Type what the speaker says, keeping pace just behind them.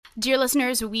Dear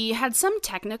listeners, we had some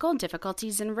technical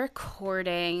difficulties in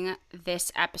recording this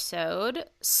episode.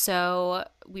 So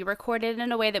we recorded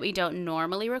in a way that we don't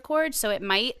normally record. So it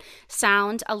might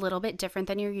sound a little bit different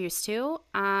than you're used to.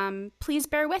 Please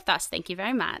bear with us. Thank you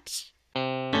very much.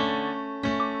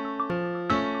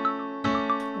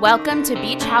 Welcome to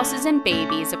Beach Houses and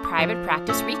Babies, a private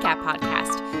practice recap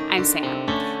podcast. I'm Sam.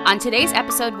 On today's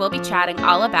episode, we'll be chatting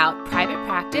all about Private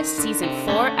Practice Season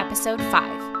 4, Episode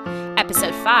 5.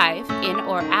 Episode 5, In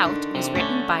or Out, was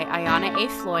written by Ayanna A.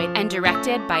 Floyd and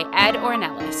directed by Ed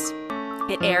Ornelas.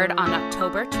 It aired on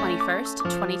October 21st,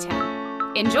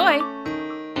 2010. Enjoy!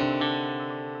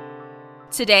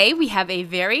 Today, we have a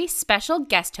very special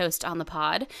guest host on the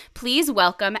pod. Please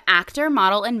welcome actor,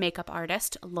 model, and makeup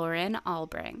artist, Lauren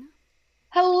Albring.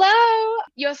 Hello!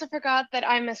 You also forgot that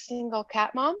I'm a single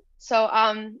cat mom. So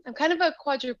I'm kind of a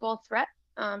quadruple threat,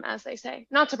 as they say.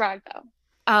 Not to brag, though.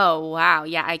 Oh, wow.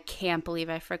 Yeah, I can't believe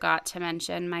I forgot to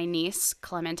mention my niece,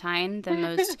 Clementine, the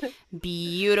most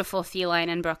beautiful feline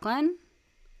in Brooklyn.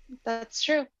 That's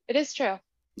true. It is true.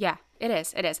 Yeah, it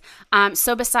is. It is.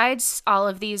 So besides all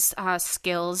of these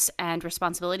skills and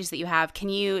responsibilities that you have, can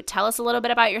you tell us a little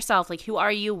bit about yourself? Like, who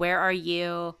are you? Where are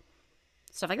you?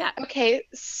 Stuff like that. Okay,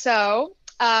 so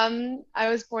I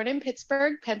was born in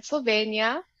Pittsburgh,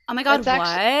 Pennsylvania. Oh my God,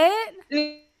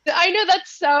 what? I know,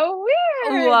 that's so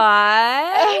weird.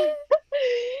 What?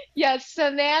 Yes,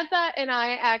 Samantha and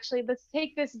I actually, let's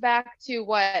take this back to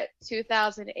what,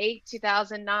 2008,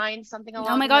 2009, something along those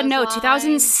lines. Oh my God, no,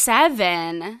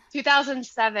 2007.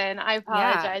 2007, I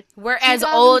apologize. Yeah. We're as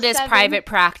old as private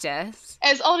practice.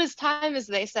 As old as time, as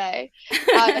they say.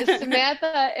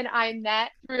 Samantha and I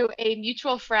met through a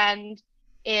mutual friend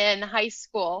in high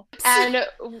school, and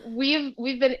we've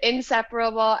been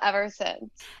inseparable ever since.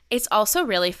 It's also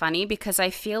really funny because I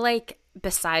feel like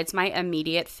besides my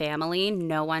immediate family,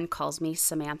 no one calls me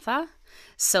Samantha.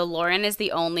 So Lauren is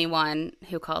the only one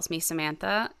who calls me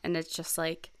Samantha, and it's just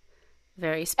like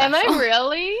very special. Am I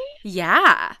really?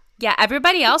 Yeah. Yeah,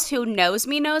 everybody else who knows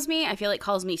me, I feel like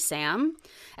calls me Sam.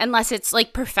 Unless it's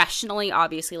like professionally,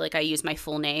 obviously, like I use my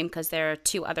full name because there are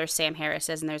two other Sam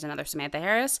Harrises and there's another Samantha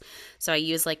Harris. So I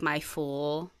use like my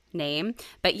full name.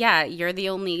 But yeah, you're the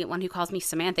only one who calls me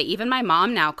Samantha. Even my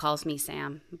mom now calls me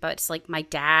Sam. But it's like my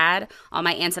dad, all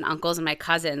my aunts and uncles and my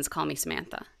cousins call me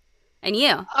Samantha. And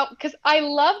you? Oh, because I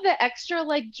love the extra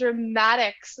like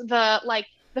dramatics,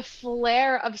 the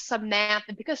flair of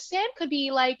Samantha, because Sam could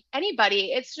be like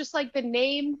anybody. It's just like the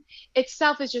name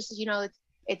itself is just,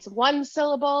 it's one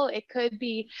syllable. It could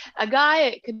be a guy,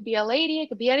 it could be a lady, it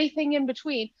could be anything in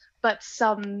between. But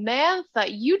Samantha,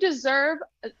 you deserve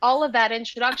all of that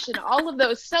introduction, all of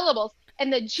those syllables.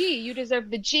 And the G, you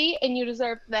deserve the G, and you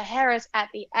deserve the Harris at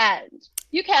the end.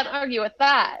 You can't argue with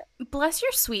that. Bless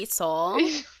your sweet soul.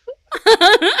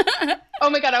 Oh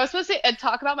my God, I was supposed to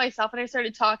talk about myself and I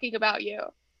started talking about you.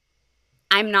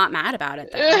 I'm not mad about it,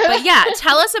 though. But yeah,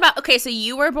 tell us about, okay, so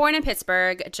you were born in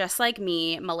Pittsburgh, just like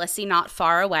me. Melissa, not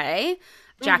far away.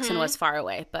 Jackson was far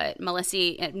away, but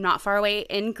Melissa, not far away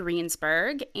in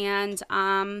Greensburg. And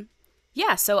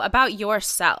yeah, so about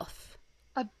yourself.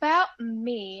 About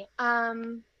me,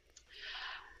 born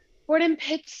in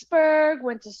Pittsburgh,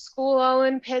 went to school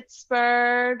in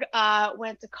Pittsburgh,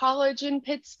 went to college in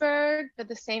Pittsburgh, did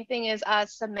the same thing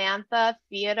as Samantha,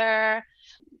 theater.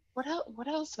 What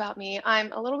else about me?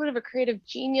 I'm a little bit of a creative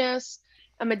genius.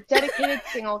 I'm a dedicated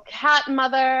single cat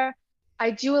mother.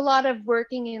 I do a lot of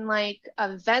working in like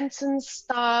events and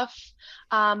stuff.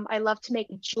 I love to make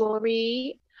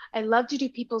jewelry. I love to do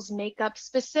people's makeup,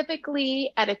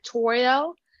 specifically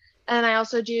editorial. And I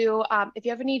also do, if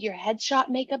you ever need your headshot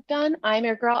makeup done, I'm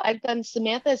your girl. I've done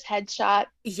Samantha's headshot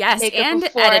makeup and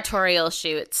before. Editorial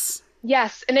shoots.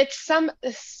 Yes, and it's some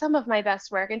of my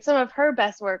best work and some of her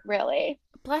best work, really.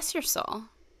 Bless your soul.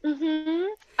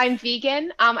 I'm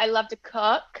vegan. I love to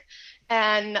cook.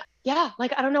 And yeah,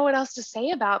 like, I don't know what else to say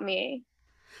about me.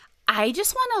 I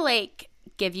just want to like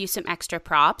give you some extra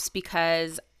props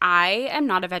because I am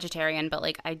not a vegetarian, but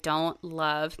like I don't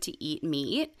love to eat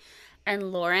meat.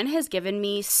 And Lauren has given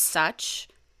me such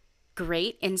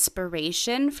great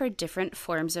inspiration for different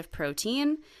forms of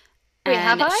protein. Wait,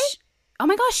 have I? Oh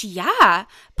my gosh, yeah.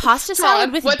 Pasta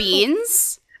salad with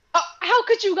beans. Oh, how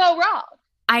could you go wrong?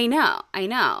 I know.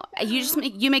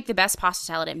 You make the best pasta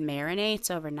salad. It marinates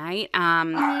overnight.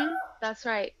 That's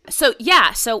right. So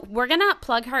yeah, so we're gonna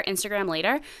plug her Instagram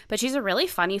later, but she's a really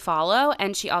funny follow,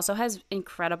 and she also has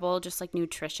incredible just like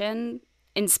nutrition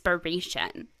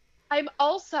inspiration. I'm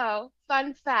also,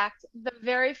 fun fact, the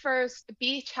very first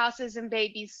Beach Houses and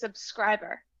Babies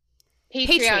subscriber.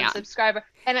 Patreon subscriber.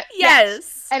 And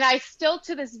yes. And I still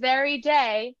to this very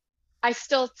day I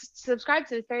still subscribe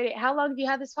to this very day. How long have you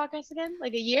had this podcast again?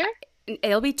 Like a year?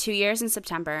 It'll be 2 years in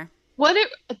September. What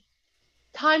it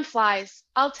time flies,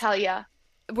 I'll tell you.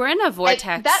 We're in a That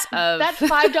vortex of that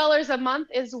 $5 a month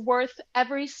is worth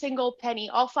every single penny,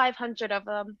 all 500 of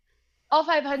them. All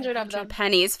 500 of 500 them.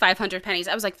 pennies, 500 pennies.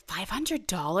 I was like,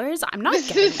 $500? I'm not This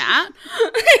getting is that.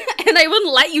 And I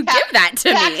wouldn't let you give that to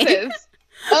me. taxes.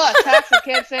 Oh, taxes,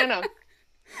 can't stand them.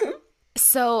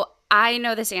 So I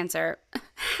know this answer.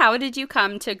 How did you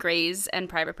come to Grey's and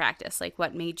private practice? Like,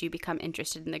 what made you become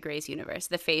interested in the Grey's universe?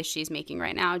 The face she's making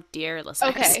right now, dear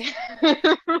listeners. Okay.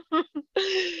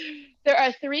 There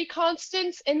are three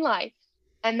constants in life,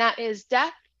 and that is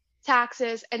death,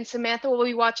 taxes, and Samantha will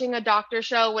be watching a doctor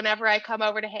show whenever I come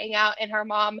over to hang out, and her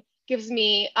mom gives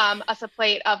me us a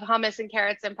plate of hummus and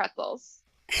carrots and pretzels.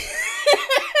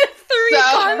 Three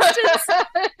constants.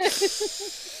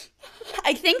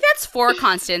 I think that's four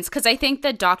constants because I think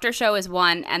the doctor show is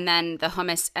one, and then the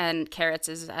hummus and carrots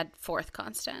is a fourth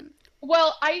constant.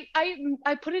 Well, I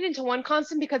put it into one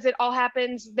constant because it all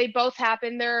happens. They both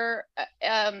happen. They're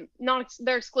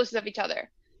they're exclusive of each other,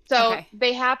 so Okay.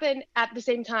 they happen at the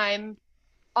same time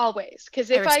always. Because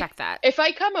I respect that. if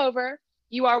I come over,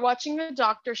 you are watching a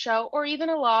doctor show or even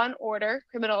a Law and Order,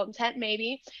 Criminal Intent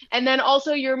maybe, and then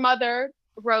also your mother,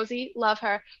 Rosie, love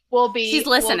her, She's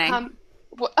listening.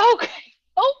 Okay.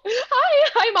 Oh,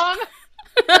 hi, mom.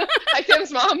 Hi,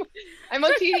 Tim's mom. I'm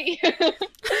on TV.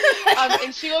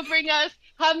 And she will bring us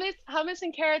hummus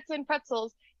and carrots and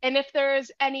pretzels. And if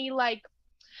there's any like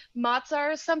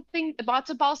matzah or something,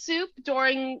 matzo ball soup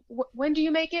during, when do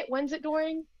you make it? When's it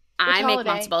during? Which I holiday?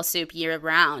 make matzo ball soup year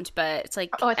round, but it's like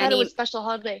Oh, I thought it was special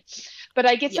holiday. But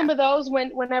I get some Yeah. of those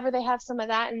whenever they have some of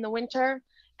that in the winter.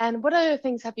 And what other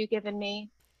things have you given me?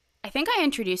 I think I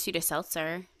introduced you to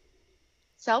seltzer,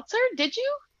 Seltzer? Did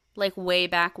you? like way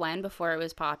back when, before it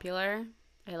was popular.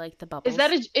 I like the bubbles. Is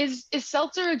that is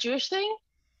seltzer a Jewish thing?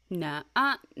 No,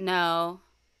 no,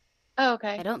 Oh, I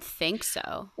okay. don't think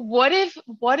so. What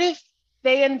if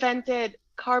they invented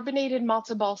carbonated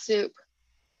matzo ball soup?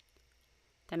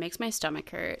 That makes my stomach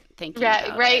hurt thinking Right,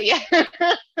 about right, it.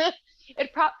 yeah.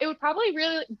 It would probably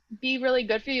really be really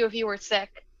good for you if you were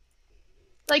sick.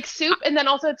 Like soup, and then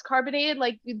also it's carbonated,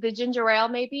 like the ginger ale,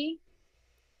 maybe.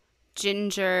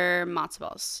 Ginger matzo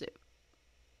ball soup.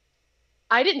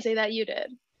 I didn't say that, you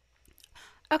did.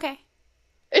 Okay.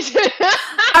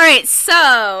 All right,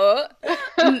 so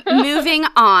moving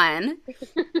on.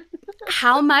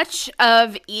 How much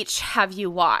of each have you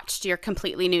watched? You're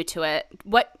completely new to it.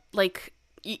 What, like,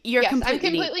 you're Yes, I'm completely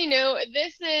new. completely new.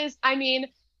 This is, I mean,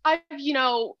 I've,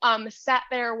 sat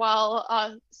there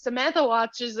while Samantha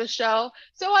watches the show.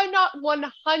 So I'm not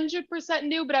 100%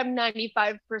 new, but I'm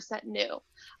 95% new.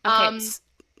 Okay,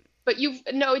 But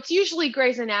no, it's usually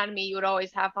Grey's Anatomy you would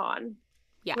always have on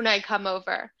yeah. when I come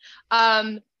over.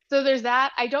 So there's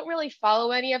that. I don't really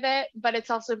follow any of it, but it's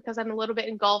also because I'm a little bit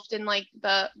engulfed in like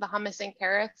the hummus and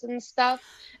carrots and stuff,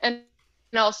 and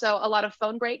also a lot of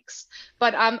phone breaks.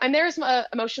 But I'm there as an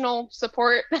emotional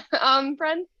support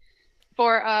friend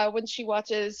for when she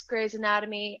watches Grey's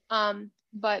Anatomy.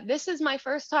 But this is my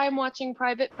first time watching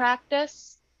Private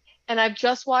Practice, and I've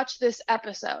just watched this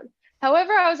episode.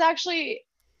 However, I was actually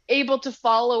able to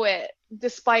follow it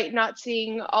despite not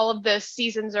seeing all of the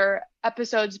seasons or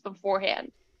episodes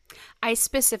beforehand. I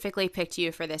specifically picked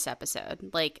you for this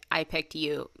episode. Like, I picked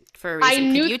you for a I reason.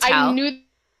 Could knew you I tell? knew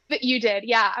that you did.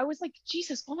 Yeah, I was like,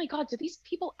 Jesus, oh my God, do these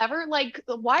people ever like?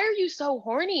 Why are you so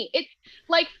horny? It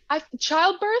like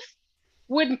childbirth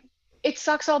would it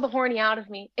sucks all the horny out of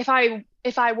me if I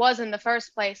was in the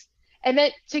first place, and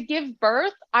then to give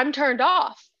birth, I'm turned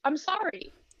off. I'm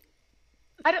sorry.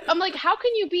 I'm like, how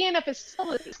can you be in a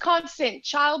facility? It's constant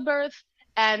childbirth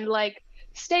and like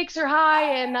stakes are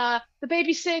high and the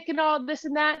baby's sick and all this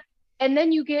and that, and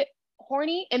then you get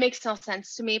horny. It makes no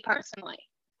sense to me personally.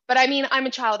 But I mean, I'm a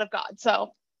child of God,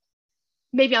 so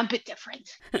maybe I'm a bit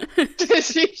different.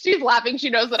 She's laughing.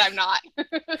 She knows that I'm not.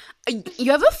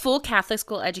 You have a full Catholic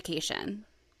school education.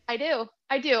 I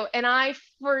do, and I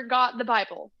forgot the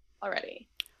Bible already.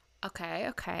 Okay,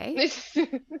 okay.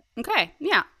 Okay,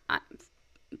 yeah. I'm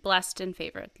blessed and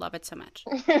favored. Love it so much.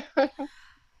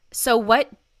 So what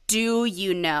do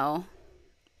you know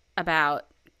about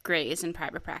Grey's and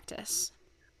private practice?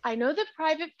 I know that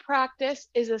Private Practice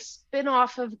is a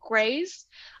spin-off of Grey's.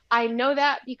 I know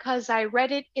that because I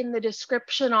read it in the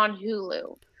description on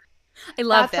Hulu. I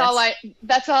love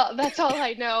That's all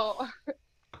I know.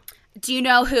 Do you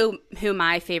know who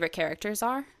my favorite characters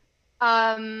are?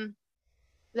 The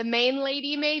main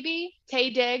lady maybe,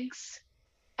 Tay Diggs,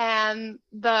 and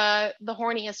the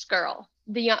horniest girl,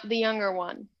 the younger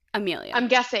one. Amelia. I'm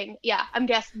guessing. Yeah, I'm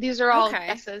guessing. These are all Okay.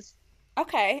 guesses.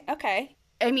 Okay. Okay.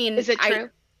 I mean, Is it I true?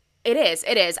 it is.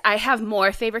 It is. I have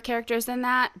more favorite characters than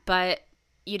that, but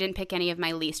you didn't pick any of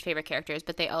my least favorite characters,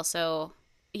 but they also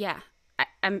yeah.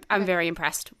 I'm Okay. very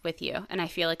impressed with you, and I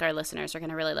feel like our listeners are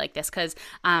going to really like this because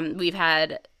we've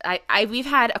had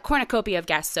a cornucopia of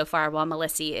guests so far while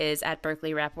Melissa is at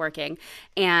Berkeley Rep working,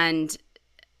 and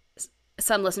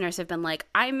some listeners have been like,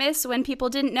 I miss when people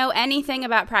didn't know anything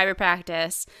about private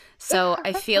practice. So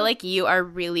I feel like you are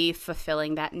really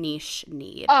fulfilling that niche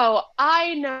need. Oh,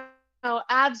 I know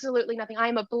absolutely nothing.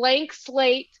 I'm a blank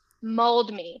slate.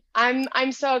 Mold me.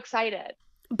 I'm so excited.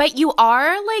 But you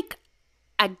are like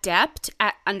adept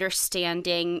at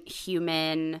understanding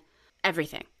human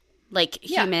everything. Like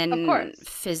Yeah, of human course.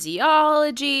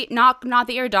 physiology. Not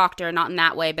that you're a doctor, not in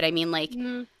that way, but I mean like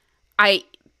Mhm. I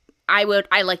I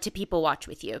like to people watch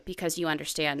with you because you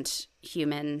understand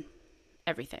human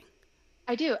everything.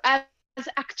 I do. As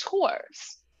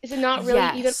actors, is it not really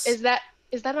even Yes. is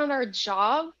that on our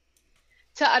job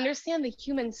to understand the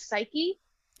human psyche?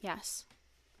 Yes.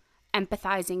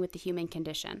 Empathizing with the human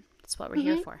condition. That's what we're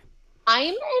here Hmm. for.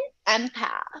 I'm an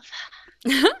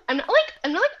empath. I'm not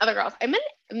like other girls. I'm an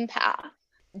empath.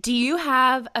 Do you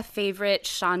have a favorite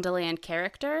Shondaland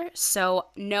character? So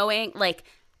knowing like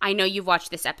I know you've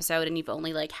watched this episode and you've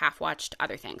only like half watched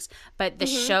other things, but Hmm. the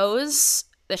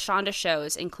Shonda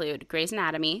shows include Grey's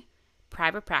Anatomy,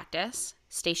 Private Practice,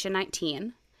 Station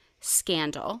 19,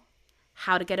 Scandal,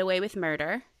 How to Get Away with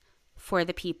Murder, For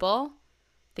the People,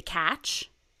 The Catch,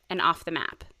 and Off the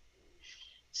Map.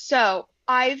 So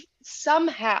I've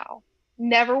somehow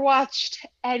never watched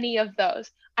any of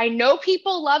those. I know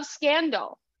people love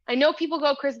Scandal. I know people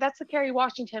go, Chris, that's the Kerry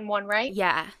Washington one, right?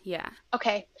 Yeah, yeah.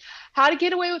 Okay. How to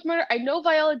Get Away with Murder. I know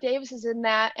Viola Davis is in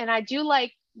that, and I do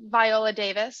like Viola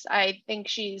Davis. I think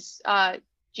she's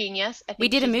genius. I We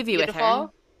think did a she's movie with her.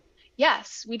 beautiful.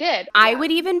 Yes, we did. I Yeah.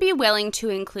 would even be willing to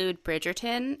include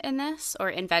Bridgerton in this or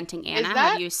Inventing Is Anna. Have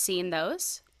that? you seen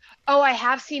those? Oh, I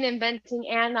have seen Inventing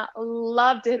Anna.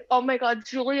 Loved it. Oh my God,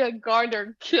 Julia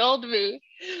Garner killed me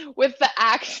with the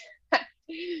accent.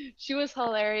 She was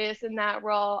hilarious in that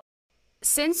role.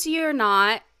 Since you're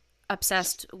not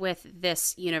obsessed with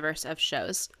this universe of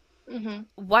shows, Hmm.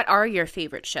 what are your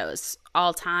favorite shows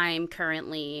all time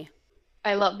currently?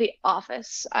 I love The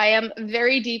Office. I am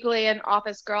very deeply an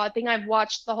Office girl. I think I've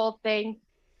watched the whole thing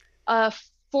uh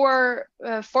four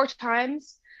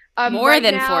times. More Right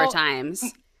than four now, times.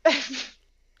 I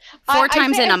Four I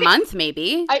times say in I a say month,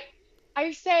 maybe. I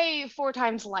I say four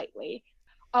times lightly.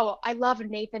 Oh, I love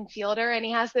Nathan Fielder, and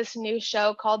he has this new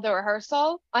show called The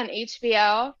Rehearsal on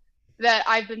HBO that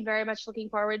I've been very much looking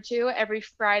forward to every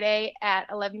Friday at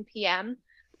 11 p.m.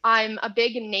 I'm a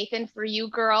big Nathan for You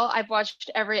girl. I've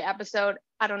watched every episode,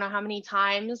 I don't know how many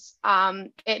times.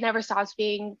 It never stops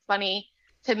being funny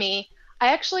to me. I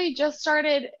actually just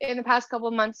started in the past couple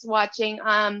of months watching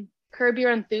Curb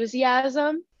Your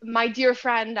Enthusiasm. My dear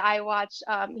friend, I watch.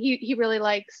 He really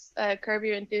likes Curb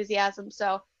Your Enthusiasm,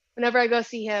 so whenever I go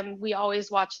see him, we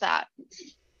always watch that.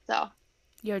 So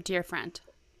Your dear friend.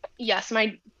 yes,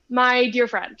 my dear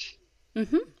friend.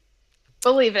 Mm-hmm.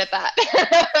 Believe it at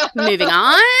that. Moving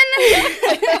on.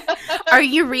 Are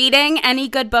you reading any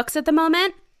good books at the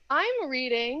moment? I'm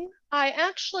reading. I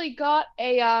actually got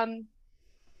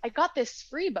I got this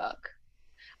free book.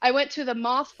 I went to the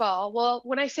mothball. Well,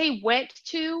 when I say went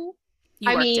to, You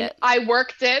I worked mean it. I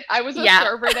worked it. I was a Yeah.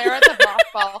 server there at the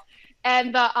mothball,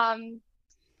 and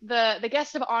the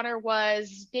guest of honor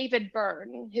was David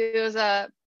Byrne, who is a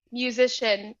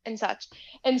musician and such.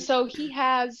 And so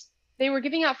they were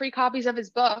giving out free copies of his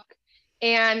book,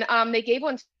 and they gave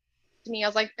one to me. I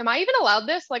was like, "Am I even allowed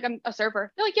this? Like, I'm a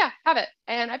server." They're like, "Yeah, have it."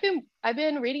 And I've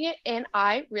been reading it, and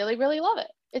I really really love it.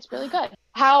 It's really good.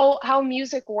 How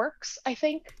music works, I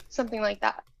think, something like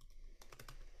that.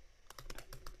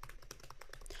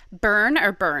 Burn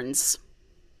or Burns?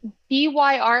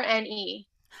 Byrne,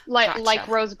 like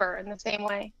Gotcha. Rose Byrne, the same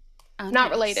way. Oh, Not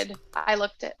nice. related. I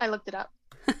looked it up.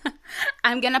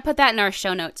 I'm going to put that in our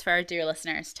show notes for our dear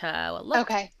listeners to look.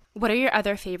 Okay. What are your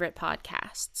other favorite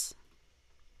podcasts?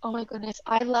 Oh my goodness,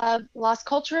 I love Las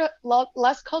Culturistas.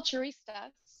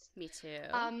 Me too.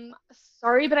 Um,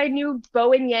 Sorry, but I knew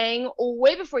Bo and Yang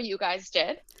way before you guys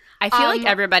did. I feel like Um,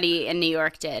 everybody in New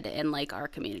York did in like our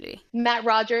community. Matt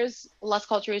Rogers, Las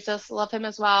Culturistas, love him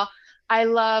as well. I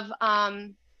love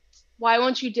Why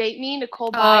Won't You Date Me, Nicole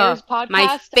Oh, Byers my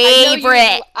podcast.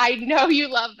 favorite. I know you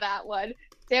love that one.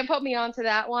 Sam put me onto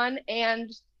that one, and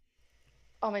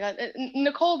oh my God,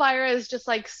 Nicole Byers is just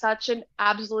like such an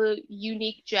absolute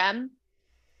unique gem.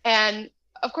 And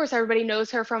of course, everybody knows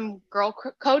her from Girl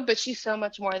Code, but she's so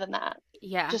much more than that.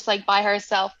 Yeah. just like by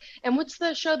herself. And what's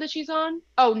the show that she's on?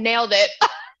 Oh, Nailed It.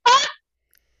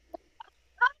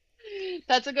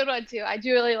 That's a good one too. I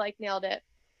do really like Nailed It.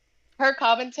 Her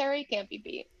commentary can't be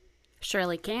beat.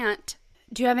 Surely can't.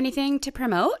 Do you have anything to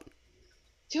promote?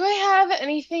 Do I have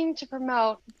anything to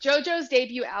promote? JoJo's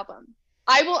debut album.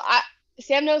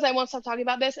 Sam knows I won't stop talking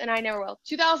about this, and I never will.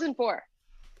 2004.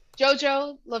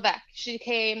 JoJo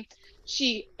Levesque.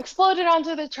 She exploded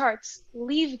onto the charts.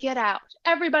 Leave, Get Out.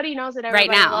 Everybody knows it. Right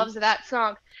Everybody now. loves that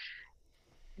song.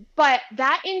 But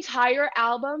that entire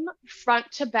album,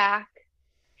 front to back,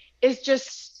 is it's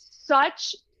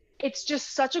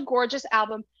just such a gorgeous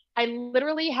album. I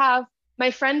literally have,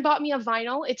 my friend bought me a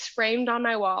vinyl. It's framed on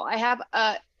my wall. I have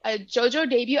a JoJo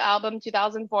debut album,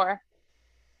 2004,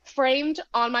 framed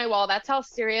on my wall. That's how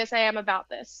serious I am about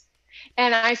this.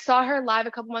 And I saw her live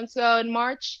a couple months ago in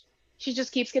March. She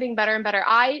just keeps getting better and better.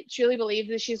 I truly believe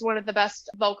that she's one of the best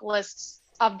vocalists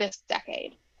of this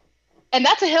decade. And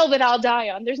that's a hill that I'll die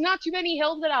on. There's not too many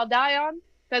hills that I'll die on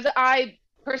because I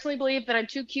personally believe that I'm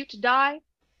too cute to die,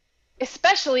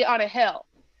 especially on a hill.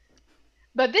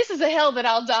 But this is a hill that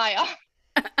I'll die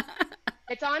on.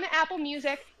 It's on Apple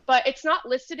Music, but it's not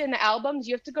listed in the albums.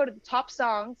 You have to go to the top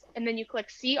songs, and then you click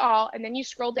See All, and then you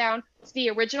scroll down to the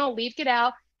original Leave, Get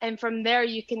Out, and from there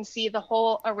you can see the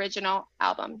whole original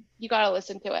album. You got to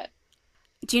listen to it.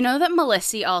 Do you know that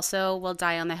Melissa also will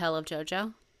die on the hill of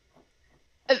JoJo?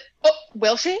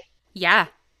 Will she? Yeah.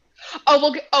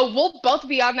 We'll both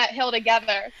be on that hill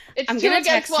together. It's I'm two gonna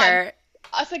against text one. her.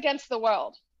 Us against the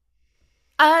world.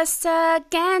 Us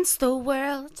against the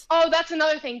world. Oh, that's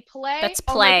another thing. Play. That's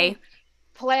Oh my Play. God.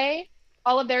 Play.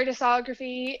 All of their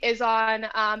discography is on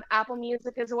Apple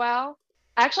Music as well.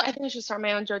 Actually, I think I should start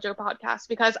my own JoJo podcast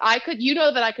because I could, you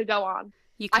know that I could go on.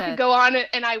 You I could could. go on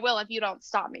and I will if you don't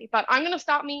stop me. But I'm going to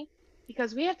stop me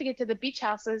because we have to get to the beach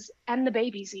houses and the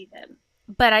babies even.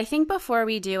 But I think before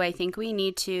we do, I think we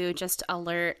need to just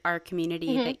alert our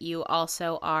community that you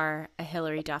also are a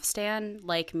Hillary Duff stan,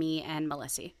 like me and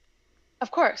Melissa. Of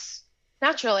course.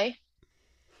 Naturally.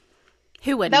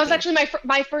 Who wouldn't That was be? actually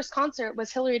my first concert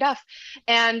was Hillary Duff,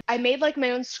 and I made like my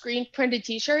own screen printed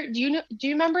T-shirt. Do you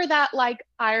remember that like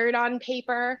iron-on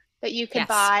paper that you could Yes.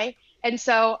 buy? And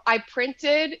so I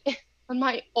printed on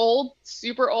my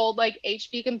super old like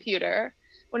HP computer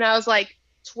when I was like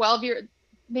 12 years,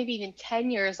 maybe even 10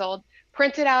 years old.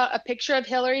 Printed out a picture of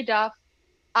Hillary Duff,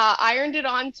 ironed it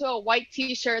onto a white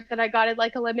T-shirt that I got at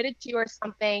like a limited two or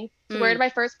something to wear to my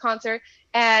first concert,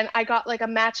 and I got like a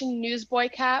matching newsboy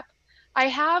cap. I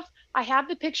have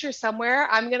the picture somewhere.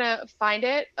 I'm gonna find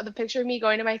it, the picture of me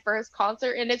going to my first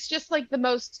concert, and it's just like the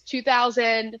most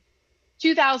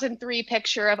 2003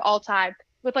 picture of all time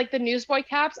with like the newsboy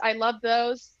caps. I love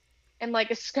those, and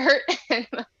like a skirt and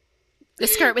The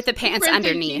skirt with the pants printed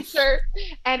underneath. T-shirt.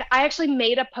 And I actually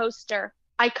made a poster.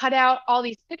 I cut out all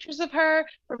these pictures of her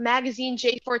from magazine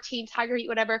J14, Tiger Heat,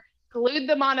 whatever, glued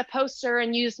them on a poster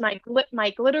and used my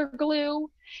glitter glue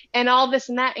and all this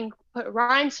and that and put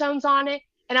rhinestones on it.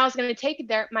 And I was going to take it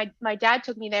there. My dad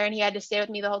took me there and he had to stay with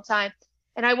me the whole time.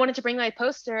 And I wanted to bring my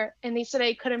poster and they said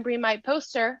I couldn't bring my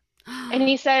poster. And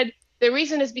he said, the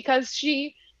reason is because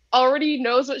she already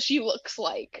knows what she looks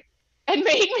like and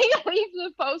made me leave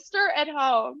the poster at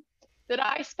home that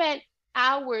I spent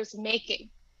hours making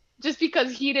just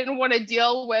because he didn't want to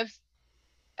deal with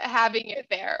having it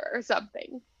there or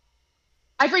something.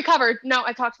 I've recovered. No,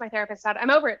 I talked to my therapist. I'm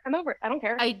over it. I don't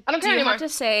care. I don't care anymore. Have to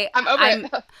say, I'm over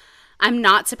it. I'm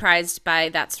not surprised by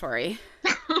that story.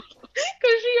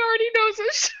 Because she already knows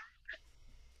it.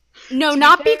 No,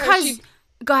 not because.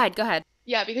 Go ahead.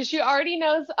 Yeah, because she already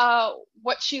knows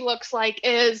what she looks like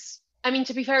is. I mean,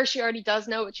 to be fair, she already does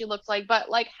know what she looks like, but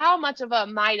like, how much of a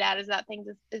my dad is that thing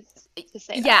to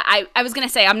say? Yeah, that? I was gonna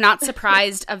say I'm not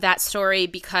surprised of that story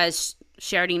because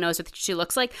she already knows what she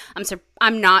looks like.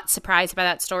 I'm not surprised by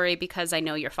that story because I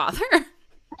know your father.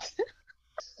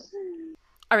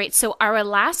 All right, so our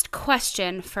last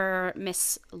question for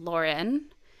Miss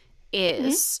Lauren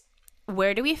is,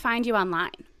 where do we find you online?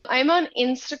 I'm on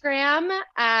Instagram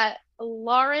at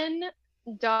Lauren.Assance.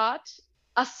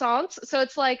 So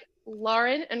it's like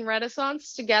Lauren and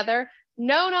Renaissance together.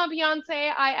 No, not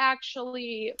Beyonce.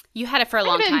 You had it for a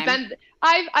long time.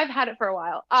 I've had it for a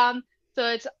while. So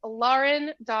it's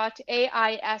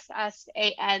Lauren.Assance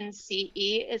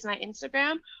is my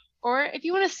Instagram. Or if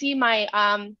you want to see my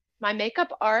my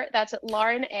makeup art, that's at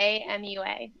Lauren A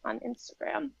MUA on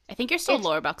Instagram. I think you're still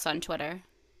Lorebucks on Twitter.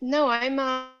 No, I'm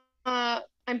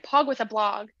Pog with a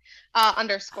blog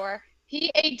underscore.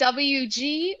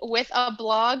 PAWG with a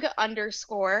blog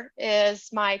underscore is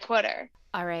my Twitter.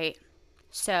 All right.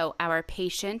 So, our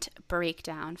patient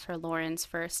breakdown for Lauren's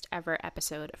first ever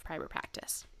episode of Private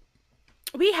Practice.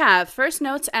 We have first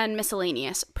notes and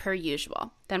miscellaneous, per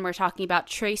usual. Then we're talking about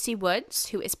Tracy Woods,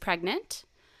 who is pregnant.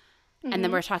 And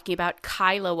then we're talking about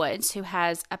Kyla Woods, who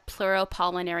has a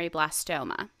pleuropulmonary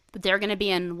blastoma. They're going to be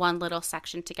in one little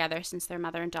section together since they're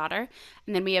mother and daughter.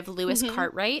 And then we have Lewis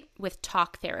Cartwright with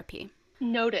talk therapy.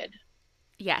 Noted.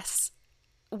 Yes.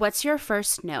 What's your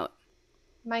first note?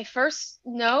 My first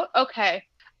note? Okay.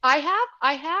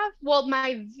 Well,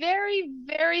 my very,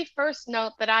 very first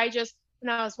note that when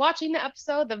I was watching the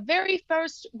episode, the very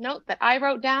first note that I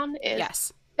wrote down is,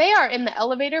 yes, they are in the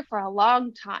elevator for a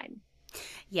long time.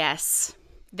 Yes,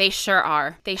 they sure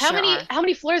are. How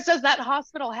many floors does that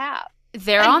hospital have?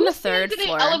 They're on the third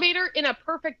floor. An elevator in a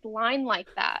perfect line like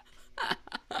that.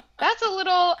 That's a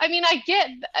little. I mean, I get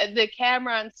the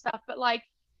camera and stuff, but like,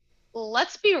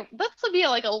 let's be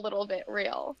like a little bit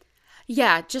real.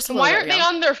 Yeah, just a little bit real. Why aren't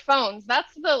they on their phones?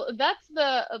 That's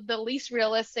the least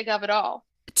realistic of it all.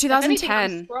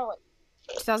 2010.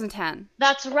 2010.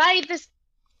 That's right. This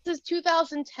is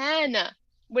 2010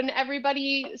 when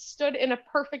everybody stood in a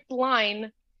perfect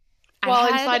line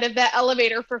inside of that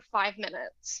elevator for 5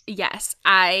 minutes. Yes.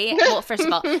 Well, first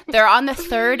of all, they're on the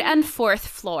third and fourth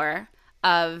floor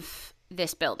of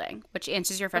this building, which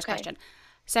answers your first question.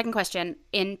 Second question,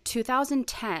 in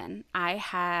 2010, I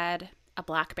had a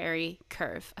BlackBerry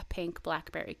Curve, a pink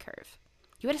BlackBerry Curve.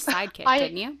 You had a Sidekick,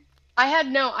 didn't you?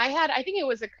 I think it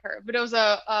was a Curve, but it was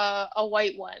a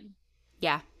white one.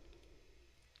 Yeah.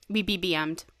 We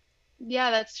BBM'd.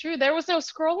 Yeah, that's true. There was no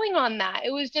scrolling on that.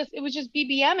 It was just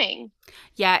BBMing.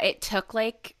 Yeah, it took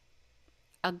like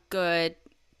a good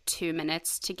 2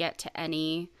 minutes to get to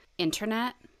any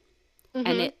internet. And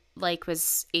it like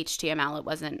was HTML. It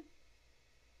wasn't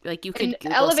like you could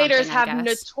Google elevators have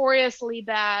notoriously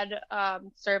bad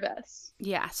service.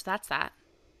 Yeah, so that's that.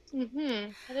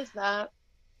 What is that?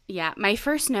 Yeah, my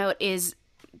first note is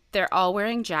they're all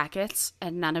wearing jackets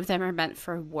and none of them are meant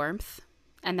for warmth.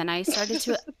 And then I started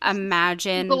to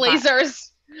imagine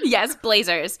blazers. Yes,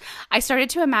 blazers. I started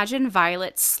to imagine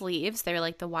Violet's sleeves. They're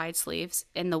like the wide sleeves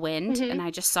in the wind, and I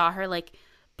just saw her like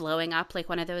blowing up like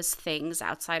one of those things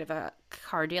outside of a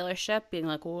car dealership, being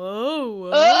like,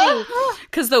 whoa,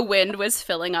 because the wind was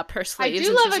filling up her sleeves.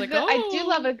 I do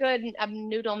love a good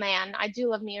noodle man. I do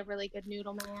love me a really good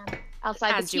noodle man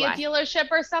outside the Kia dealership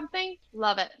or something.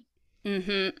 Love it.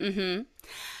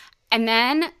 And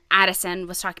then Addison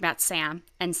was talking about Sam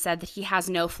and said that he has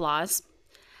no flaws.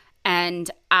 And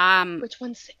which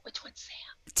one's Sam?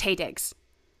 Taye Diggs.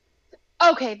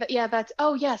 Okay, but yeah,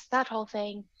 yes, that whole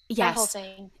thing. Yes. That whole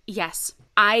thing. Yes.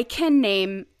 I can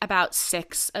name about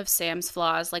 6 of Sam's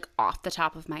flaws like off the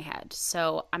top of my head.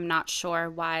 So I'm not sure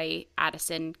why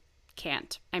Addison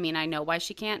can't. I mean, I know why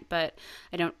she can't, but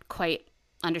I don't quite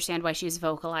understand why she's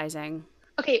vocalizing.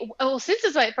 Okay, well, since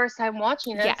it's my first time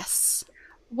watching this. Yes.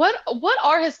 What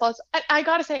are his flaws? I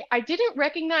gotta say, I didn't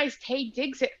recognize Taye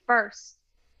Diggs at first.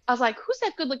 I was like, who's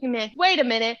that good-looking man? Wait a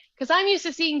minute, because I'm used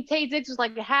to seeing Taye Diggs with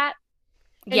like a hat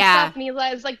and stuff, and he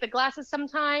has like the glasses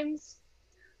sometimes.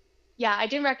 Yeah, I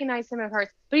didn't recognize him at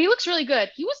first, but he looks really good.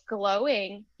 He was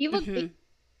glowing. He looked.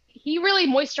 He really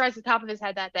moisturized the top of his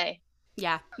head that day.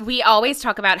 Yeah, we always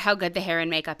talk about how good the hair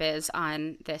and makeup is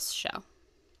on this show.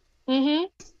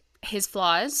 His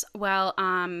flaws. Well,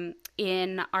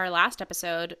 in our last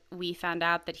episode, we found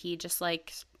out that he just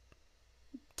likes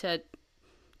to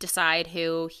decide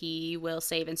who he will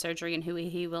save in surgery and who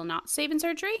he will not save in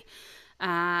surgery.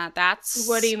 That's...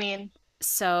 What do you mean?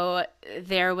 So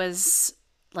there was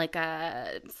like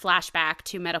a flashback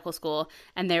to medical school,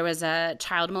 and there was a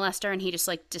child molester, and he just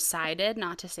like decided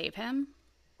not to save him.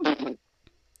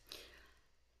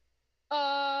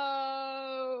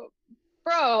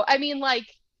 Bro, I mean, like,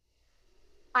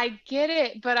 I get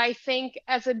it, but I think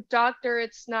as a doctor,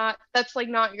 that's like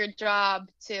not your job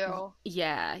to.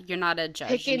 Yeah, you're not a judge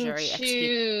pick and jury.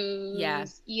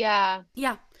 choose. Yeah.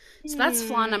 So that's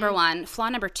flaw number 1. Flaw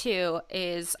number 2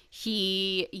 is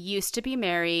he used to be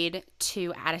married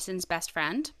to Addison's best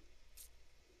friend.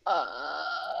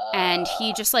 And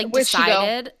he just like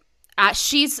decided.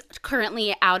 She's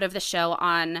currently out of the show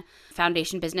on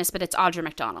Foundation Business, but it's Audra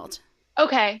McDonald.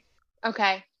 Okay.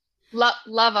 Love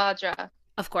Audra.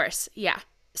 Of course, yeah.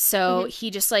 So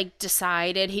he just like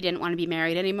decided he didn't want to be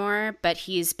married anymore, but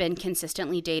he's been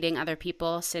consistently dating other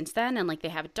people since then, and like they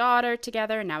have a daughter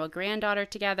together, now a granddaughter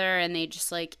together, and they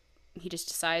just like he just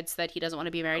decides that he doesn't want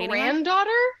to be married anymore. Granddaughter?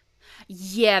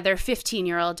 Yeah, their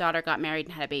 15-year-old daughter got married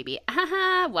and had a baby.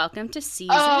 Welcome to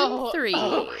season 3.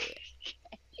 Oh.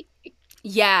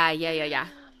 Yeah.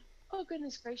 Oh,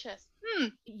 goodness gracious. Hmm.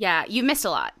 Yeah, you missed a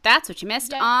lot. That's what you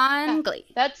missed Yeah. on Glee.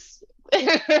 That's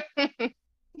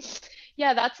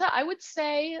yeah, I would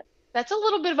say that's a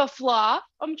little bit of a flaw.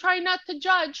 I'm trying not to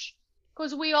judge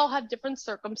because we all have different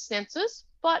circumstances,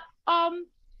 but I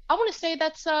want to say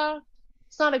it's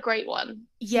not a great one.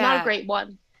 It's not a Yeah. great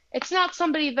one. It's not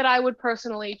somebody that I would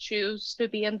personally choose to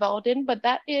be involved in, but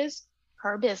that is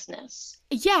her business.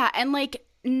 Yeah, and like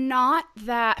not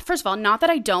that first of all, not that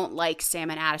I don't like Sam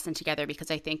and Addison together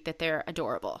because I think that they're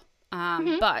adorable.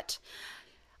 Hmm. But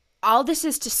all this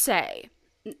is to say,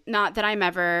 not that I'm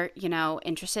ever,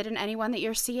 interested in anyone that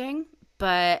you're seeing,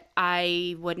 but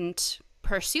I wouldn't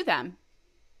pursue them.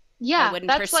 I Yeah, wouldn't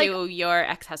that's like pursue your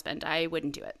ex-husband. I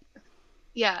wouldn't do it.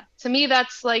 yeah, to me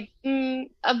that's like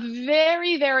a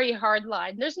very, very hard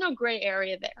line. There's no gray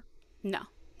area there. No.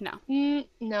 No.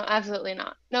 No, absolutely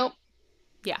not. Nope.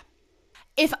 Yeah.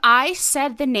 If I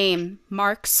said the name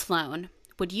Mark Sloan,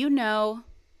 would you know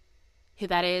who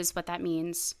that is, what that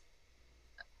means?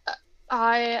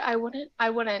 I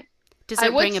wouldn't. Does I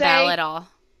it would ring a bell say at all?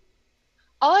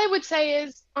 all I would say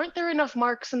is, aren't there enough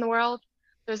Marks in the world?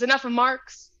 There's enough of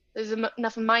Marks. There's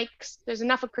enough of Mikes. There's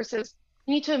enough of Chris's.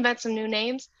 You need to invent some new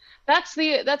names. That's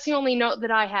the only note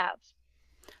that I have.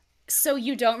 So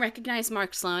you don't recognize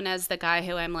Mark Sloan as the guy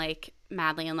who I'm like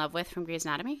madly in love with from Grey's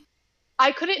Anatomy?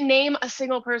 I couldn't name a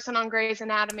single person on Grey's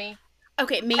Anatomy.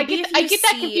 Okay, I maybe get if I you get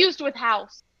that see. confused with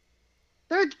House.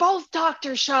 They're both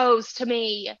doctor shows to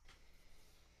me.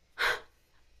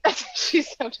 She's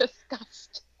so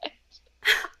disgusting.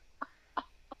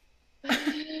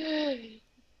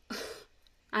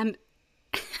 I'm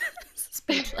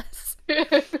speechless.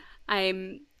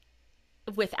 I'm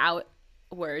without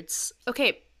words.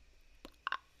 Okay,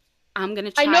 I'm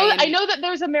gonna I try know I and. know that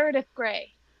there's a Meredith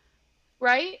Grey,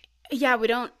 right? Yeah, we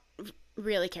don't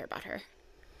really care about her.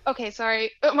 Okay,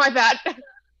 sorry. Oh, my bad.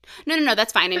 No, no, no,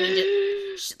 that's fine. I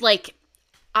mean, like,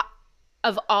 uh,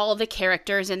 of all the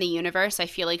characters in the universe, I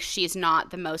feel like she's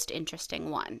not the most interesting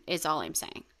one, is all I'm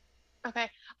saying. Okay.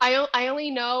 I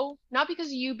only know not because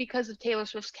of you, because of Taylor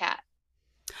Swift's cat.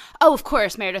 Oh, of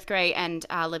course, Meredith Grey and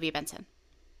Olivia Benson.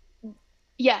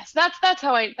 Yes, that's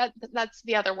how that's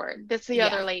the other word. That's the Yeah.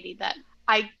 other lady that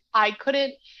I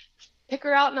couldn't pick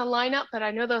her out in a lineup, but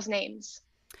I know those names.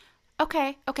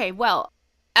 Okay, okay. Well,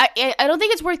 I don't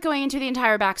think it's worth going into the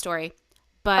entire backstory,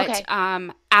 but Okay.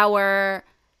 our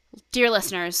dear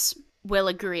listeners will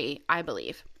agree, I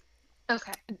believe,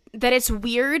 Okay. that it's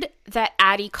weird that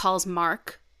Addie calls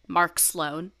Mark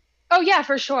Sloan. Oh yeah,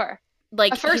 for sure. A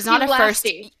Like he's firstie not a first.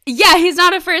 lasty. Yeah, he's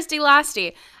not a firstie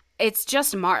lasty. It's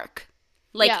just Mark.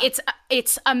 Like Yeah.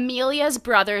 it's Amelia's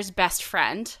brother's best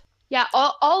friend. Yeah,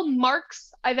 all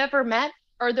Marks I've ever met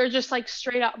are they're just like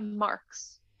straight up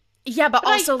Marks. Yeah, but But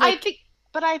I also I like think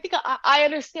but I think I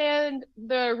understand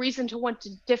the reason to want to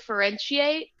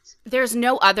differentiate. there's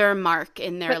no other Mark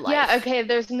in their But yeah, life. okay,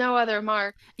 there's no other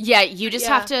Mark. Yeah, you just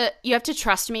have Yeah. to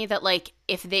trust me that like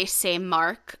if they say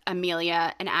Mark,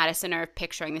 Amelia and Addison are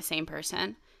picturing the same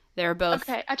person. They're both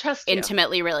Okay, I trust you.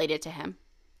 intimately related to him.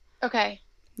 Okay.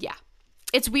 Yeah.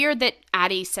 It's weird that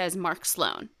Addie says Mark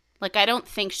Sloan. Like I don't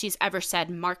think she's ever said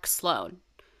Mark Sloan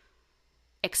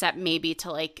except maybe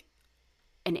to like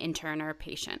an intern or a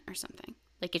patient or something.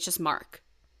 Like it's just Mark.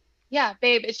 Yeah,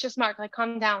 babe, it's just Mark. Like,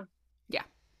 calm down. Yeah.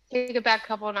 Take it back a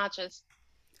couple of notches.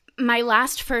 My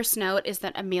last first note is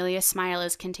that Amelia's smile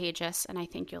is contagious, and I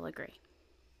think you'll agree.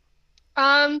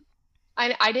 Um,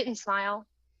 I didn't smile.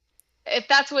 If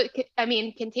that's what I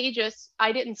mean, contagious.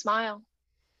 I didn't smile.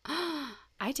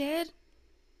 I did.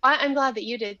 I'm glad that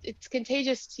you did. It's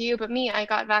contagious to you, but me, I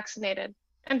got vaccinated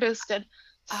and boosted.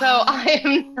 So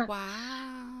Oh,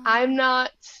 wow. I'm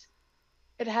not.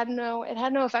 It had no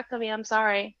effect on me. I'm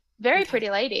sorry. Very Okay. pretty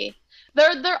lady.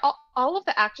 They're all of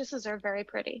the actresses are very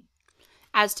pretty.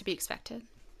 As to be expected.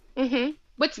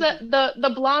 What's the Mhm. the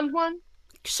blonde one?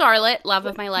 Charlotte, love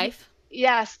of my life.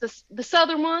 Yes, the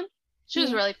southern one. She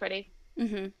was Yeah. really pretty.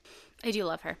 Mm-hmm. I do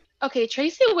love her. Okay,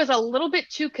 Tracy was a little bit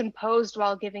too composed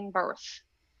while giving birth.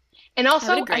 And I would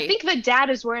also, I agree. think the dad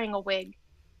is wearing a wig.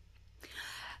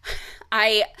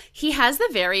 He has the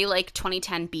very like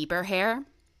 2010 Bieber hair.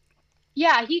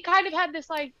 Yeah, he kind of had this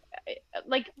like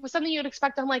was something you'd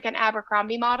expect on like an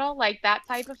Abercrombie model, like that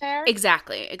type of hair.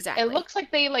 Exactly, It exactly. looks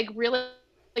like they like really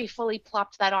fully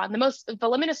plopped that on. The most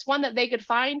voluminous one that they could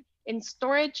find in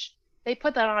storage, they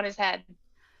put that on his head.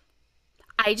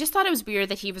 I just thought it was weird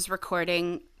that he was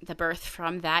recording the birth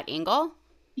from that angle.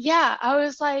 Yeah, I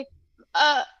was like,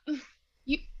 uh,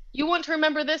 you you want to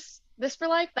remember this for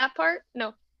life? That part?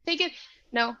 No, take it.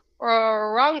 No,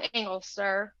 or wrong angle,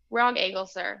 sir. Wrong angle,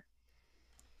 sir.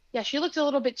 Yeah, she looked a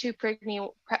little bit too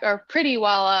pretty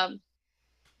while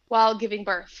while giving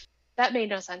birth. That made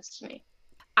no sense to me.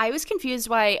 I was confused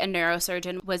why a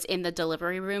neurosurgeon was in the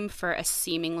delivery room for a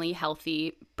seemingly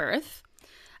healthy birth.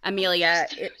 Amelia,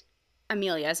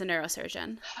 Amelia is a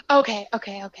neurosurgeon. Okay.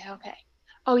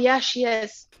 Oh yeah, she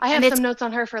is. I And have some notes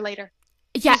on her for later.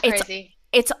 yeah, She's crazy.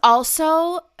 it's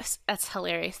also that's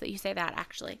hilarious that you say that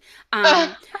actually.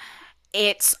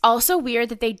 It's also weird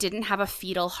that they didn't have a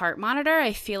fetal heart monitor.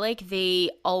 I feel like they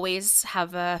always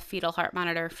have a fetal heart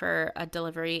monitor for a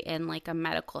delivery in like a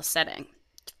medical setting.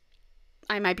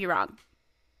 I might be wrong.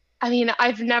 I mean,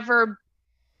 I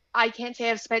can't say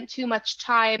I've spent too much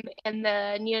time in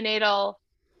the neonatal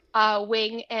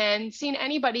wing and seen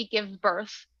anybody give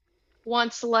birth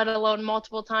once, let alone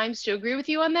multiple times, to agree with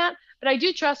you on that. But I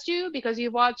do trust you because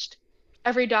you've watched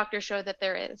every doctor show that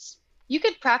there is. You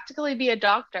could practically be a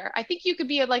doctor. I think you could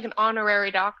be like an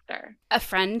honorary doctor. A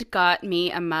friend got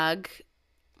me a mug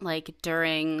like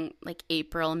during like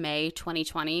April, May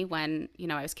 2020 when,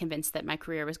 I was convinced that my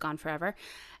career was gone forever.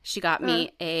 She got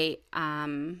me a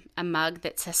mug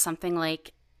that says something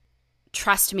like,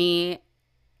 "Trust me,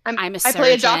 I'm a surgeon." I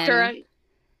play a doctor.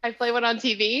 I play one on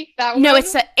TV. That No, one?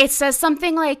 it says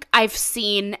something like, "I've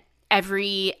seen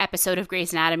every episode of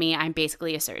Grey's Anatomy. I'm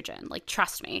basically a surgeon. Like,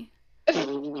 trust me."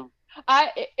 I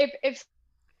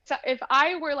if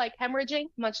I were like hemorrhaging,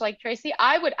 much like Tracy,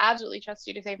 I would absolutely trust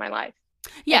you to save my life.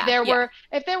 Yeah,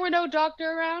 If there were no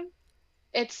doctor around,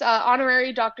 it's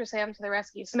honorary Dr. Sam to the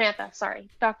rescue. Samantha, sorry,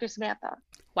 Dr. Samantha.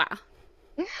 Wow.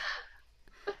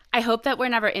 I hope that we're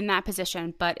never in that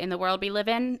position, but in the world we live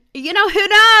in, who knows?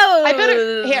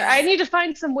 I need to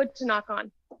find some wood to knock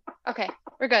on. Okay,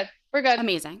 we're good.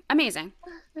 Amazing.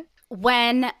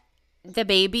 When the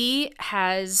baby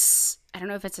has, I don't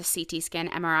know if it's a CT scan,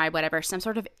 MRI, whatever, some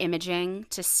sort of imaging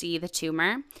to see the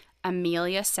tumor,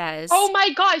 Amelia says, "Oh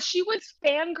my God, she was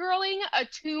fangirling a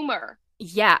tumor."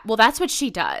 Yeah, well, that's what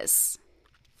she does.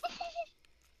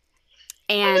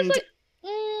 And I was like,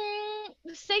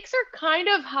 the stakes are kind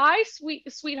of high,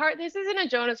 sweetheart. This isn't a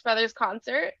Jonas Brothers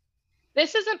concert.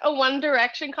 This isn't a One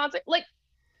Direction concert. Like,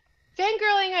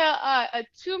 fangirling a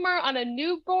tumor on a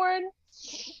newborn.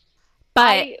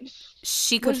 But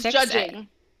she could fix judging. it.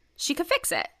 She could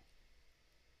fix it.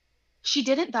 She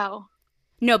didn't, though.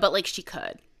 No, but like she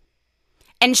could.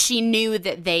 And she knew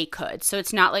that they could. So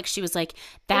it's not like she was like,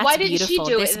 "That's why didn't beautiful.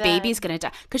 She do this it baby's going to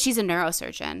die." Because she's a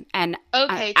neurosurgeon. And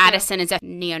okay, Addison is a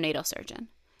neonatal surgeon.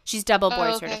 She's double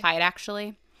board certified,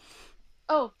 actually.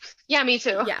 Oh, yeah, me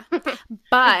too. Yeah.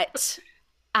 But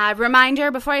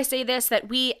reminder before I say this that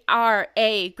we are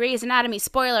a Grey's Anatomy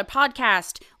spoiler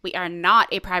podcast. We are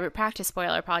not a private practice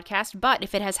spoiler podcast. But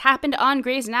if it has happened on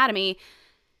Grey's Anatomy,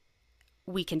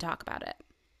 we can talk about it.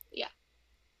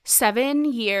 7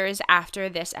 years after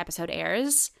this episode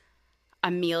airs,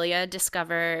 Amelia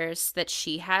discovers that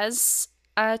she has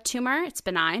a tumor. It's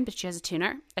benign, but she has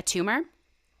a tumor.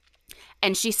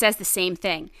 And she says the same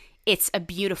thing. It's a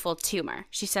beautiful tumor.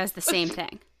 She says the same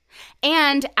thing.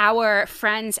 And our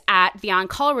friends at the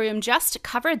On-Call Room just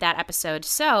covered that episode.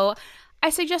 So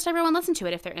I suggest everyone listen to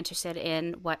it if they're interested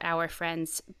in what our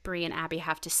friends Bree and Abby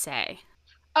have to say.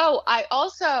 Oh,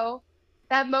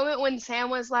 that moment when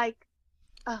Sam was like,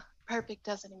 "Perfect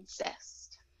doesn't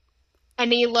exist."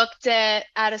 And he looked at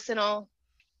Addison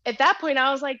at that point,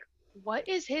 I was like, what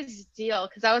is his deal?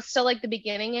 Because I was still like the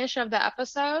beginning-ish of the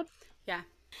episode. Yeah.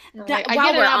 I get it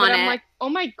now, but I'm like, oh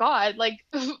my God, like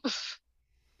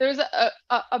there's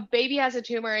a baby has a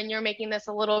tumor and you're making this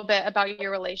a little bit about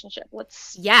your relationship. Let's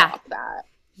stop that.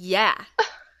 Yeah.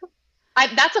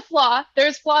 That's a flaw.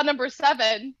 There's flaw number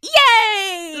 7. Yay!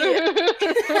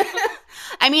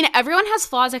 I mean, everyone has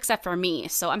flaws except for me,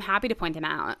 so I'm happy to point them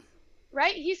out.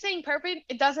 Right? He's saying perfect.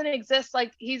 It doesn't exist.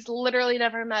 Like, he's literally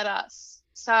never met us.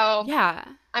 So, yeah.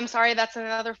 I'm sorry, that's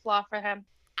another flaw for him.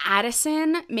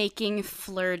 Addison making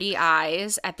flirty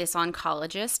eyes at this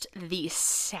oncologist the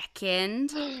second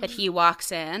that he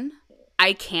walks in.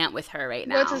 I can't with her right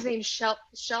now. What's his name?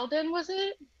 Sheldon, was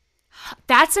it?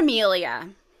 That's Amelia.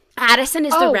 Addison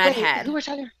is the redhead. Wait, who was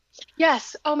talking?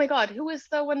 Yes. Oh my God. Who was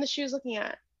the one that she was looking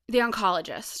at? The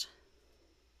oncologist.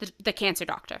 The cancer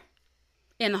doctor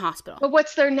in the hospital. But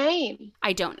what's their name?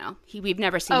 I don't know. We've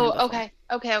never seen him before.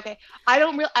 Okay. I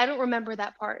don't remember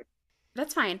that part.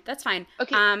 That's fine.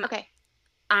 Okay. Okay.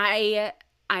 I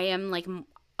am like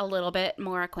a little bit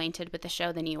more acquainted with the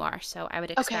show than you are, so I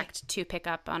would expect to pick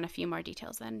up on a few more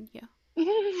details than you.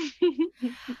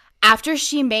 After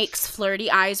she makes flirty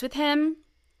eyes with him,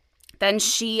 then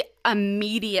she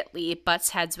immediately butts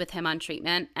heads with him on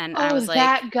treatment, and I was like,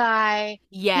 that guy.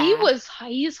 Yeah.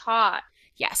 He's hot.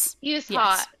 Yes. He is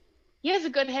hot. He has a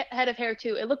good head of hair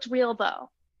too. It looked real though.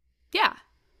 Yeah.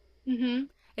 Mm-hmm.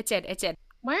 It did.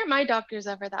 Why aren't my doctors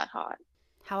ever that hot?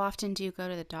 How often do you go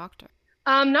to the doctor?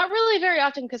 Not really very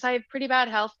often because I have pretty bad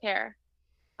health care.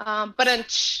 But in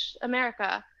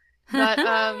America. But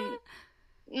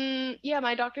yeah,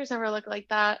 my doctors never look like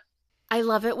that. I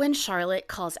love it when Charlotte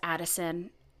calls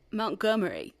Addison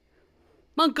Montgomery.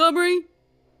 Montgomery?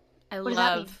 I What does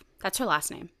that mean? love that's her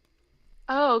last name.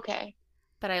 Oh, okay.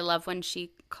 But I love when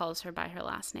she calls her by her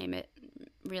last name. It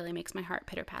really makes my heart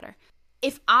pitter patter.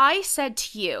 If I said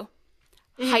to you,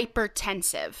 Mhm.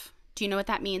 hypertensive, do you know what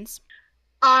that means?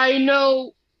 I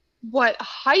know what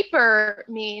hyper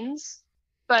means,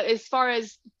 but as far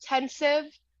as tensive,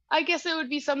 I guess it would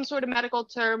be some sort of medical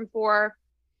term for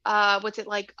what's it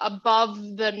like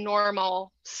above the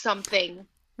normal something.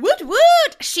 Woot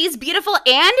woot! She's beautiful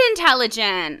and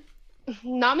intelligent.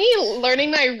 Not me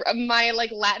learning my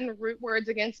like Latin root words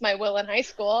against my will in high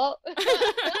school.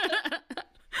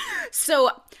 So,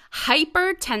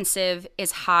 hypertensive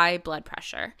is high blood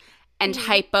pressure, and Hmm.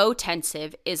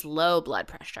 hypotensive is low blood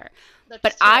pressure. But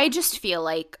That's I true. just feel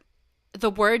like the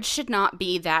words should not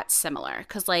be that similar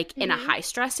because, like, in a Hmm. high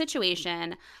stress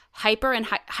situation,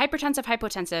 hypertensive,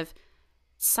 hypotensive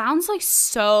sounds like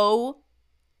so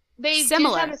They do sound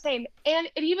similar. the same. And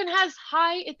it even has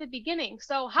high at the beginning.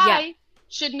 So Yeah. high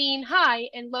should mean high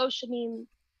and low should mean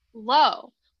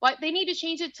low. What they need to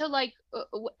change it to like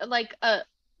a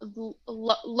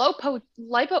low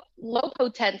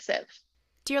potensive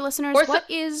Dear listeners, or so, what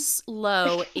is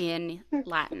low in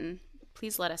Latin?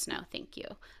 Please let us know. Thank you.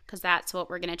 Because that's what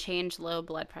we're going to change low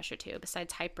blood pressure to,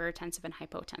 besides hypertensive and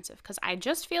hypotensive. Because I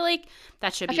just feel like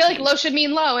that should I be feel like low changed. should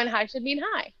mean low and high should mean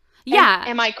high. Yeah.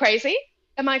 Am I crazy?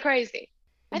 Am I crazy?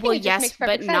 I Well, think it just yes, makes but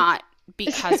perfect sense. not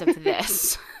because of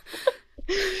this.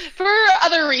 For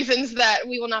other reasons that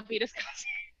we will not be discussing.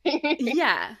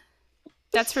 Yeah.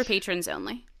 That's for patrons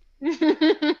only.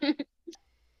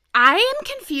 I am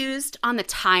confused on the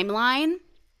timeline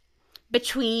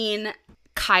between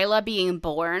Kyla being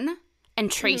born and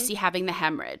Hmm. Tracy having the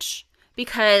hemorrhage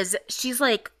because she's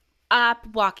like up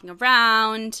walking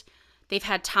around. They've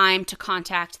had time to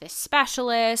contact this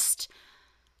specialist.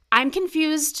 I'm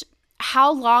confused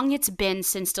how long it's been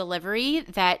since delivery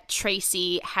that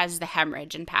Tracy has the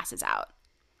hemorrhage and passes out.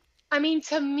 I mean,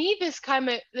 to me, this kind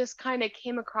of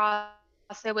came across.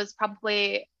 It was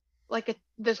probably like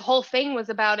this whole thing was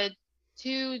about a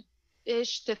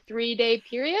 2-ish to 3 day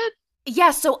period.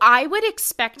 Yeah, so I would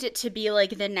expect it to be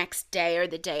like the next day or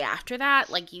the day after that,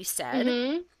 like you said.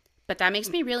 Hmm. But that makes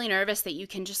me really nervous that you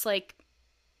can just like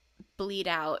bleed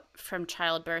out from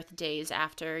childbirth days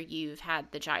after you've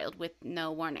had the child with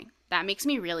no warning. That makes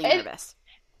me really And nervous.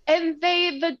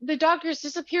 the doctors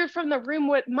disappeared from the room.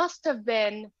 What must have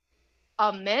been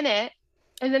a minute,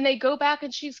 and then they go back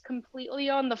and she's completely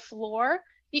on the floor.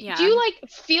 Do Yeah. you like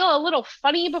feel a little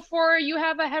funny before you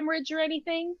have a hemorrhage or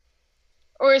anything,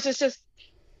 or is this just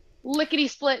lickety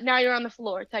split? Now you're on the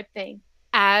floor type thing.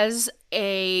 As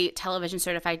a television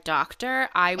certified doctor,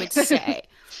 I would say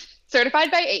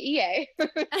Certified by AEA.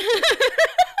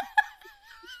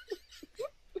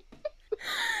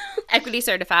 equity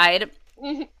certified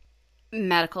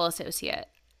medical associate.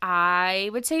 I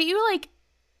would say you like,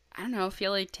 I don't know,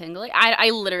 feel like tingling. I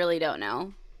literally don't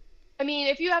know. I mean,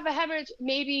 if you have a hemorrhage,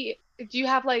 maybe do you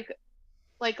have like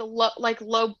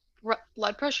low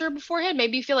blood pressure beforehand?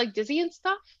 Maybe you feel like dizzy and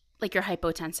stuff. Like you're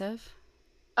hypotensive.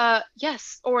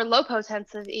 Yes, or low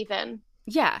potensive even.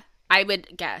 Yeah, I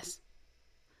would guess.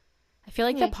 I feel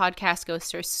like the Hmm. podcast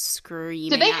ghosts are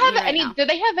screaming at me right now. Do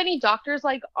they have any doctors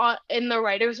like in the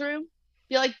writers' room?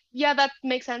 Be like, yeah, that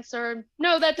makes sense, or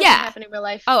no, that doesn't Yeah. happen in real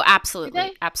life. Oh, Do absolutely.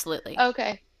 they? Absolutely.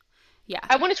 Okay. Yeah.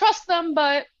 I want to trust them,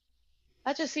 but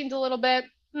that just seems a little bit,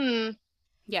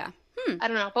 Yeah. Hmm. I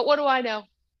don't know. But what do I know?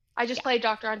 I just Yeah. play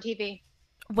doctor on TV.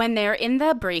 When they're in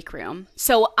the break room,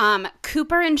 so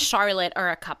Cooper and Charlotte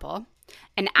are a couple,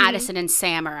 and Hmm. Addison and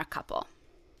Sam are a couple.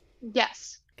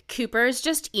 Yes. Cooper's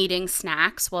just eating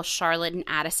snacks while Charlotte and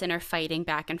Addison are fighting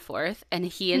back and forth, and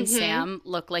he and Hmm. Sam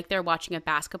look like they're watching a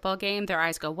basketball game. Their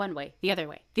eyes go one way, the other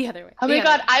way, the other way, Oh the my other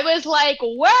God, way. I was like,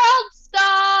 world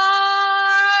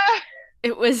star!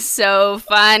 It was so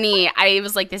funny. I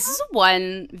was like, this is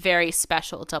one very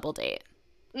special double date.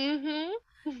 Hmm.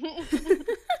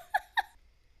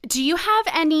 Do you have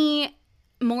any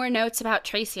more notes about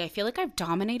Tracy? I feel like I've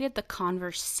dominated the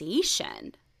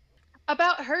conversation.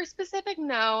 About her specific,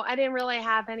 no, I didn't really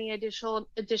have any additional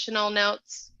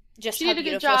notes. Just She how did a good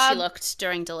beautiful she job. looked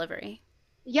during delivery.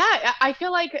 Yeah, I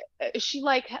feel like she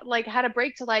like had a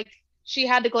break to like she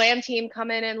had the glam team come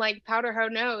in and like powder her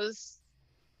nose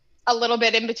a little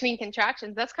bit in between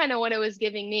contractions. That's kind of what it was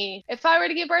giving me. If I were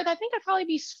to give birth, I think I'd probably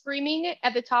be screaming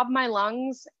at the top of my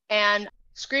lungs and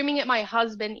screaming at my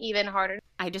husband even harder.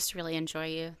 I just really enjoy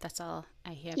you. That's all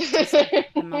I have to say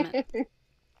at the moment.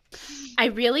 I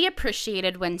really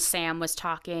appreciated when Sam was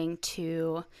talking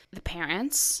to the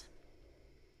parents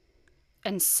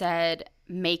and said,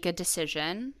 make a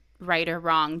decision, right or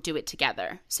wrong, do it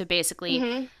together. So basically,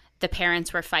 hmm the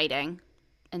parents were fighting,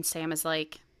 and Sam is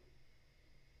like,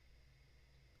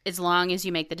 as long as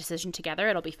you make the decision together,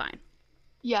 it'll be fine.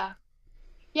 Yeah.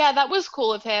 Yeah, that was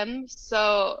cool of him.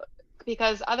 So,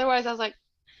 because otherwise I was like,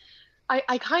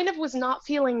 I kind of was not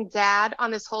feeling dad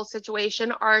on this whole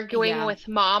situation, arguing Yeah. with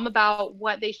mom about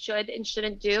what they should and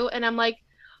shouldn't do. And I'm like,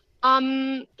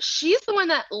 she's the one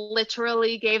that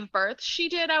literally gave birth. She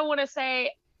did, I want to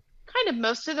say, kind of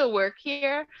most of the work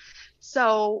here.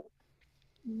 So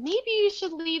maybe you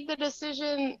should leave the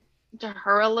decision to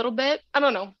her a little bit. I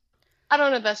don't know. I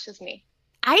don't know if that's just me.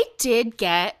 I did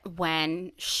get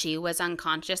when she was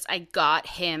unconscious, I got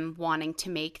him wanting to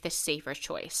make the safer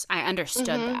choice. I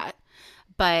understood hmm that.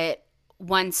 But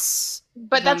once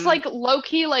But that's the like low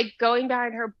key, like going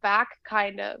behind her back,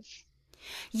 kind of.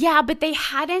 yeah, but they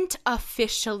hadn't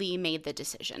officially made the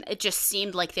decision. It just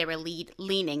seemed like they were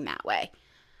leaning that way,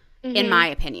 in hmm my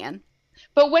opinion.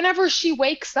 But whenever she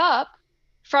wakes up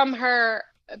from her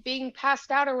being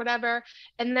passed out or whatever,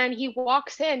 and then he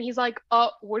walks in, he's like,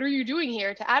 what are you doing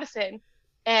here to Addison?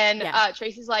 And Yeah.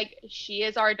 Tracy's like, she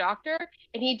is our doctor.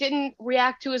 And he didn't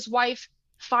react to his wife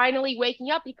finally waking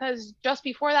up because just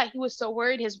before that, he was so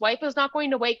worried his wife was not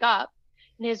going to wake up.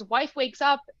 And his wife wakes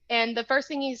up, and the first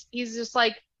thing he's just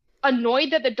like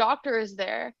annoyed that the doctor is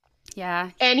there.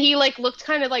 Yeah. And he like looked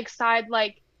kind of like side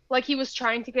like he was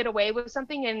trying to get away with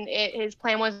something and his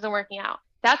plan wasn't working out.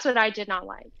 That's what I did not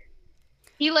like.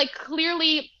 He like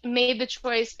clearly made the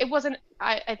choice. It wasn't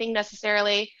I think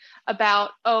necessarily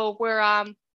about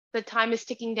we're the time is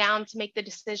ticking down to make the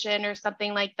decision or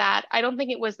something like that. I don't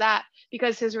think it was that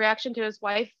because his reaction to his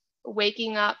wife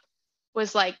waking up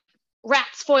was like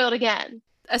rats foiled again.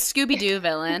 A Scooby Doo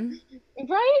villain.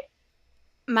 Right?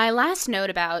 My last note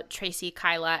about Tracy,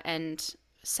 Kyla, and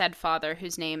said father,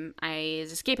 whose name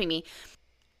is escaping me.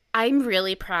 I'm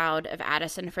really proud of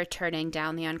Addison for turning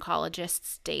down the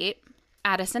oncologist's date.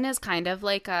 Addison is kind of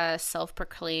like a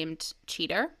self-proclaimed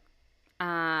cheater.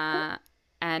 Uh,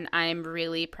 and I'm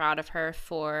really proud of her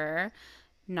for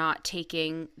not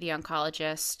taking the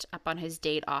oncologist up on his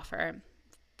date offer.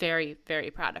 Very,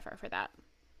 very proud of her for that.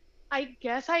 I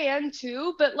guess I am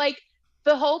too, but like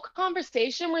the whole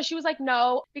conversation where she was like,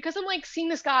 no, because I'm like seeing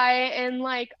this guy and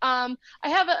like I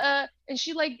have and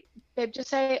she like babe just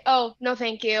say, oh no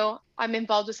thank you. I'm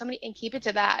involved with somebody and keep it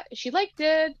to that. She like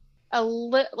did a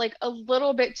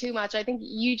little bit too much. I think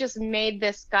you just made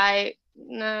this guy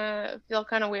feel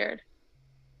kind of weird.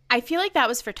 I feel like that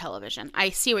was for television.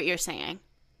 I see what you're saying.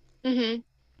 hmm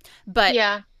But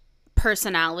Yeah.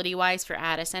 personality wise for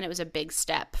Addison, it was a big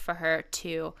step for her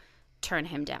to turn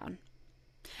him down.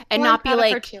 And Well, I'm not be proud of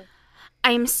her like, too.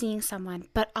 I'm seeing someone,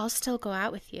 but I'll still go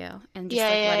out with you and just Yeah,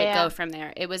 like yeah, let it yeah. go from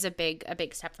there. It was a big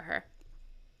step for her.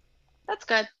 That's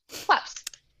good. Claps.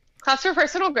 Claps for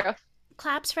personal growth.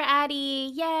 Claps for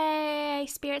Addie. Yay,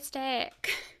 spirit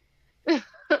stick.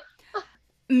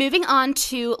 Moving on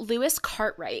to Lewis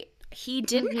Cartwright. He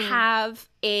didn't hmm have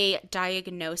a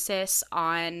diagnosis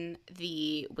on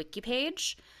the wiki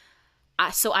page.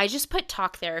 So I just put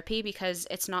talk therapy because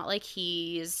it's not like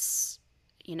he's,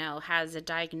 has a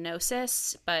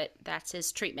diagnosis, but that's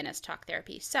his treatment is talk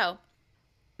therapy. So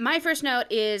my first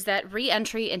note is that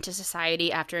re-entry into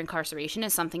society after incarceration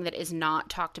is something that is not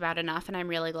talked about enough, and I'm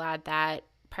really glad that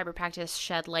private practice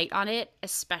shed light on it,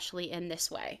 especially in this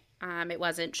way. It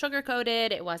wasn't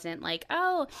sugar-coated. It wasn't like,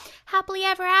 oh, happily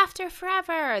ever after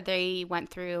forever. They went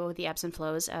through the ebbs and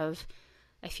flows of,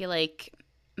 I feel like,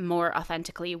 more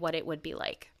authentically what it would be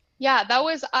like. Yeah, that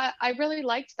was I really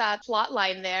liked that plot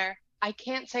line there. I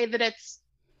can't say that it's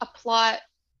a plot,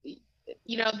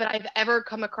 that I've ever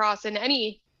come across in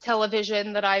any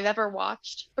television that I've ever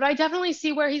watched, but I definitely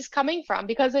see where he's coming from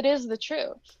because it is the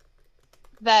truth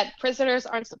that prisoners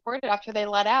aren't supported after they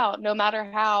let out, no matter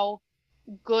how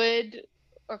good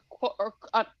or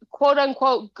quote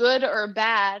unquote good or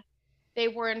bad they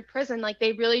were in prison. Like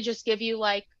they really just give you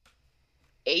like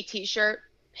a t-shirt,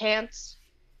 pants,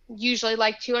 usually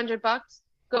like $200.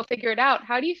 Go figure it out.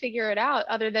 How do you figure it out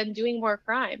other than doing more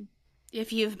crime?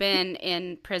 If you've been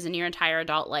in prison your entire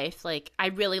adult life, like, I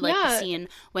really like the Yeah, scene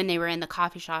when they were in the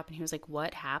coffee shop and he was like,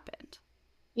 what happened?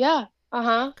 yeah,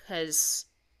 uh-huh. Because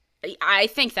I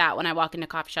think that when I walk into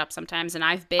coffee shops sometimes, and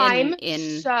I've been I'm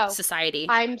in so society.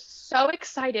 I'm so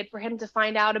excited for him to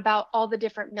find out about all the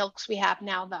different milks we have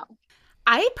now, though.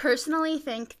 I personally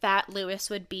think that Lewis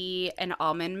would be an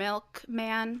almond milk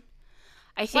man.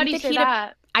 I Why think do you that say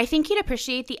that? I think he'd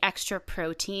appreciate the extra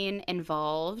protein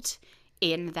involved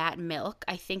in that milk.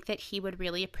 I think that he would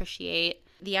really appreciate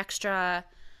the extra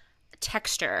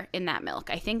texture in that milk.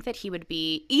 I think that he would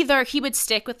be either he would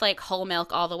stick with like whole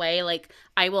milk all the way, like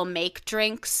I will make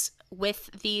drinks with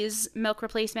these milk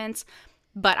replacements,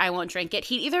 but I won't drink it.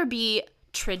 He'd either be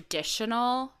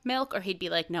traditional milk or he'd be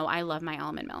like, no, I love my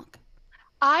almond milk.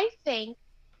 I think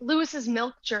Lewis's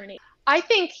milk journey. I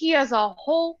think he is a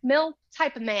whole milk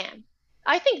type of man.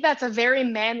 I think that's a very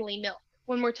manly milk.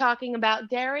 When we're talking about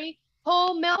dairy,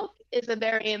 whole milk is a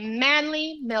very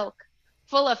manly milk,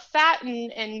 full of fat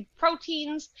and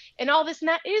proteins and all this. And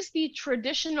that is the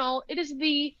traditional, it is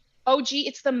the OG,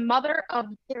 it's the mother of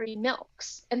dairy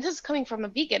milks. And this is coming from a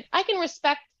vegan. I can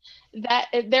respect that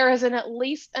there is at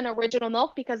least an original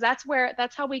milk because that's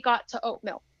how we got to oat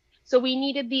milk. So we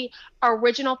needed the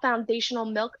original foundational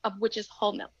milk of which is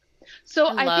whole milk. So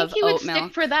I I think love he would oat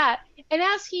stick for milk. that. And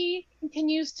as he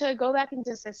continues to go back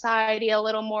into society a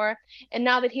little more, and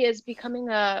now that he is becoming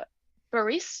a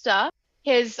barista,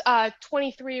 his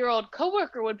 23-year-old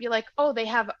coworker would be like, "Oh, they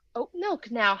have oat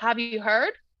milk now. Have you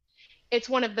heard? It's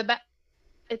one of the best.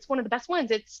 It's one of the best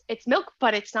ones. It's milk,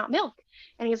 but it's not milk."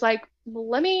 And he's like,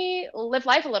 "Let me live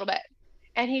life a little bit."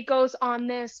 And he goes on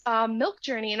this milk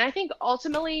journey. And I think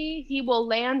ultimately he will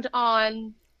land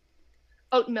on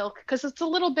oat milk because it's a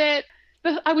little bit,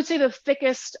 I would say, the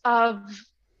thickest of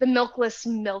the milkless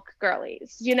milk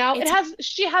girlies. You know, It's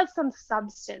she has some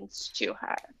substance to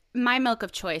her. my milk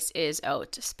of choice is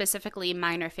oat, specifically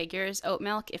Minor Figures oat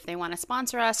milk. If they want to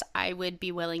sponsor us, I would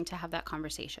be willing to have that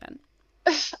conversation.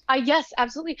 Yes,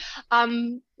 absolutely.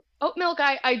 Oat milk,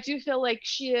 I do feel like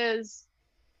she is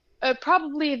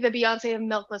probably the Beyonce of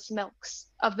milkless milks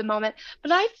of the moment.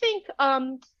 But I think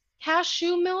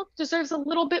cashew milk deserves a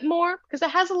little bit more because it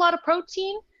has a lot of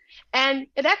protein and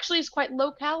it actually is quite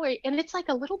low calorie and it's like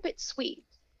a little bit sweet,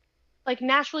 like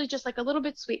naturally just like a little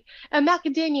bit sweet. And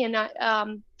macadamia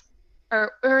nut,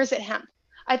 or is it hemp?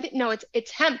 I think no,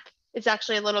 it's hemp. It's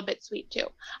actually a little bit sweet too.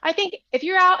 I think if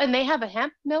you're out and they have a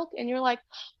hemp milk and you're like,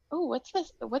 oh, what's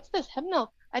this? What's this hemp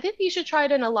milk? I think you should try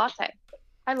it in a latte.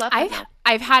 I love hemp I've milk.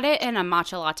 I've had it in a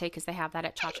matcha latte because they have that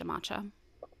at Cha Cha Matcha.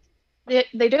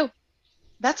 They do.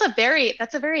 That's a very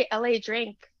LA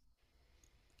drink.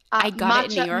 I got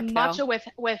it in New York though. Matcha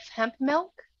with hemp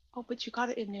milk. Oh, but you got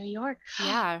it in New York.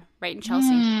 Yeah, right in Chelsea.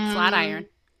 Hmm. Flatiron.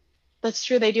 That's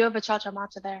true. They do have a cha-cha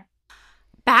matcha there.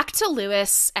 Back to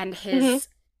Lewis and Hmm. his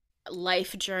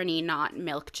life journey, not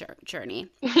milk journey.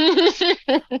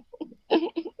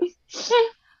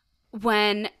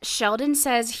 When Sheldon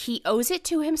says he owes it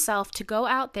to himself to go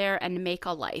out there and make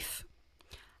a life,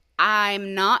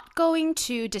 I'm not going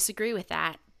to disagree with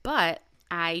that, but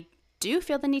I do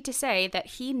feel the need to say that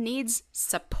he needs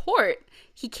support.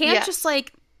 He can't just Yes.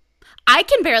 like, I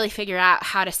can barely figure out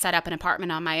how to set up an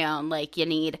apartment on my own. Like, you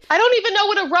need I don't even know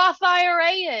what a Roth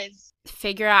IRA is.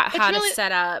 figure out It's how to really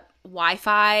set up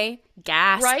Wi-Fi,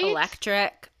 gas, right.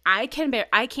 electric. I can't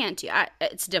do.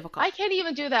 It's difficult. I can't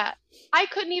even do that. I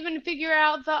couldn't even figure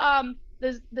out the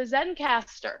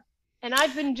Zencaster. And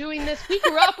I've been doing this. We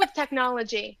grew up with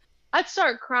technology. I'd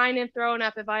start crying and throwing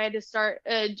up if I had to start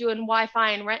doing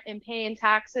Wi-Fi and rent and paying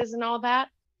taxes and all that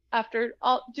after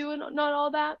all doing not all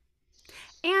that.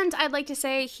 And I'd like to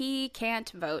say he can't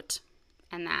vote,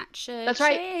 and that should That's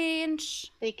right.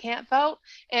 change. They can't vote,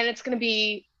 and it's going to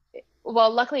be,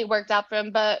 well, luckily it worked out for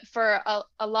them, but for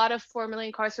a lot of formerly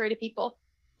incarcerated people,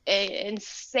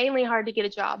 insanely hard to get a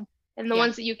job. And the Yeah.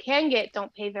 ones that you can get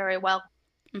don't pay very well.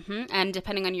 And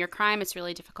depending on your crime, it's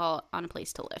really difficult on a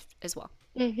place to live as well.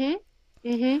 Mm-hmm.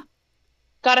 Mm-hmm.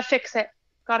 Gotta fix it.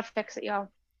 Gotta fix it, y'all.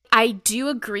 I do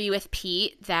agree with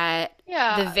Pete that the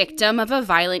Yeah. victim of a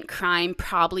violent crime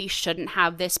probably shouldn't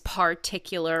have this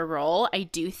particular role. I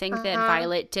do think that Uh-huh.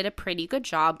 Violet did a pretty good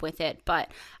job with it, but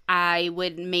I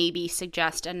would maybe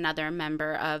suggest another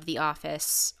member of the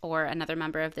office or another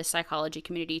member of the psychology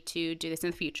community to do this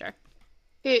in the future.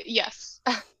 Yes.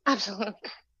 Absolutely.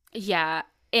 Yeah,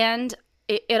 and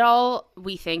it all,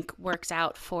 we think, works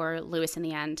out for Lewis in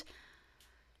the end.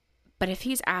 But if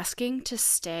he's asking to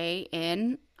stay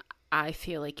in, I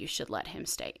feel like you should let him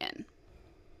stay in.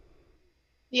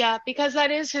 Yeah, because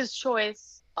that is his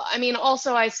choice. I mean,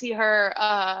 also I see her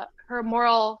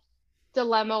moral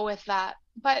dilemma with that.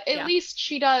 But at Yeah. least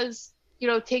she does,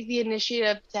 take the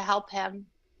initiative to help him.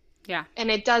 Yeah. And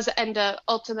it does end up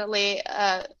ultimately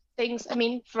things, I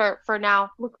mean, for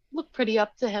now, look pretty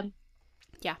up to him.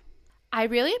 Yeah. I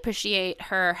really appreciate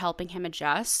her helping him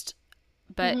adjust,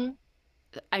 but Hmm.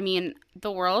 I mean,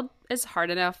 the world is hard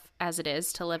enough as it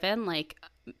is to live in, like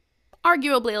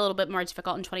arguably a little bit more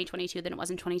difficult in 2022 than it was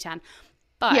in 2010.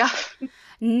 But Yeah.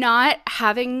 not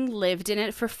having lived in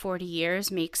it for 40 years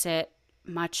makes it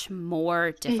much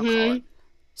more difficult. Mm-hmm.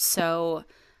 So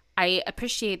I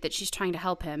appreciate that she's trying to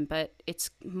help him, but it's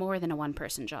more than a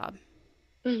one-person job.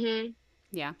 Mm-hmm.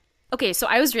 Yeah. Okay, so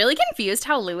I was really confused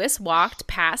how Lewis walked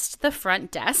past the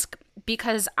front desk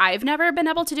because I've never been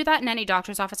able to do that in any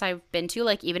doctor's office I've been to.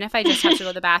 Like, even if I just have to go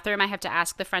to the bathroom, I have to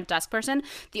ask the front desk person.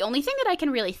 The only thing that I can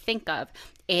really think of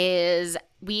is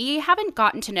we haven't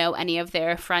gotten to know any of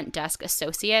their front desk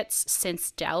associates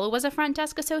since Dell was a front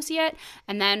desk associate.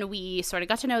 And then we sort of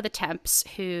got to know the temps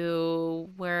who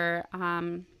were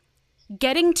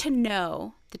getting to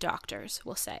know the doctors,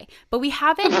 we'll say. But we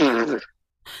haven't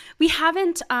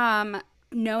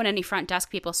known any front desk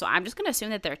people, so I'm just going to assume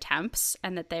that they're temps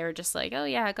and that they were just like, oh,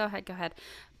 yeah, go ahead.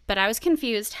 But I was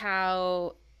confused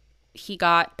how he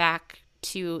got back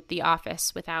to the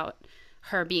office without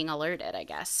her being alerted, I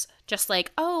guess. Just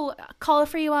like, oh, call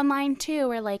for you online, too.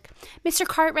 Or like, Mr.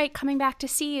 Cartwright coming back to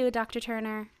see you, Dr.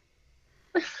 Turner.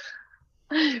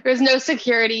 There's no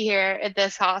security here at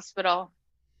this hospital.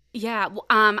 Yeah,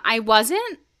 I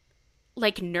wasn't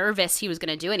like nervous he was going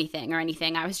to do anything or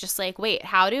anything. I was just like, wait,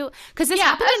 because this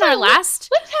happened in our last.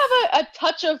 Let's have a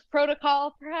touch of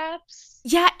protocol, perhaps.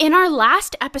 Yeah, in our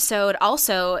last episode,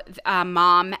 also,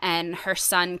 Mom and her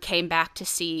son came back to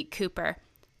see Cooper,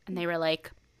 and they were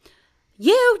like,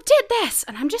 you did this!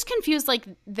 And I'm just confused, like,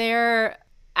 their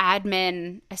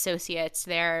admin associates,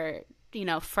 their,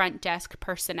 front desk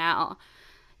personnel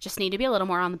just need to be a little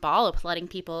more on the ball of letting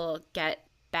people get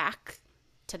back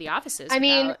to the offices. I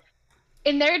mean,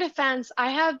 in their defense,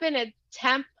 I have been a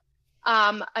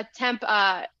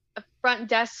front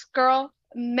desk girl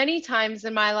many times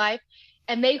in my life,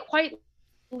 and they quite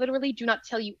literally do not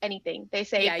tell you anything. They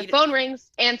say, if the phone rings,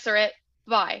 answer it,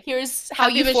 bye. Here's how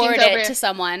you forward it to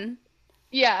someone.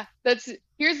 Yeah,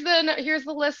 here's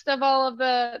the list of all of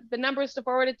the numbers to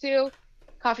forward it to.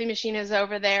 Coffee machine is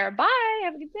over there. Bye.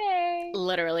 Have a good day.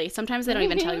 Literally. Sometimes they don't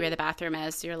even tell you where the bathroom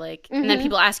is. You're like, and then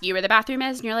people ask you where the bathroom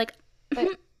is, and you're like,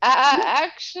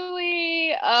 actually,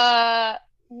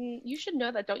 you should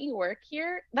know that. Don't you work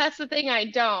here? That's the thing. I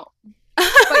don't.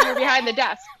 But you're behind the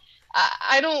desk.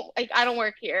 I don't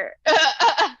work here.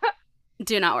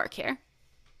 Do not work here.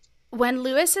 When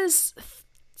Lewis is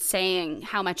saying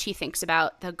how much he thinks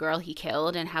about the girl he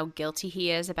killed and how guilty he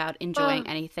is about enjoying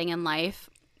anything in life,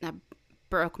 that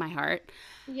broke my heart.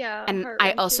 Yeah. And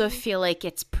I also feel like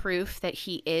it's proof that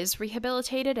he is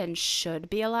rehabilitated and should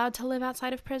be allowed to live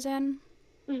outside of prison.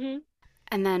 Mm-hmm.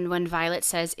 And then when Violet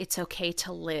says it's okay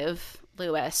to live,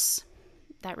 Lewis,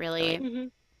 that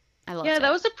really, I loved it. Yeah,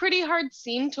 that was a pretty hard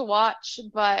scene to watch,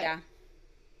 but yeah.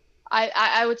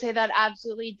 I would say that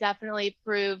absolutely definitely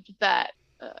proved that,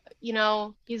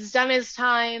 he's done his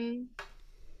time.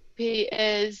 He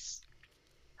is,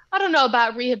 I don't know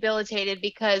about rehabilitated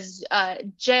because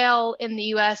jail in the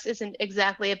U.S. isn't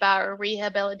exactly about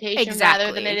rehabilitation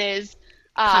rather than it is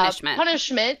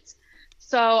punishment.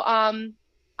 So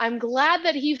I'm glad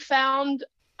that he found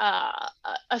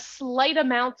a slight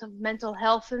amount of mental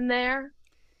health in there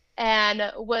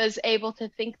and was able to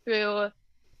think through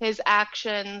his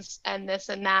actions and this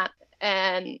and that.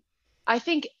 And I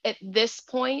think at this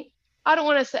point, I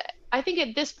think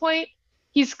at this point,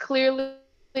 he's clearly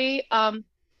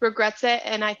regrets it,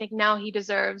 and I think now he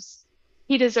deserves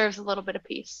a little bit of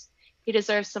peace. He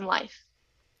deserves some life.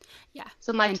 Yeah,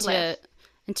 some life to live,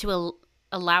 and to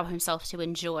allow himself to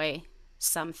enjoy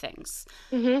some things.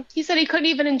 Mm-hmm. He said he couldn't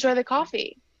even enjoy the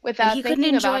coffee without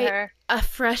thinking about her. A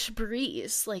fresh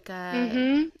breeze, like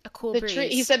a cool breeze.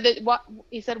 He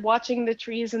said watching the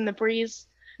trees in the breeze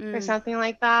or something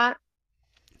like that.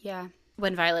 Yeah.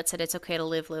 When Violet said it's okay to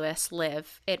live, Lewis,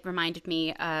 live, it reminded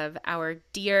me of our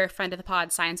dear friend of the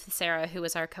pod, Science with Sarah, who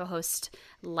was our co-host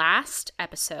last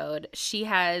episode. She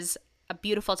has a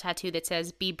beautiful tattoo that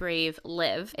says, be brave,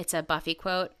 live. It's a Buffy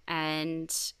quote,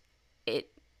 and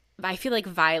I feel like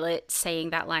Violet saying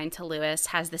that line to Lewis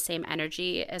has the same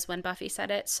energy as when Buffy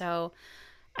said it, so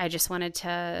I just wanted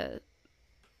to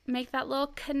make that little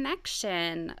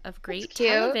connection of great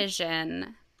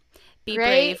television. Be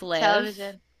brave, live.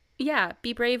 Television. Yeah,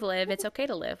 be brave, live. It's okay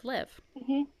to live.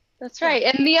 Mm-hmm. That's right.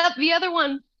 And the other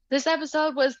one, this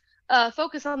episode was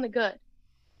focus on the good.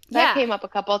 That came up a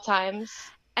couple of times.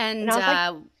 And I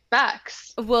was like,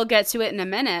 facts. We'll get to it in a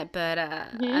minute, but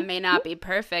I may not be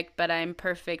perfect, but I'm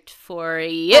perfect for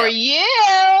you. For you.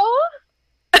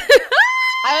 I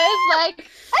was like,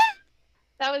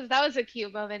 that was a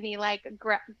cute moment. He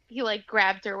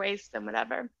grabbed her waist and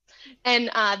whatever. And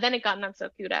then it got not so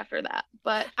cute after that.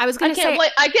 But I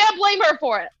can't blame her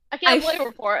for it.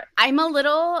 I'm a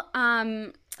little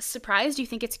surprised you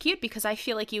think it's cute because I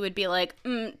feel like you would be like,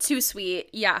 too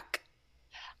sweet, yuck.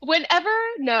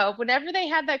 Whenever they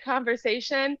had that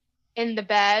conversation in the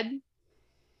bed,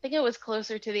 I think it was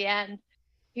closer to the end.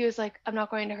 He was like, I'm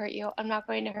not going to hurt you. I'm not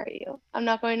going to hurt you. I'm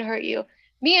not going to hurt you.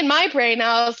 Me in my brain,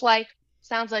 I was like,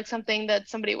 sounds like something that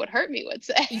somebody would hurt me would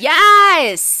say.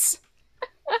 Yes.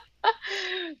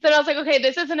 Then I was like, okay,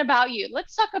 this isn't about you.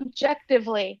 Let's talk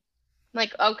objectively. I'm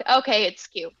like, okay, okay, it's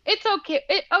cute. It's okay.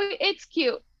 It's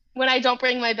cute. When I don't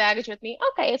bring my baggage with me,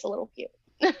 okay, it's a little cute.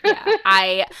 Yeah,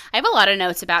 I have a lot of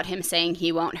notes about him saying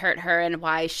he won't hurt her and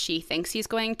why she thinks he's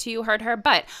going to hurt her,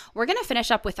 but we're going to finish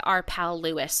up with our pal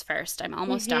Lewis first. I'm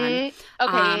almost done. Okay,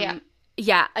 yeah.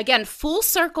 Yeah, again, full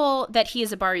circle that he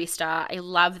is a barista. I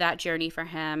love that journey for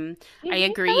him. I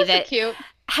agree that cute.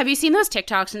 Have you seen those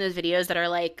TikToks and those videos that are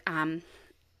like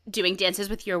doing dances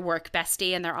with your work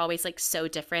bestie, and they're always like so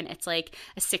different? It's like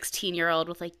a 16-year-old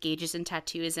with like gauges and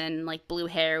tattoos and like blue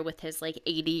hair with his like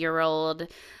 80-year-old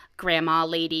grandma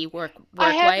lady work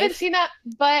I haven't wife. seen that,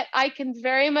 but I can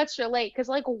very much relate because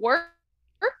like work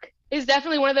is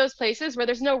definitely one of those places where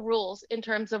there's no rules in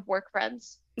terms of work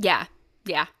friends. Yeah,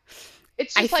 yeah.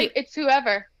 It's just like it's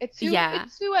whoever. It's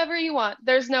whoever you want.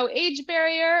 There's no age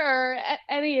barrier or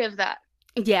any of that.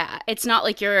 Yeah, it's not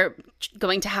like you're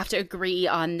going to have to agree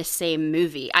on the same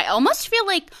movie. I almost feel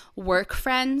like work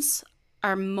friends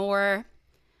are more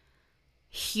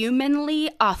humanly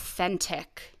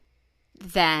authentic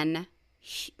than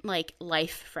like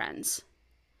life friends.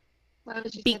 Why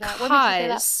would you say that? What makes you say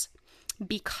that?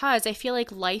 Because I feel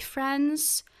like life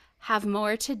friends have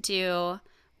more to do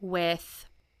with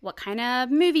what kind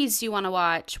of movies you want to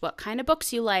watch, what kind of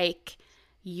books you like,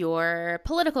 your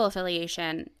political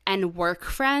affiliation, and work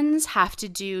friends have to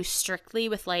do strictly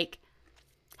with like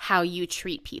how you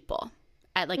treat people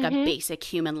at like a basic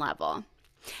human level.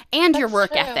 And your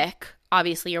work ethic,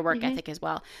 obviously your work ethic as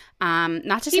well.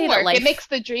 Not to say that it makes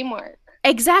the dream work.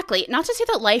 Exactly. Not to say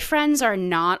that life friends are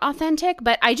not authentic,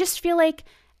 but I just feel like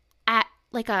at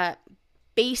like a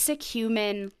basic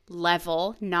human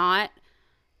level, not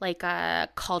like a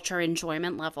culture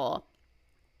enjoyment level,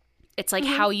 it's like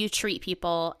how you treat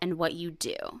people and what you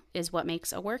do is what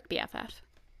makes a work BFF.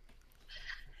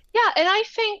 Yeah, and I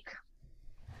think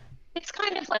it's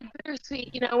kind of like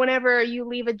bittersweet, whenever you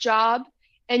leave a job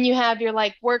and you have your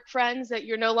like work friends that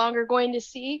you're no longer going to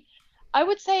see. I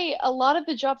would say a lot of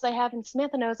the jobs I have, and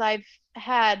Samantha knows I've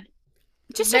had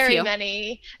just very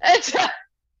many.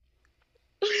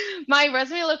 My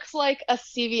resume looks like a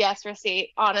CVS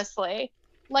receipt, honestly.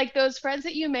 Like those friends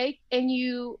that you make and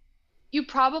you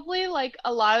probably like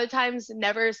a lot of times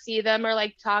never see them or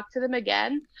like talk to them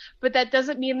again, but that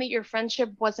doesn't mean that your friendship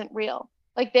wasn't real.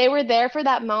 Like they were there for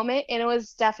that moment and it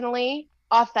was definitely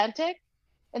authentic,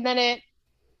 and then it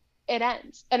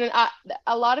ends. And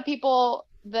a lot of people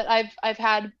that I've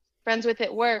had friends with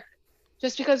at work,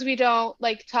 just because we don't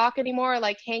like talk anymore or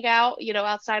like hang out,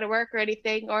 outside of work or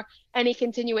anything, or any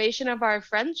continuation of our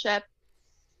friendship,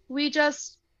 we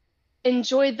just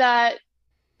enjoyed that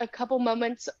a couple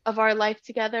moments of our life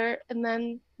together and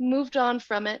then moved on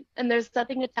from it, and there's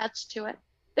nothing attached to it.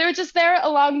 They were just there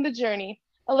along the journey,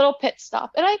 a little pit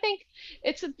stop. And I think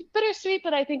it's bittersweet,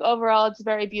 but I think overall it's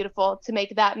very beautiful to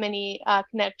make that many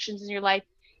connections in your life,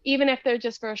 even if they're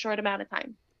just for a short amount of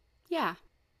time. Yeah.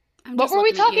 What were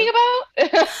we talking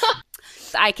about?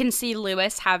 I can see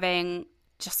Lewis having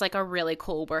just like a really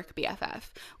cool work BFF,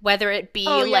 whether it be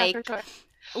for sure.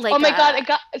 Like, oh my God, I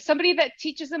got somebody that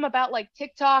teaches them about like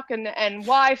TikTok and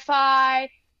Wi-Fi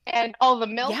and all the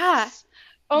milks. Yeah.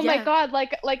 Oh my God,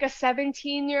 like a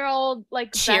 17-year-old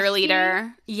like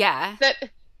cheerleader. Yeah.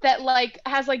 That like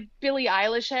has like Billie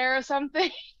Eilish hair or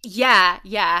something. Yeah.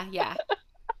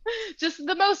 Just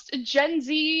the most Gen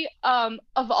Z of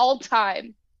all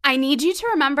time. I need you to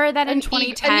remember that in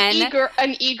 2010,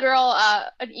 an e-girl.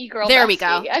 There bestie, we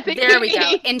go. I think there we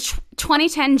go. In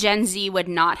 2010, Gen Z would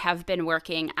not have been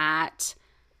working at.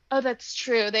 Oh, that's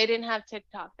true. They didn't have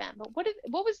TikTok then. But what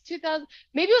was 2000?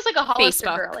 Maybe it was like a Hollister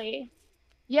Facebook. Girly.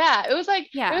 Yeah, it was like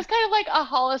it was kind of like a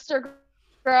Hollister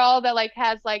girl that like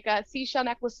has like seashell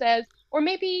necklaces, or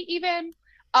maybe even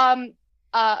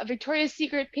a Victoria's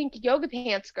Secret pink yoga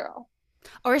pants girl,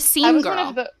 or a scene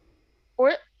girl,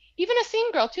 or even a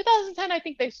scene girl. 2010, I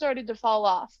think they started to fall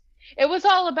off. It was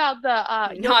all about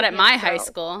the not at my high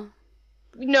school.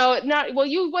 No, not well.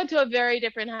 You went to a very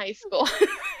different high school.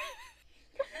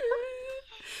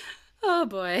 Oh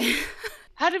boy.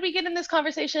 How did we get in this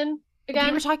conversation again?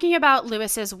 We were talking about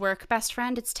Lewis's work best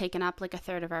friend. It's taken up like a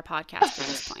third of our podcast at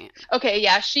this point. Okay,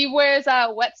 yeah. She wears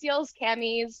wet seals,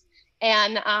 camis,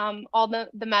 and all the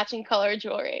matching color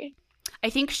jewelry. I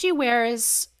think she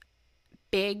wears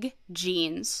big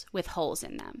jeans with holes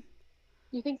in them.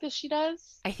 You think that she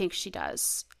does? I think she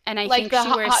does. And I Like think the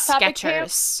she wears Hot Topic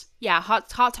Skechers. Yeah, hot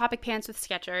Topic pants with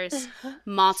Skechers,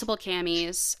 multiple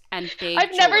camis, and big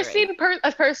I've never jewelry. seen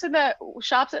a person that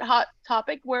shops at Hot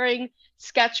Topic wearing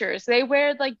Skechers. They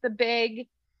wear like the big,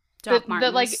 Doc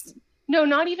the like, Martens. no,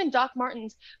 not even Doc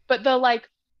Martens, but the like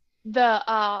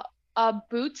the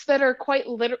boots that are quite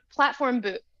platform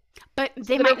boots But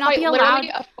they that are might not quite be literally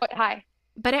allowed. a foot high.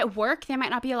 But at work, they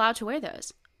might not be allowed to wear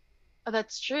those. Oh,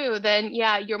 that's true. Then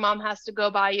yeah, your mom has to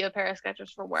go buy you a pair of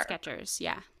Skechers for work. Skechers,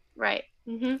 yeah. Right.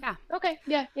 Mm-hmm. Yeah. Okay.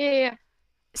 Yeah. Yeah. Yeah. Yeah. That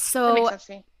makes So sense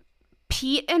to me.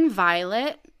 Pete and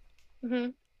Violet Mm-hmm.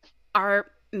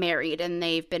 are married, and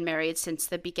they've been married since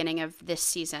the beginning of this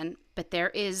season. But there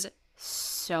is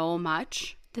so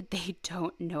much that they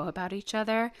don't know about each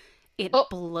other. It Oh,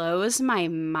 blows my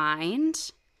mind.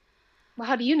 well,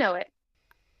 how do you know it?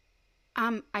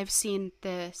 I've seen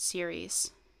the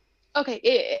series.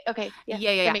 Okay. Okay. Yeah.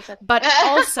 Yeah. That makes sense. But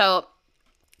also,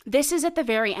 this is at the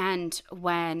very end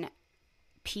when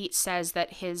Pete says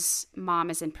that his mom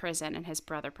is in prison and his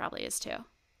brother probably is too.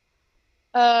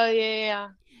 Oh, yeah.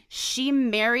 She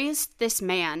marries this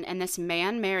man, and this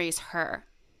man marries her.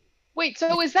 Wait,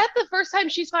 so is that the first time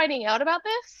she's finding out about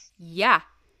this? Yeah.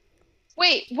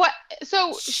 Wait, what?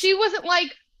 So she wasn't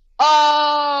like,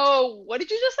 oh, what did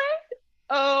you just say?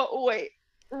 Oh, wait.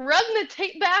 Run the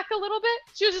tape back a little bit.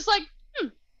 She was just like,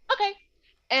 okay.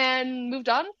 And moved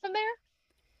on from there?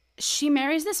 She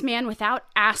marries this man without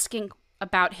asking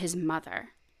about his mother.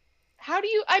 How do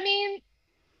you, I mean,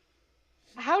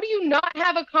 how do you not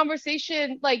have a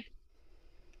conversation? Like,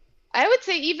 I would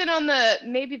say even on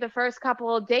maybe the first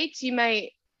couple of dates, you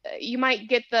might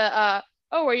get the,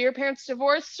 oh, are your parents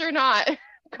divorced or not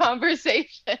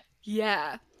conversation.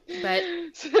 Yeah. But,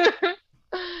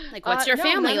 like, what's your No,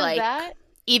 family none of like? that.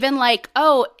 Even like,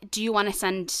 oh, do you want to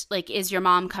send, like, is your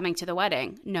mom coming to the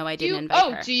wedding? No, I didn't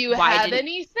invite her. Do you Why have didn't...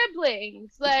 any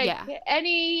siblings? Like Yeah.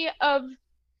 any of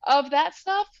that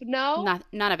stuff? No?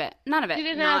 None of it. None of it. You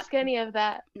didn't Not, ask any of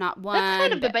that. not one. That's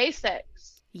kind of the bit.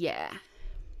 basics. Yeah.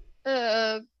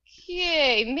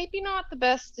 Okay, maybe not the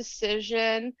best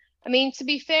decision. I mean, to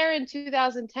be fair, in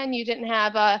 2010, you didn't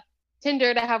have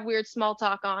Tinder to have weird small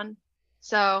talk on.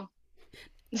 So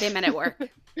They met at work.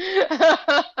 even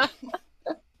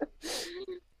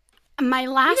My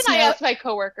last I note. asked my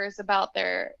coworkers about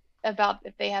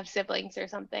if they have siblings or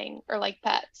something or like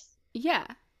pets. Yeah.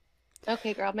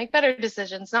 Okay, girl, make better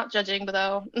decisions. Not judging, but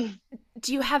though.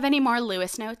 Do you have any more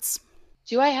Lewis notes?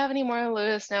 Do I have any more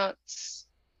Lewis notes?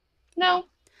 No.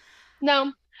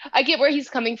 I get where he's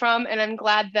coming from, and I'm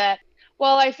glad that,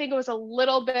 well, I think it was a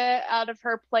little bit out of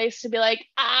her place to be like,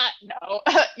 no,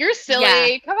 you're silly.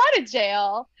 Yeah. Come out of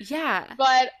jail. Yeah.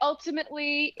 But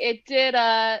ultimately, it did,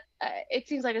 it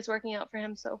seems like it's working out for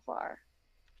him so far.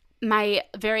 My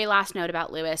very last note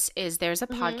about Lewis is there's a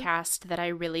Mhm. podcast that I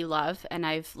really love, and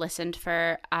I've listened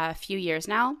for a few years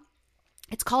now.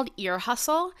 It's called Ear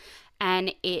Hustle,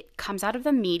 and it comes out of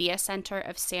the media center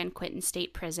of San Quentin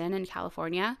State Prison in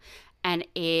California. And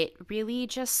it really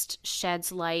just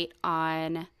sheds light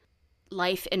on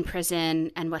life in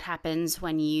prison and what happens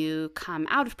when you come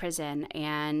out of prison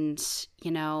and, you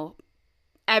know,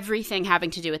 everything having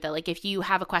to do with it. Like, if you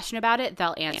have a question about it,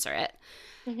 they'll answer it.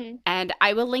 Mm-hmm. And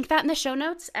I will link that in the show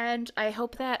notes, and I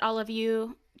hope that all of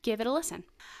you give it a listen.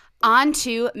 On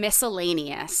to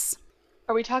miscellaneous.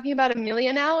 Are we talking about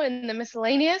Amelia now in the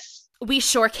miscellaneous? We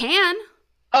sure can.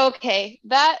 Okay,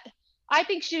 I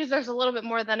think she deserves a little bit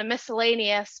more than a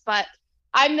miscellaneous, but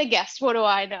I'm the guest. What do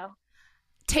I know?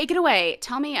 Take it away.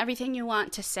 Tell me everything you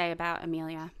want to say about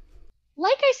Amelia.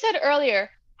 Like I said earlier,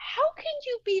 how can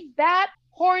you be that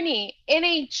horny in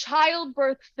a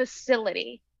childbirth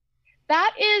facility?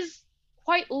 That is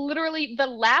quite literally the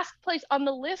last place on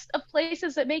the list of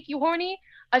places that make you horny.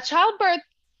 A childbirth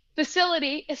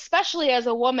facility, especially as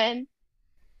a woman,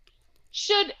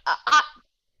 should...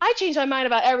 I change my mind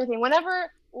about everything. Whenever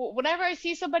I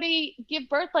see somebody give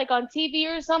birth, like on TV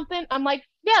or something, I'm like,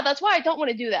 yeah, that's why I don't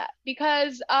want to do that,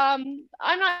 because I'm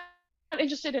not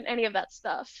interested in any of that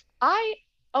stuff.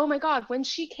 Oh my God, when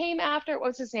she came after,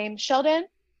 what's his name? Sheldon?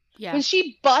 Yeah. When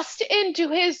she bust into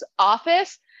his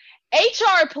office,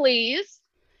 HR, please.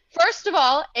 First of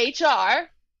all, HR.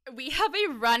 We have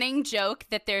a running joke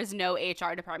that there's no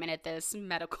HR department at this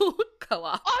medical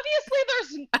co-op.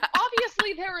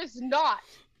 Obviously there is not.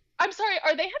 I'm sorry,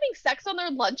 are they having sex on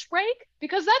their lunch break?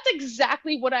 Because that's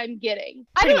exactly what I'm getting.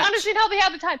 I don't understand how they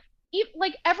have the time.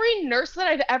 Like, every nurse that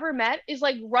I've ever met is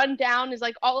like run down, is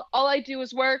like, all I do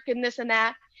is work and this and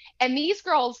that. And these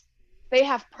girls, they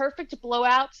have perfect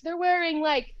blowouts. They're wearing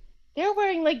like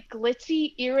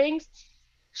glitzy earrings.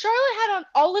 Charlotte had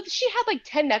on she had like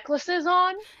 10 necklaces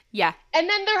on, Yeah. and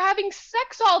then they're having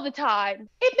sex all the time.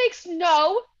 It makes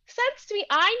no sense to me.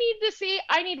 I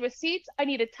need receipts, I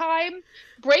need a time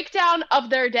breakdown of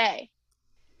their day.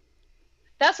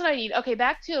 That's what I need. Okay,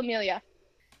 back to Amelia.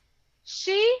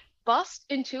 She bust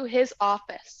into his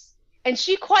office, and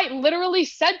she quite literally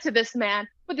said to this man,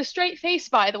 with a straight face,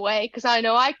 by the way, because I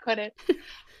know I couldn't,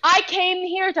 I came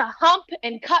here to hump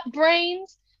and cut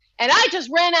brains, and I just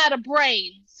ran out of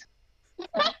brains.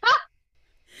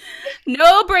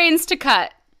 No brains to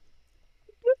cut.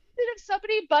 If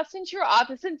somebody busts into your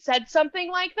office and said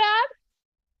something like that,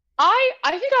 I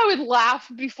think I would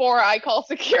laugh before I call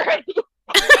security.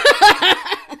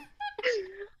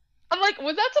 I'm like,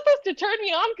 was that supposed to turn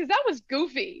me on? Because that was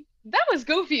goofy. That was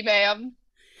goofy, ma'am.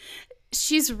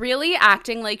 She's really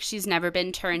acting like she's never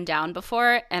been turned down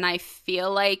before, and I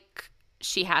feel like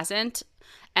she hasn't.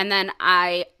 And then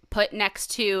I put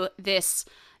next to this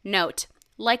note,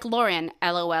 like Lauren,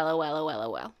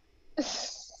 LOL.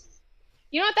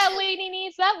 You know what that lady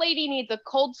needs? That lady needs a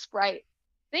cold Sprite.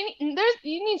 You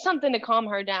need something to calm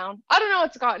her down. I don't know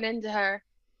what's gotten into her.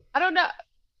 I don't know.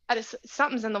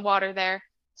 Something's in the water there.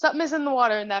 Something is in the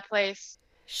water in that place.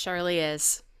 Surely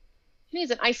is. She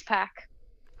needs an ice pack.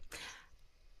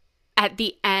 At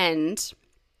the end,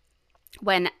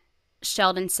 when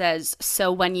Sheldon says,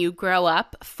 "So when you grow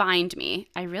up, find me,"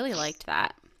 I really liked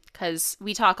that, because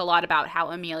we talk a lot about how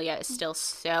Amelia is still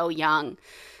so young,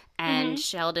 and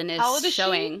Sheldon is How old is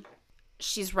showing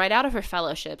she's right out of her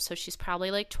fellowship, so she's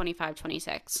probably like 25,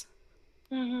 26.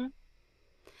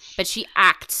 But she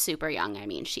acts super young. I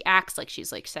mean, she acts like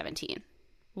she's like 17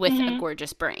 with a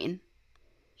gorgeous brain.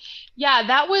 Yeah,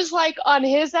 that was like on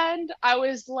his end. I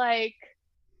was like,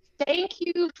 thank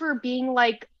you for being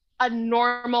like a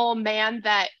normal man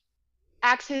that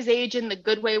acts his age in the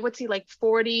good way. What's he, like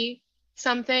 40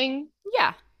 something?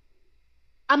 Yeah.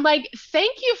 I'm like,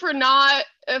 thank you for not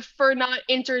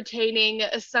entertaining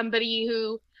somebody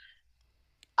who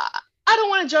I don't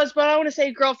want to judge, but I want to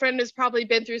say girlfriend has probably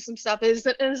been through some stuff, is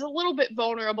a little bit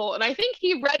vulnerable, and I think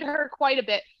he read her quite a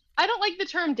bit. I don't like the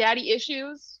term daddy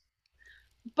issues,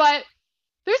 but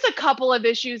there's a couple of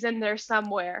issues in there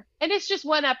somewhere, and it's just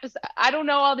one episode. I don't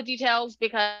know all the details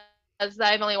because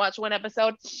I've only watched one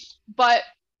episode, but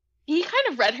he kind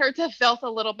of read her to filth a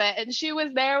little bit, and she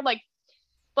was there like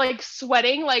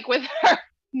sweating, like with her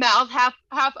mouth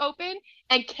half open,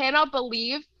 and cannot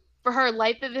believe for her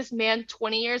life that this man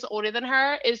 20 years older than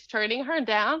her is turning her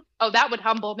down. Oh, that would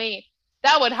humble me.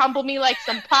 That would humble me like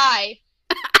some pie.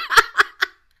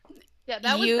 Yeah,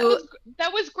 that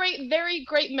was great, very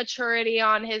great maturity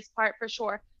on his part for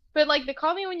sure. But like the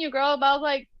call me when you grow up, I was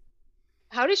like,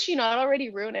 how did she not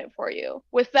already ruin it for you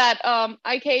with that?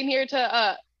 I came here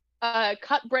to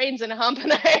cut brains and hump,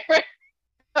 and I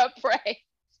pray.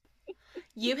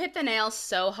 You hit the nail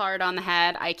so hard on the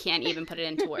head, I can't even put it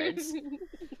into words.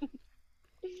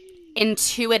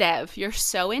 Intuitive. You're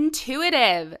so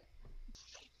intuitive.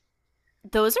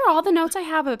 Those are all the notes I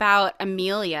have about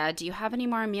Amelia. Do you have any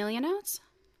more Amelia notes?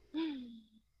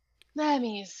 Let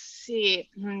me see.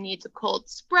 Needs a cold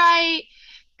Sprite.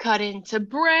 Cut into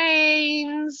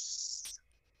brains.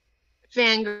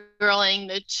 Fangirling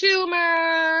the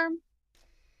tumor.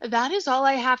 That is all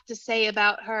I have to say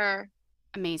about her.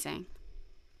 Amazing.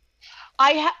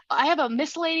 I have a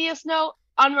miscellaneous note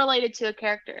unrelated to the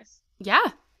characters. Yeah.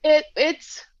 I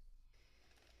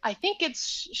think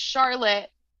it's Charlotte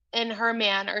and her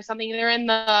man or something. They're in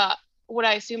the what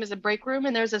I assume is a break room,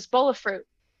 and there's this bowl of fruit,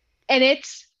 and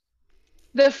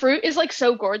the fruit is like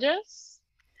so gorgeous.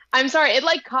 I'm sorry, it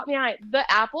like caught me eye. The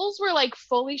apples were like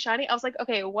fully shiny. I was like,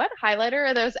 okay, what highlighter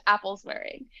are those apples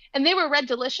wearing? And they were Red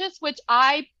Delicious, which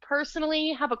I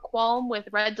personally have a qualm with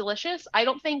Red Delicious. I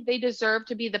don't think they deserve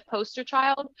to be the poster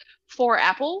child for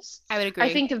apples. I would agree.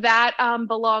 I think that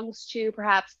belongs to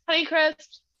perhaps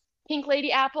Honeycrisp, Pink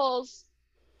Lady apples,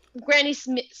 Granny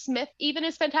Smith even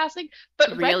is fantastic.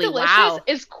 But really? Red Delicious Wow.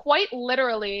 is quite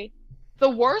literally the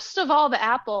worst of all the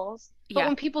apples. But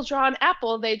when people draw an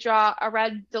apple, they draw a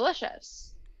Red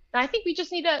Delicious. And I think we just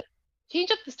need to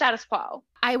change up the status quo.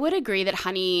 I would agree that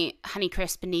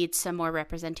Honeycrisp needs some more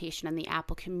representation in the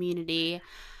apple community.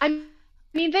 I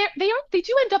mean, they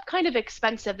do end up kind of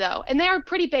expensive though, and they are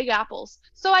pretty big apples.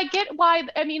 So I get why.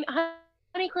 I mean,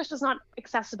 Honeycrisp is not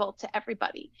accessible to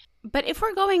everybody. But if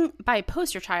we're going by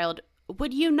poster child,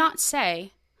 would you not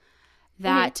say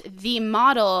that the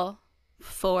model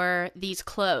for these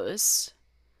clothes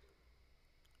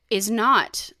is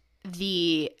not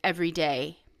the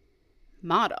everyday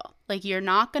model? Like, you're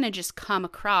not going to just come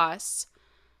across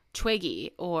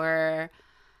Twiggy or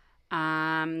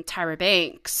Tyra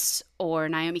Banks or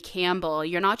Naomi Campbell.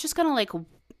 You're not just gonna like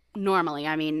normally.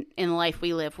 I mean, in life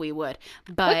we live, we would,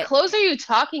 What but clothes are you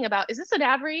talking about? Is this an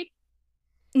ad read?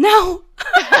 no.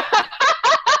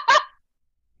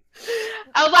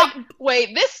 I was like,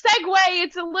 wait, this segue,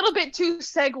 it's a little bit too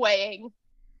segueing.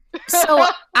 So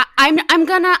I'm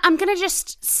gonna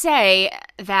just say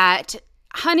that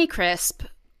Honeycrisp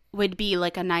would be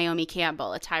like a Naomi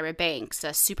Campbell, a Tyra Banks,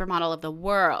 a supermodel of the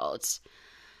world.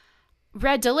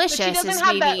 Red Delicious But she doesn't is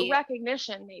have maybe that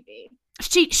recognition, maybe.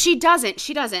 she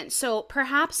doesn't. So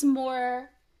perhaps more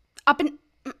up in.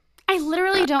 I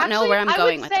literally don't know where I'm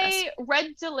going with this. I would say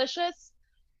Red Delicious.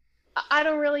 I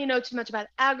don't really know too much about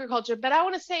agriculture, but I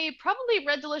want to say probably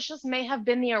Red Delicious may have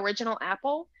been the original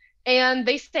apple. And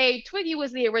they say Twiggy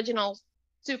was the original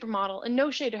supermodel, and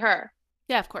no shade to her.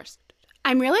 Yeah, of course.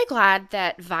 I'm really glad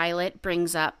that Violet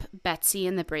brings up Betsy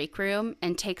in the break room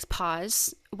and takes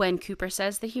pause when Cooper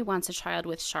says that he wants a child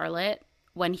with Charlotte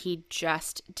when he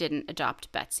just didn't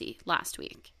adopt Betsy last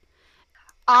week.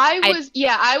 I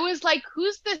was like,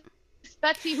 who's this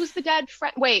Betsy? Who's the dead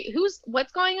friend? Wait,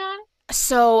 what's going on?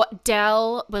 So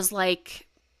Del was like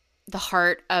the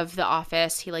heart of the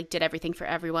office. He like did everything for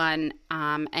everyone.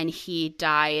 And he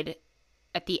died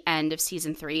at the end of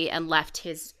season 3 and left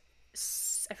his,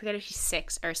 I forget if he's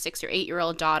 6 or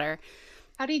 8-year-old daughter.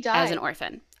 How'd he die? As an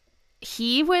orphan.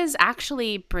 He was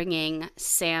actually bringing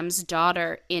Sam's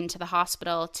daughter into the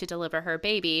hospital to deliver her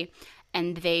baby,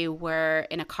 and they were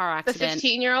in a car accident. The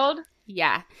 15-year-old?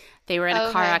 Yeah. They were in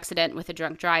a car accident with a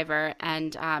drunk driver,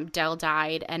 and Del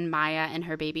died, and Maya and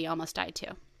her baby almost died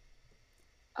too.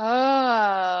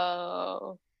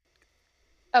 Oh.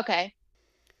 Okay.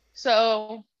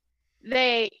 So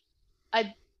they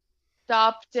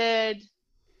adopted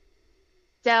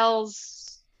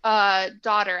Del's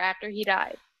daughter after he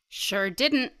died. Sure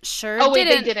didn't. Oh, wait,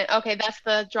 they didn't. Okay, that's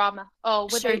the drama. Oh,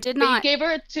 sure did not. You gave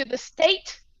her to the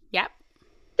state? Yep.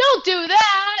 Don't do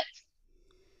that.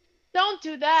 Don't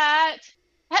do that.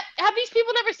 Have these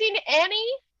people never seen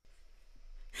Annie?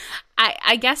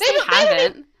 I guess they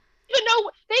haven't.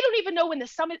 They don't even know when the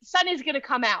sun is going to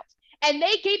come out. And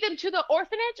they gave them to the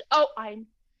orphanage? Oh, I'm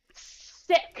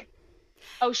sick.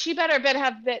 Oh, she better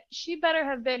have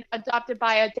been adopted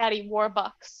by a Daddy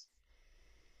Warbucks.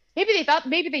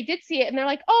 Maybe they did see it and they're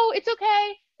like, "Oh, it's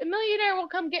okay. A millionaire will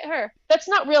come get her." That's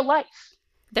not real life.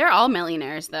 They're all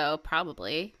millionaires though,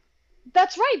 probably.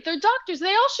 That's right. They're doctors.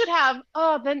 They all should have.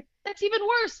 Oh, then that's even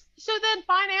worse. So then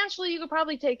financially you could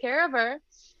probably take care of her.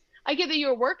 I get that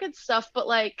you're working stuff, but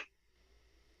like,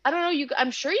 I don't know,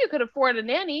 I'm sure you could afford a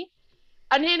nanny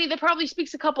that probably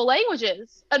speaks a couple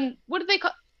languages. And what do they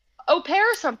call au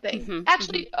pair or something? Mm-hmm,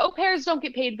 Actually, au pairs don't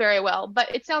get paid very well,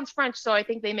 but it sounds French, so I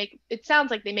think it sounds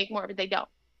like they make more, but they don't.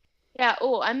 Yeah,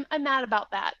 I'm mad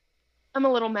about that. I'm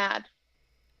a little mad.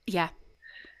 Yeah.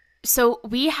 So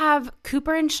we have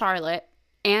Cooper and Charlotte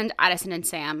and Addison and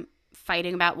Sam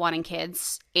fighting about wanting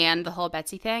kids and the whole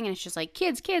Betsy thing, and it's just like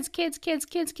kids.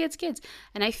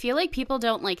 And I feel like people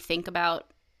don't like think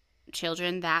about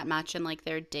children that much in like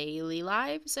their daily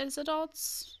lives as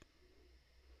adults.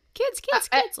 Kids,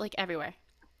 like everywhere.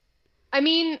 I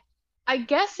mean, I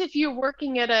guess if you're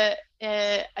working at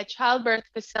a childbirth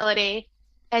facility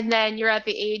and then you're at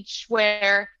the age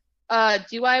where,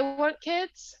 do I want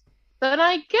kids? Then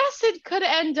I guess it could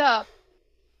end up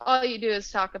all you do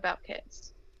is talk about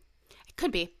kids. It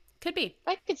could be.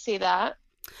 I could see that.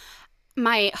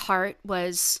 My heart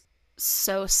was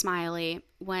so smiley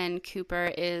when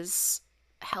Cooper is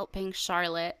helping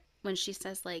Charlotte when she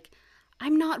says like,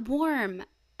 "I'm not warm."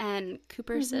 And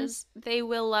Cooper says, "They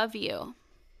will love you."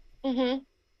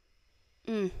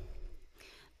 Mm-hmm.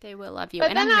 They will love you.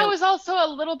 But then I was also a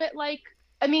little bit like,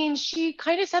 I mean, she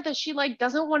kind of said that she like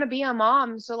doesn't want to be a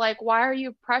mom. So like, why are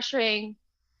you pressuring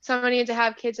somebody to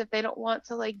have kids if they don't want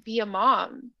to like be a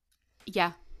mom?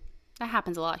 Yeah, that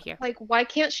happens a lot here. Like, why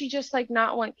can't she just like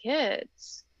not want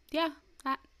kids? Yeah,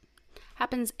 that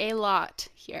happens a lot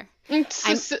here.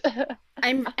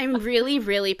 I'm really,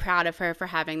 really proud of her for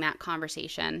having that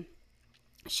conversation.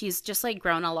 She's just like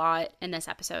grown a lot in this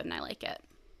episode, and I like it.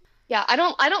 Yeah, I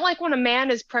don't like when a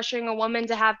man is pressuring a woman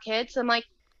to have kids. I'm like,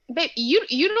 babe, you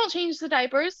don't change the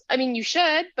diapers. I mean, you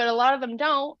should, but a lot of them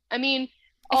don't. I mean,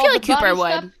 I feel like Cooper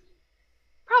would.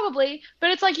 Probably,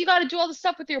 but it's like you got to do all the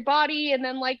stuff with your body, and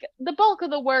then like the bulk of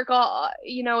the work,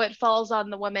 it falls on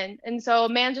the woman. And so a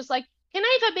man just like, "Can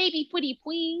I have a baby, pretty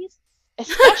please?"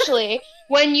 Especially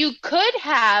when you could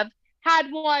have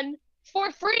had one for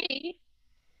free,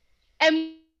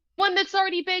 and one that's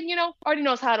already been, already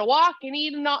knows how to walk and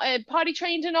eat and potty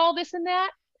trained and all this and that.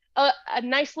 A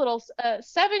nice little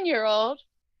 7-year-old,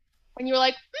 when you were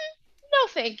like, No,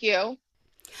 thank you.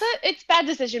 But it's bad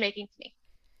decision making to me.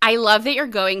 I love that you're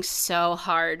going so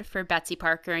hard for Betsy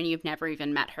Parker and you've never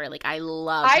even met her. Like, I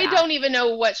love I that. don't even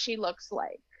know what she looks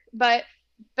like, but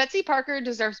Betsy Parker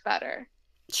deserves better.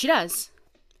 She does.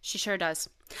 She sure does.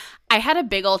 I had a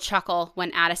big old chuckle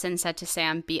when Addison said to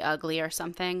Sam, be ugly or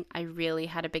something. I really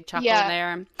had a big chuckle Yeah.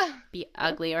 there. Be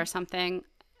ugly or something.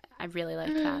 I really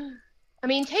like that. I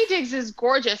mean, Tay Diggs is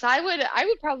gorgeous. I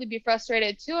would probably be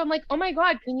frustrated too. I'm like, oh my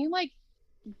God, can you like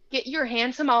get your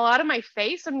handsome all out of my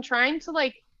face? I'm trying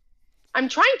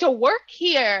to work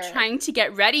here. Trying to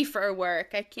get ready for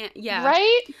work. I can't, yeah.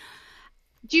 Right?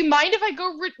 Do you mind if I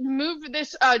go remove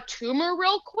this tumor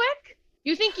real quick?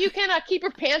 You think you can keep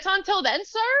your pants on till then,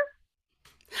 sir?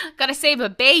 Gotta save a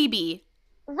baby.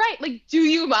 Right, like, do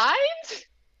you mind?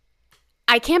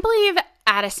 I can't believe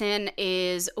Addison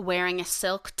is wearing a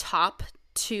silk top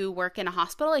to work in a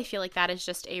hospital. I feel like that is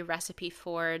just a recipe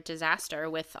for disaster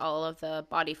with all of the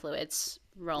body fluids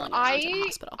rolling around in a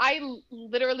hospital. I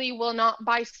literally will not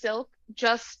buy silk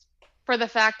just for the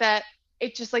fact that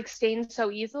it just like stains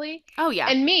so easily. Oh, yeah.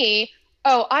 And me,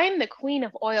 oh, I'm the queen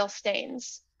of oil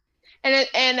stains.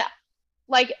 And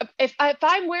like if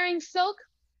I'm wearing silk,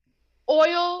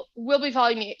 oil will be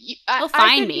following me. He'll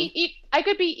find me. I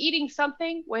could be eating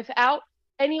something without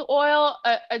any oil,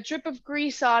 a drip of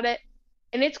grease on it,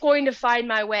 and it's going to find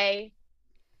my way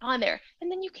on there.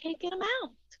 And then you can't get them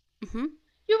out. Mm-hmm.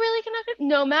 You really cannot get,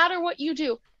 no matter what you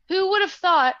do. Who would have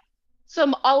thought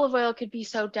some olive oil could be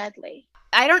so deadly?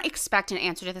 I don't expect an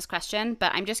answer to this question,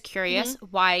 but I'm just curious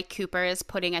why Cooper is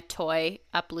putting a toy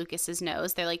up Lucas's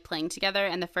nose. They're like playing together,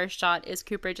 and the first shot is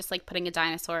Cooper just like putting a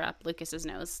dinosaur up Lucas's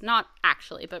nose. Not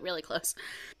actually, but really close.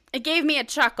 It gave me a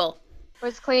chuckle.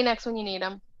 Where's Kleenex when you need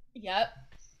them? Yep.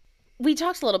 We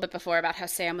talked a little bit before about how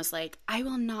Sam was like, I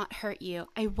will not hurt you.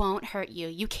 I won't hurt you.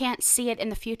 You can't see it in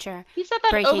the future. He said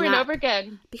that over and over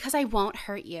again. Because I won't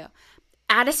hurt you.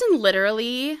 Addison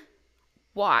literally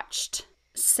watched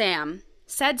Sam,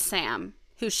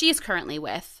 who she's currently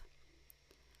with,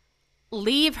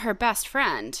 leave her best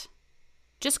friend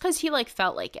just because he like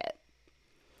felt like it.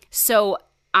 So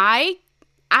I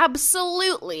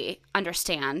absolutely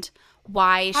understand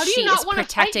why she is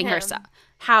protecting herself.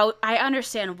 How I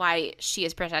understand why she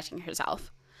is protecting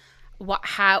herself.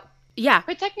 Yeah.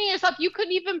 Protecting yourself. You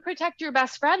couldn't even protect your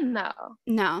best friend, though.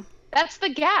 No. That's the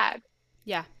gag.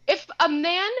 Yeah. If a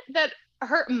man that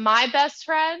hurt my best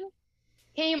friend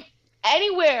came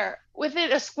anywhere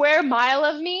within a square mile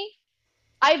of me,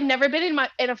 I've never been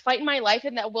in a fight in my life,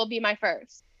 and that will be my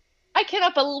first. I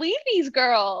cannot believe these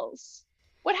girls.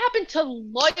 What happened to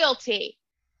loyalty?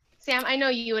 Sam, I know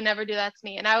you would never do that to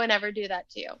me, and I would never do that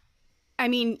to you. I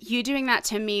mean, you doing that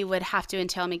to me would have to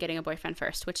entail me getting a boyfriend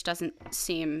first, which doesn't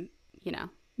seem,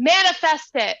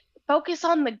 Manifest it. Focus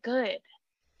on the good.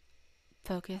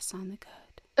 Focus on the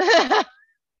good.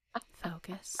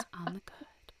 Focus on the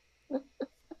good.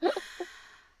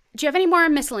 Do you have any more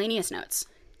miscellaneous notes?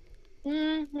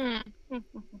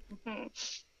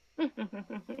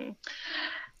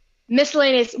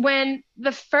 Miscellaneous. When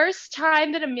the first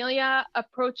time that Amelia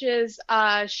approaches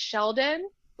Sheldon,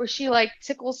 where she like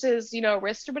tickles his,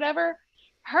 wrist or whatever,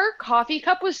 her coffee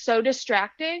cup was so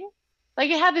distracting. Like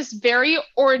it had this very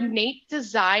ornate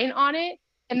design on it,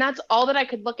 and that's all that I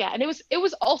could look at. And it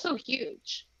was also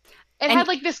huge. It had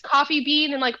like this coffee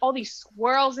bean and like all these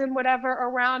swirls and whatever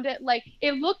around it. Like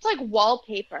it looked like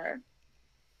wallpaper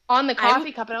on the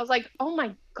coffee cup. And I was like, oh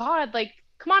my God, like,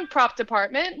 come on, prop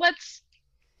department. Let's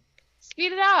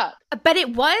speed it up. But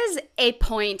it was a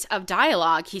point of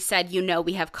dialogue. He said,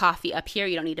 we have coffee up here.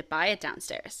 You don't need to buy it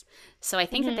downstairs. So I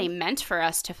think that they meant for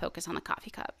us to focus on the coffee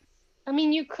cup. I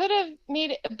mean, you could have made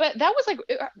it, but that was like,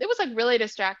 it was like really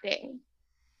distracting.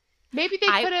 Maybe they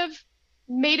could have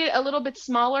made it a little bit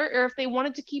smaller, or if they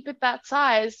wanted to keep it that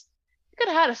size, they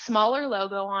could have had a smaller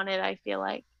logo on it, I feel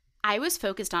like. I was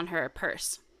focused on her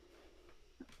purse.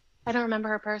 I don't remember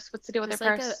her purse. What's the deal with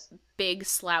her purse? It's like a big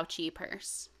slouchy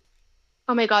purse.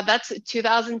 Oh my God, that's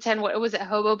 2010. What was it?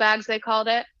 Hobo bags, they called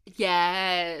it?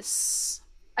 Yes.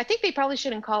 I think they probably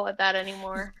shouldn't call it that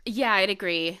anymore. Yeah, I'd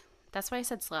agree. That's why I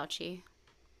said slouchy.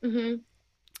 Mm-hmm.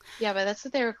 Yeah, but that's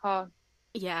what they were called.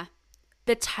 Yeah.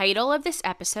 The title of this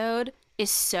episode is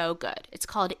so good. It's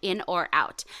called In or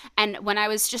Out. And when I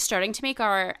was just starting to make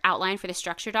our outline for the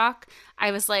structure doc,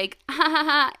 I was like, ha ha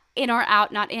ha, in or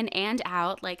out, not in and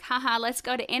out. Like, haha, let's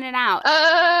go to in and out.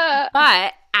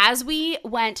 But as we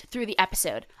went through the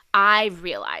episode, I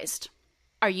realized,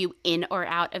 are you in or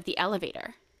out of the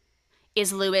elevator?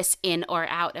 Is Lewis in or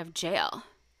out of jail?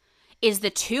 Is the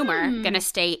tumor going to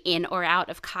stay in or out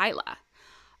of Kyla?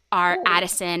 Are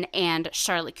Addison and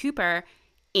Charlotte Cooper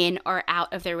in or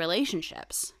out of their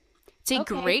relationships. It's a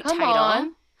Okay, great come title.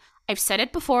 on. I've said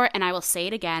it before and I will say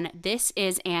it again. This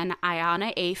is an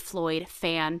Ayanna A. Floyd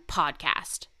fan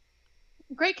podcast.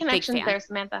 Great Big connections fan. there,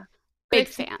 Samantha. Big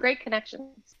fan. Great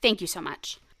connections. Thank you so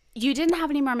much. You didn't have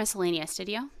any more miscellaneous, did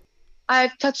you?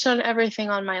 I've touched on everything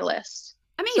on my list.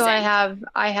 Amazing. So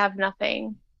I have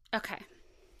nothing. Okay.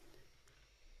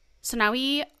 So now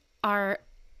we are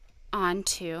on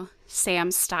to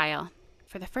Sam's style.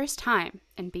 For the first time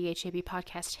in BHAB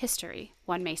podcast history,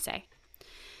 one may say.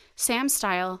 Sam's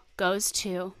style goes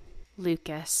to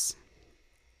Lucas.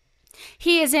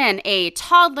 He is in a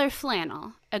toddler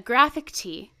flannel, a graphic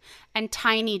tee, and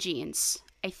tiny jeans.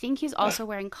 I think he's also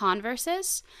wearing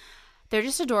Converses. They're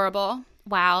just adorable.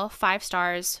 Wow, 5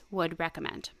 stars, would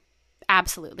recommend.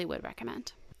 Absolutely would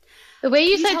recommend. The way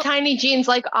you said tiny jeans,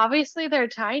 like obviously they're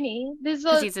tiny.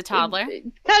 Because he's a toddler?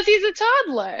 Because he's a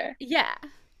toddler. Yeah.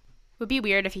 Would be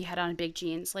weird if he had on big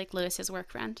jeans like Lewis's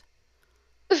work friend.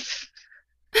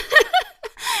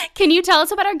 Can you tell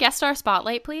us about our guest star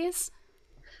spotlight, please?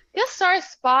 Guest star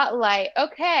spotlight.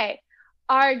 Okay.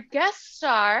 Our guest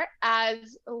star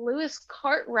as Lewis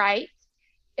Cartwright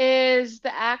is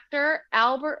the actor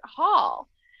Albert Hall.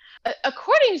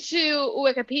 According to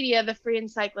Wikipedia, the free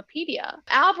encyclopedia,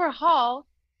 Albert Hall,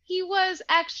 he was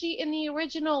actually in the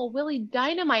original Willie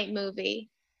Dynamite movie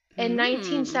in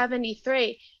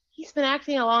 1973. He's been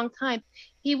acting a long time.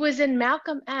 He was in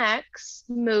Malcolm X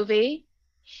movie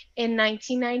in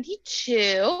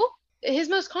 1992. His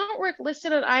most current work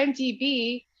listed on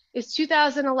IMDb is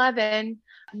 2011,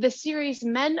 the series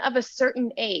Men of a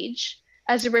Certain Age,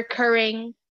 as a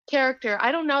recurring character.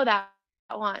 I don't know that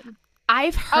one.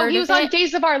 I've heard of it. He was on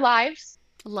Days of Our Lives.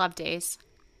 Love Days.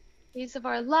 Days of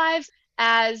Our Lives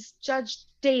as Judge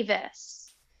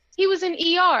Davis. He was in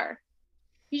ER.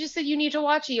 You just said you need to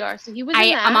watch ER, so he was in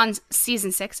that. I'm on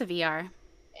season 6 of ER.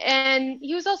 And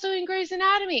he was also in Grey's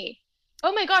Anatomy.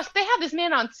 Oh my gosh, they have this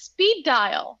man on speed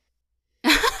dial.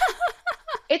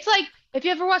 It's like, if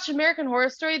you ever watched American Horror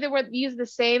Story, they would use the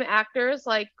same actors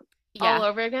like all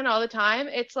over again all the time.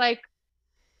 It's like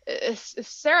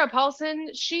Sarah Paulson,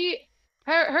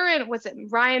 her and what's it,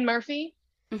 Ryan Murphy?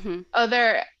 Mm-hmm.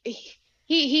 Oh,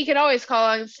 he could always call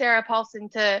on Sarah Paulson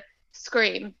to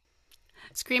scream.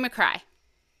 Scream or cry.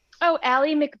 Oh,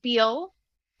 Ally McBeal.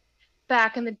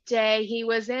 Back in the day, he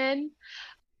was in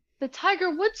the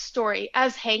Tiger Woods Story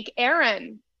as Hank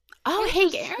Aaron. Oh,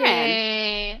 Hank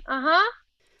Aaron. Uh-huh.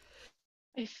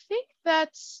 I think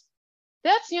that's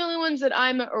the only ones that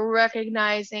I'm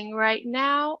recognizing right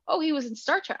now. Oh, he was in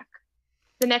Star Trek,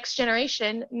 The Next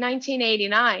Generation,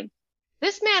 1989.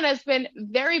 This man has been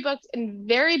very booked and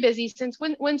very busy since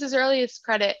when's his earliest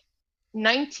credit?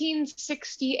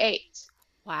 1968.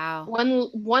 Wow.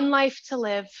 One Life to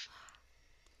Live.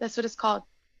 That's what it's called.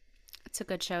 It's a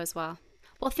good show as well.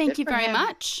 Well, thank you very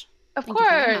much. Of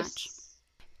course.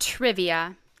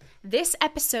 Trivia. This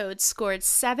episode scored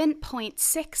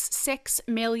 7.66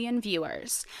 million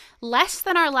viewers. Less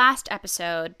than our last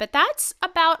episode, but that's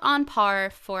about on par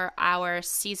for our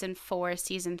season 4,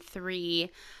 season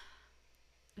 3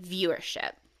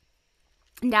 viewership.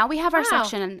 Now we have our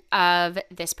section of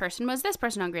this person was this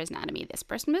person on Grey's Anatomy, this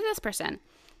person was this person.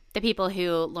 The people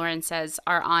who Lauren says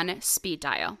are on speed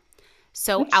dial.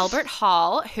 So Albert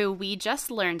Hall, who we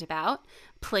just learned about,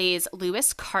 plays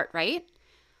Lewis Cartwright,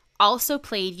 also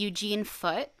played Eugene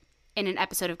Foote in an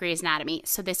episode of Grey's Anatomy.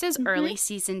 So this is early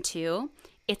season 2.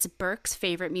 It's Burke's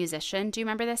favorite musician. Do you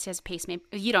remember this? He has a pacemaker.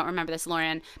 You don't remember this,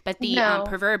 Lauren, but the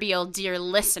proverbial dear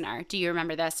listener, do you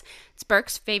remember this? It's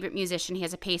Burke's favorite musician. He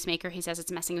has a pacemaker. He says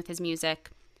it's messing with his music.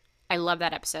 I love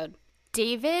that episode.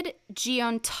 David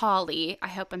Giuntoli, I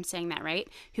hope I'm saying that right,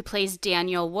 who plays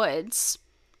Daniel Woods,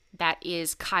 that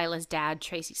is Kyla's dad,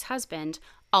 Tracy's husband,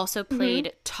 also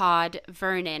played Todd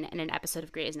Vernon in an episode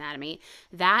of Grey's Anatomy.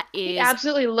 That is... He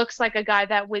absolutely looks like a guy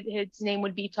that his name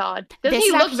would be Todd. Doesn't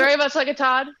he look very much like a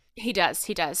Todd? He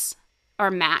does.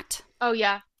 Or Matt. Oh,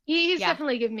 yeah. He's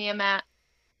definitely giving me a Matt.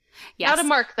 Yes. Not a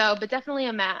Mark, though, but definitely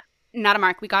a Matt. Not a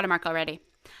Mark. We got a Mark already.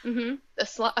 A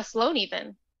Sloan,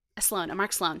 even. A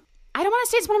Mark Sloan. I don't want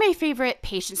to say it's one of my favorite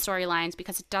patient storylines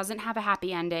because it doesn't have a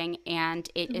happy ending and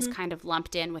it is kind of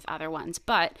lumped in with other ones.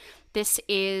 But this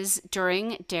is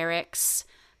during Derek's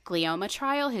glioma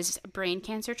trial, his brain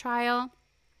cancer trial.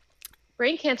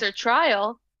 Brain cancer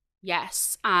trial?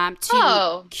 Yes.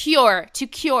 To cure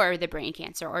the brain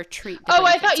cancer or treat the brain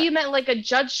I cancer. thought you meant like a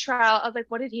judge trial. I was like,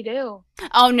 what did he do?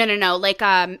 Oh, no. Like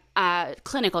a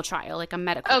clinical trial, like a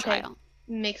medical trial.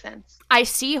 Makes sense. I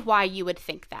see why you would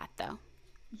think that, though.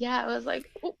 Yeah, I was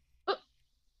like... Ooh.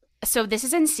 So this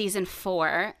is in season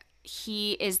 4.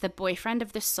 He is the boyfriend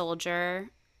of the soldier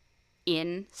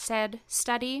in said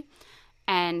study.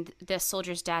 And the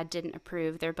soldier's dad didn't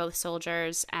approve. They're both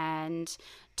soldiers, and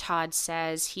Todd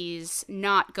says he's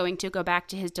not going to go back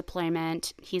to his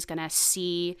deployment. He's going to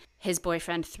see his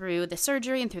boyfriend through the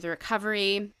surgery and through the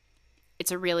recovery.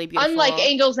 It's a really Unlike beautiful...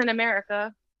 Angels in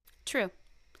America. True.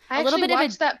 I A little actually bit of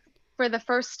watched a that for the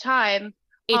first time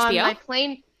on HBO? my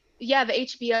plane. Yeah, the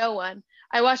HBO one.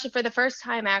 I watched it for the first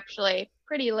time actually,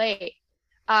 pretty late,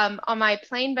 on my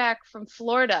plane back from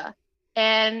Florida.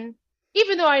 And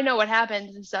even though I know what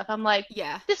happens and stuff, I'm like,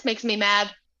 Yeah, this makes me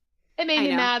mad. It made I me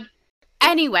know. mad.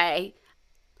 Anyway,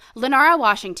 Lenara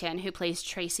Washington, who plays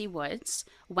Tracy Woods,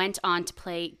 went on to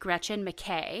play Gretchen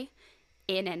McKay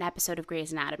in an episode of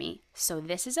Grey's Anatomy. So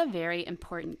this is a very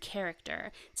important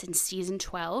character. It's in season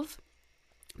 12.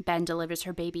 Ben delivers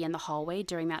her baby in the hallway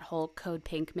during that whole Code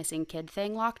Pink missing kid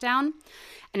thing lockdown.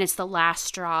 And it's the last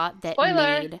straw that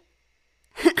Spoiler. made...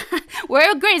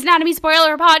 We're a Grey's Anatomy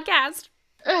spoiler podcast.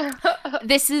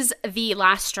 This is the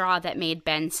last straw that made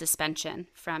Ben's suspension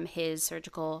from his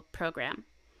surgical program.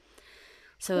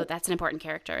 So that's an important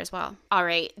character as well. All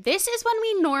right, this is when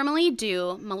we normally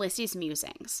do Melissa's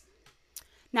musings.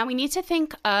 Now we need to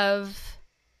think of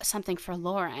something for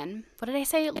Lauren. What did I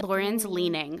say? Lauren's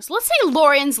leanings. Let's say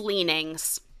Lauren's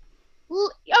leanings.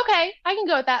 Okay, I can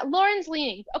go with that. Lauren's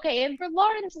leanings. Okay, and for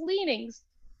Lauren's leanings,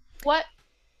 what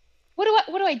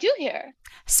do I do here?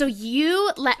 So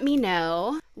you let me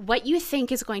know what you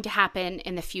think is going to happen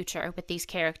in the future with these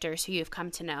characters who you've come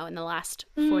to know in the last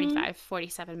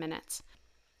 47 minutes.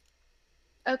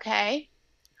 Okay.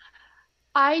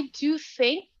 I do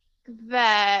think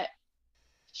that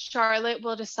Charlotte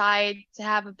will decide to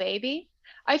have a baby.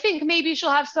 I think maybe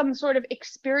she'll have some sort of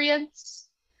experience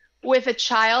with a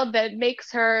child that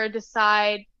makes her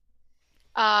decide,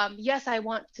 yes, I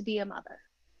want to be a mother.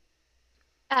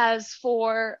 As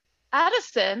for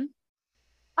Addison,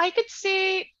 I could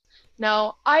see,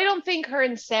 no, I don't think her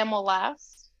and Sam will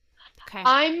last. Okay.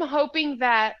 I'm hoping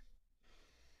that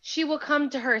she will come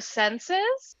to her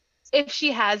senses, if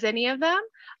she has any of them.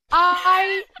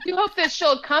 I do hope that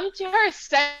she'll come to her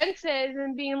senses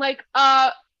and being like,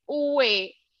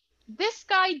 wait, this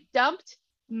guy dumped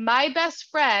my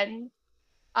best friend.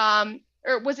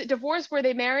 Or was it divorced? Were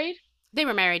they married? They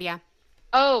were married, yeah.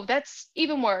 Oh, that's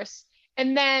even worse.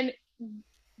 And then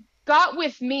got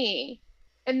with me.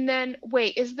 And then,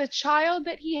 wait, is the child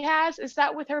that he has, is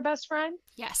that with her best friend?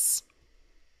 Yes.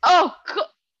 Oh,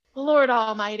 Lord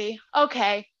Almighty.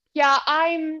 Okay. Yeah,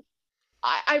 I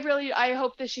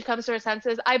hope that she comes to her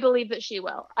senses. I believe that she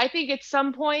will. I think at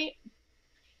some point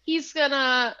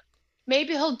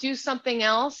maybe he'll do something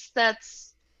else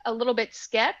that's a little bit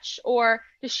sketch. Or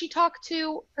does she talk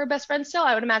to her best friend still?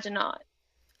 I would imagine not.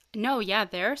 No, yeah,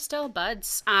 they're still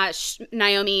buds.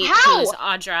 Naomi, How? who's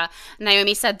Audra,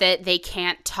 Naomi said that they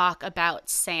can't talk about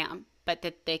Sam, but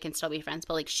that they can still be friends.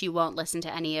 But like, she won't listen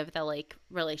to any of the like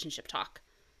relationship talk.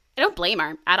 I don't blame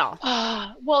her at all.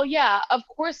 Well, yeah, of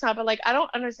course not. But like, I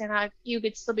don't understand how you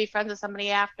could still be friends with somebody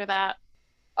after that.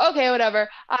 Okay, whatever.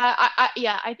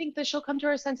 Yeah, I think that she'll come to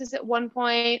her senses at one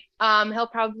point. He'll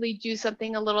probably do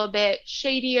something a little bit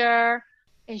shadier,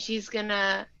 and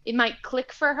it might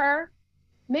click for her.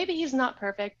 Maybe he's not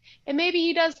perfect, and maybe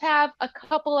he does have a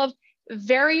couple of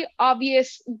very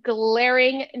obvious,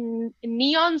 glaring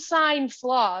neon sign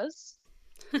flaws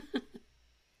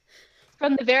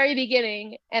from the very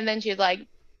beginning, and then she's like,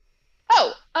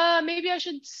 oh, maybe I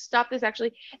should stop this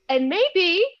actually. And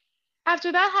maybe after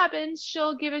that happens,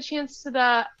 she'll give a chance to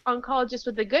the oncologist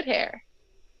with the good hair.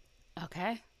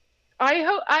 Okay. I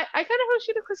kind of hope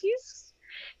she does, because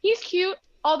he's cute.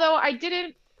 Although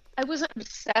I wasn't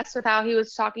obsessed with how he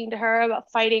was talking to her about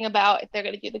fighting about if they're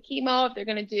going to do the chemo, if they're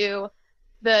going to do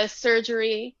the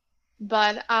surgery.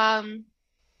 But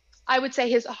I would say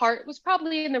his heart was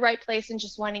probably in the right place and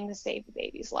just wanting to save the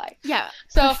baby's life. Yeah.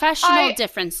 So Professional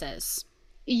differences.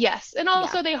 Yes, and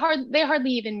also Yeah. they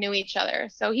hardly even knew each other.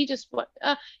 So he just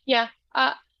yeah.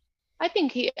 I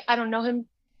think I don't know him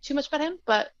too much about him,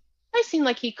 but I seem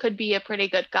like he could be a pretty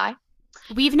good guy.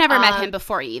 We've never met him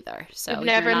before either. So I've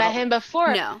never met him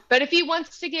before. No. But if he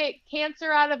wants to get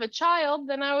cancer out of a child,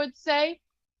 then I would say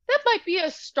that might be a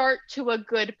start to a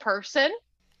good person.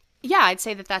 Yeah, I'd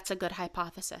say that that's a good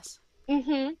hypothesis.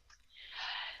 Mm-hmm.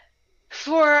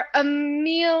 For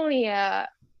Amelia,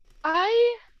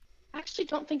 I actually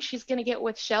don't think she's going to get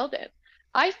with Sheldon.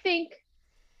 I think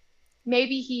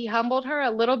maybe he humbled her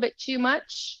a little bit too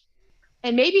much.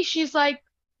 And maybe she'll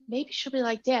be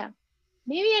like, damn,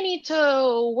 maybe I need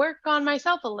to work on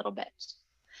myself a little bit.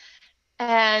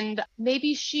 And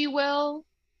maybe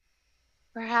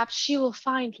perhaps she will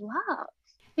find love.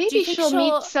 Maybe she'll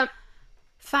meet some.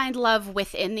 Find love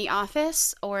within the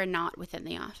office or not within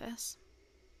the office?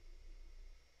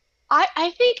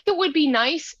 I think it would be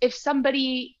nice if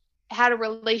somebody had a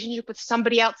relationship with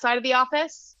somebody outside of the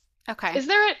office. Okay.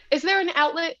 Is there an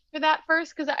outlet for that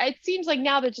first? Because it seems like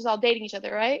now they're just all dating each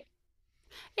other, right?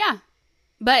 Yeah.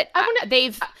 But I want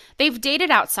they've to. they've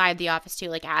dated outside the office too.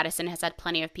 Like Addison has had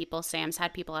plenty of people. Sam's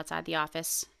had people outside the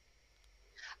office.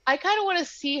 I kind of want to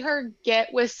see her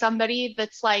get with somebody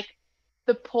that's like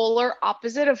the polar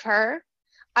opposite of her.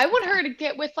 I want Okay. her to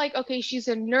get with like, okay, she's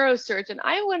a neurosurgeon.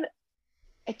 I want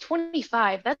at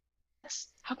 25. That's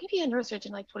how can you be a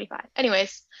neurosurgeon like 25?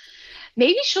 Anyways,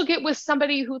 maybe she'll get with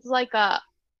somebody who's like a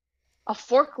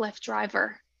forklift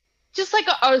driver, just like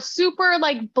a super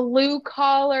like blue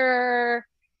collar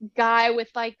guy with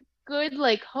like good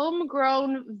like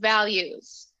homegrown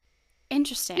values.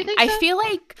 Do you Interesting. think so?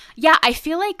 I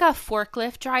feel like a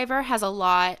forklift driver has a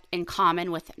lot in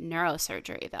common with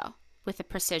neurosurgery though, with the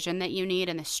precision that you need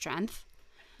and the strength.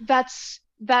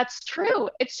 That's true.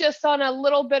 It's just on a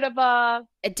little bit of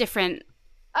A different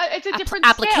it's a different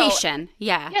scale. application.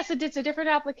 Yeah. Yes, it's a different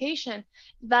application.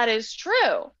 That is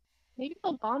true. Maybe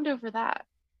they'll bond over that.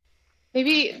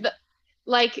 Maybe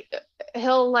like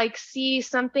he'll like see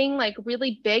something like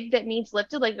really big that needs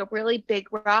lifted, like a really big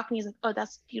rock, and he's like, "Oh,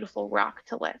 that's a beautiful rock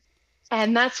to lift,"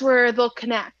 and that's where they'll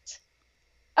connect.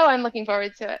 Oh, I'm looking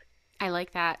forward to it. I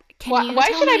like that. Can you Why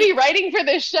tell should I me? be writing for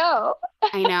this show?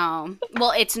 I know.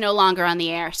 Well, it's no longer on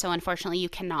the air, so unfortunately you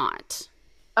cannot.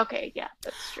 Okay, yeah,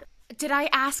 that's true. Did I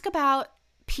ask about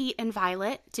Pete and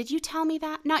Violet? Did you tell me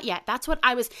that? Not yet. That's what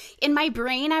I was in my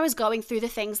brain. I was going through the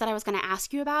things that I was going to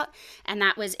ask you about, and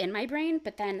that was in my brain,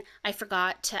 but then I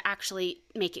forgot to actually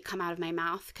make it come out of my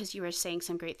mouth because you were saying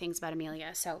some great things about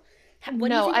Amelia. So, what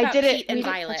do you No, think I about didn't. Pete and We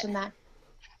didn't touch Violet? on that.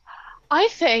 I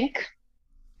think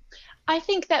I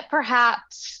think that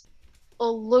perhaps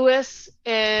Lewis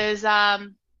is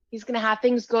he's gonna have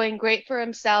things going great for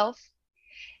himself.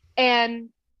 And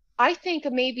I think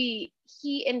maybe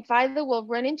he and Violet will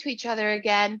run into each other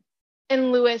again,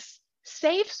 and Lewis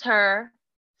saves her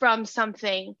from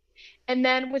something. And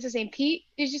then what's his name? Pete,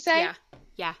 did you say? Yeah.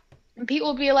 Yeah. And Pete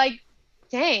will be like,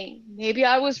 dang, maybe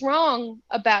I was wrong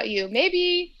about you.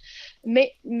 Maybe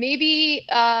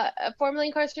formerly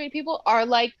incarcerated people are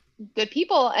like good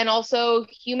people and also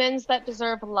humans that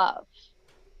deserve love.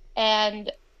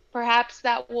 And perhaps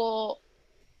that will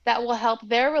help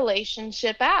their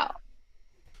relationship out.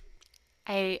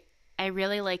 I I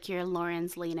really like your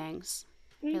Lauren's leanings.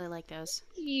 Thank Really like those.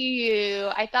 you.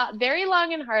 I thought very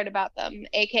long and hard about them,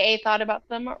 aka thought about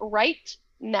them right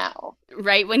now.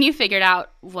 Right when you figured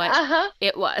out what Uh-huh.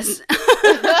 it was.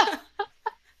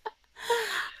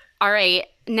 All right.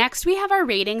 Next, we have our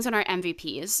ratings and our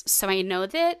MVPs. So I know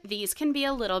that these can be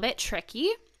a little bit tricky.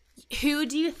 Who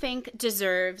do you think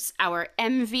deserves our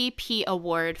MVP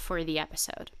award for the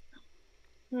episode?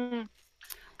 Hmm.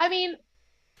 I mean,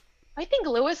 I think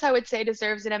Lewis, I would say,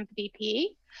 deserves an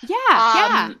MVP. Yeah,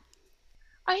 yeah. Um,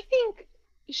 I think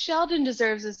Sheldon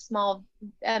deserves a small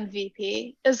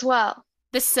MVP as well.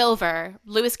 The silver.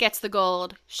 Lewis gets the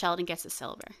gold. Sheldon gets the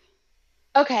silver.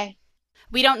 Okay.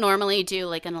 We don't normally do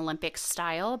like an Olympic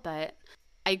style, but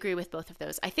I agree with both of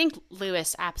those. I think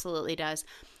Lewis absolutely does.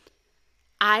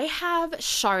 I have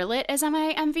Charlotte as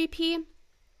my MVP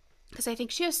because I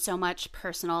think she has so much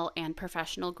personal and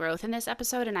professional growth in this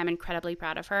episode, and I'm incredibly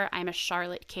proud of her. I'm a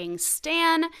Charlotte King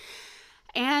stan,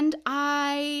 and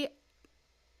I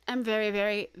am very,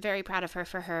 very, very proud of her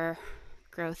for her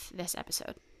growth this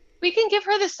episode. We can give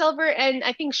her the silver, and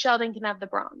I think Sheldon can have the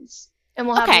bronze. And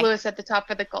we'll have Okay. Lewis at the top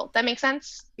for the gold. That makes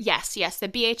sense? Yes, yes, the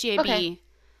BHAB Okay.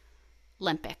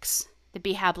 Olympics, the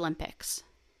BHAB Olympics.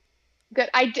 Good.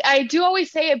 I do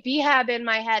always say a BHAB in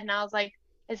my head, and I was like,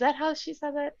 is that how she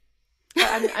says it? But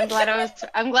I'm glad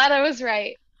I was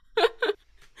right.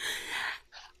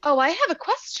 Oh, I have a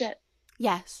question.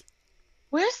 Yes.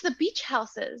 Where's the beach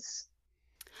houses?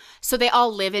 So they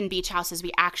all live in beach houses.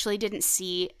 We actually didn't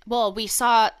see, well, we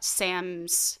saw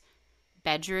Sam's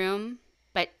bedroom,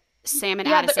 but Sam and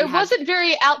Yeah, but Addison it wasn't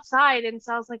very outside, and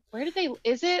so I was like, where did they?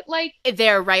 Is it like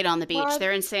they're right on the beach. what?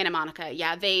 They're in Santa Monica.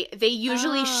 Yeah, they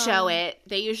usually show Oh, it.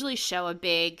 They usually show a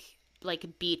big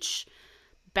like beach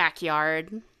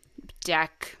backyard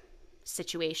deck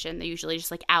situation. They're usually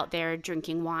just like out there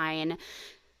drinking wine,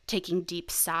 taking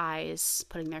deep sighs,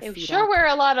 putting their they feet sure up. wear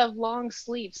a lot of long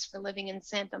sleeves for living in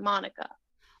Santa Monica.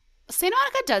 Santa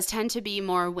Monica does tend to be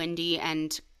more windy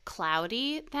and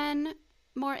cloudy than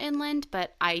more inland,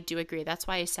 but I do agree. That's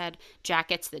why I said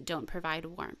jackets that don't provide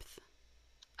warmth.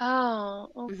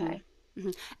 Oh, hmm okay.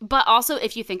 But also,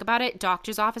 if you think about it,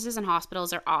 doctors' offices and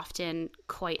hospitals are often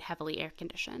quite heavily air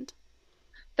conditioned.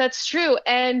 That's true.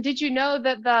 And did you know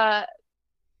that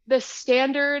the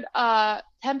standard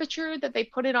temperature that they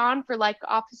put it on for like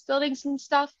office buildings and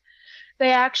stuff,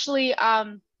 they actually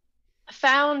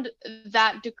found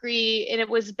that degree, and it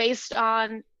was based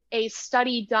on a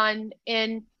study done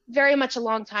in very much a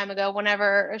long time ago,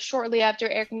 whenever shortly after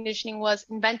air conditioning was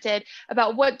invented,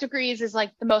 about what degrees is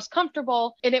like the most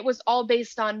comfortable. And it was all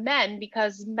based on men,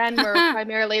 because men were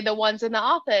primarily the ones in the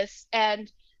office,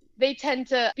 and they tend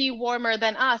to be warmer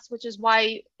than us, which is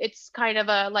why it's kind of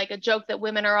a like a joke that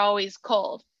women are always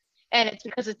cold. And it's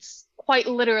because it's quite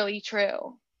literally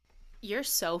true. You're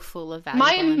so full of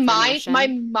My valuable mind, my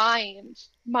information. mind,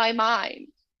 my mind.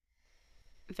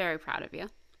 Very proud of you.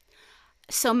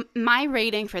 So, my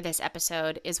rating for this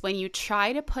episode is when you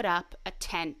try to put up a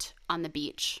tent on the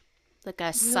beach, like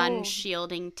a sun No.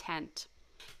 shielding tent,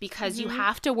 because you Mm-hmm.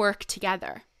 have to work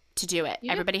together to do it. You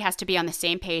do. Everybody has to be on the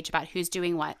same page about who's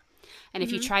doing what. And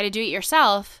if you Mm-hmm. try to do it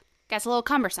yourself, it gets a little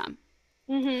cumbersome.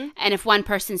 Mm-hmm. And if one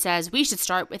person says, we should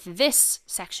start with this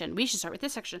section, we should start with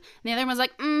this section, and the other one's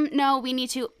like, no, we need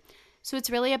to. So it's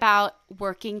really about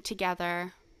working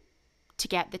together to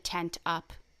get the tent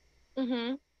up Mm-hmm.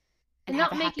 and And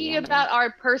have not a happy making it ending. about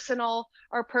our personal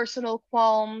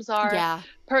qualms, our Yeah.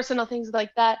 personal things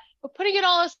like that, but putting it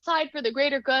all aside for the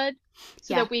greater good,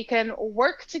 so Yeah. that we can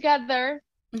work together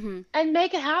Hmm. and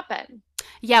make it happen.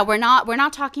 Yeah, we're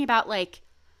not talking about like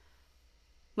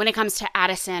when it comes to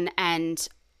Addison and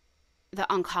the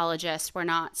oncologist, we're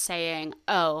not saying,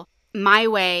 "Oh, my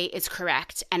way is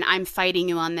correct and I'm fighting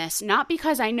you on this." Not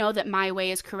because I know that my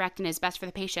way is correct and is best for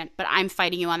the patient, but I'm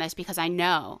fighting you on this because I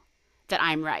know that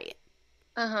I'm right.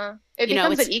 Uh-huh. It You know,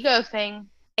 becomes it's an ego thing.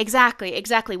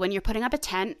 exactly. When you're putting up a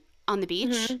tent on the beach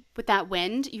Mm-hmm. with that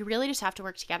wind, you really just have to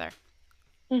work together.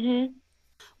 Mm-hmm.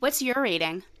 What's your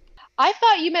rating? I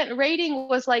thought you meant rating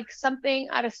was like something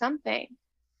out of something.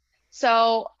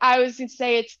 So I was gonna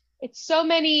say it's so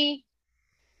many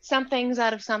somethings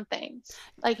out of somethings.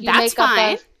 Like you That's make up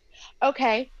fine. a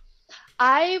okay.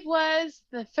 I was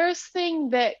the first thing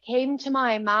that came to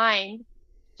my mind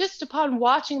just upon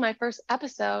watching my first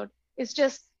episode is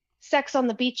just Sex on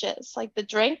the Beaches, like the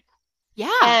drink,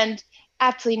 Yeah. and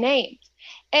aptly named.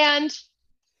 And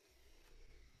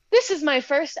this is my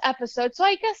first episode, so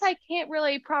I guess I can't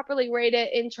really properly rate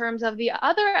it in terms of the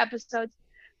other episodes,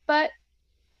 but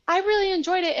I really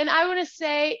enjoyed it, and I want to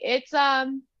say it's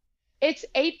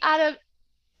 8 out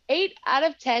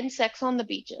of 10 Sex on the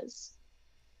Beaches.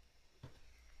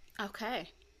 Okay.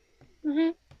 Hmm.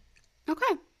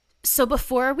 Okay. So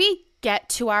before we get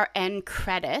to our end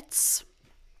credits,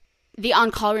 the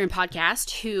On Call Room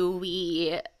podcast, who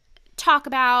we talk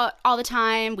about all the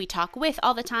time, we talk with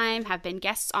all the time, have been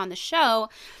guests on the show,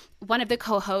 one of the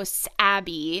co-hosts,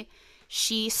 Abby,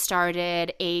 she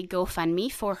started a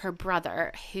GoFundMe for her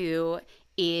brother who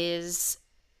is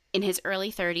in his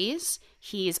early 30s.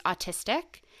 He's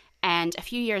autistic, and a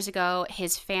few years ago,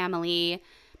 his family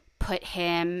put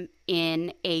him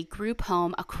in a group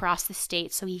home across the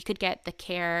state so he could get the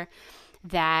care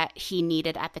that he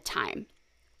needed at the time.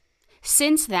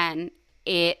 Since then,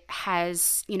 it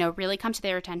has, really come to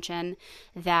their attention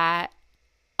that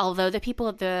although the people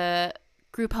at the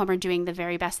group home are doing the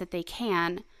very best that they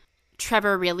can,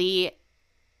 Trevor really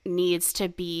needs to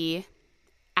be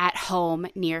at home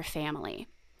near family.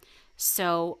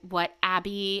 So, what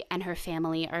Abby and her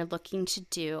family are looking to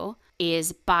do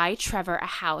is buy Trevor a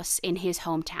house in his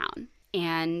hometown.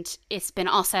 And it's been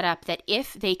all set up that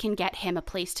if they can get him a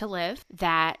place to live,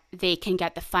 that they can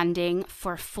get the funding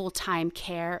for full-time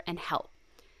care and help.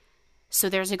 So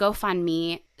there's a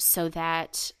GoFundMe so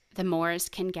that the Moores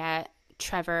can get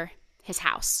Trevor his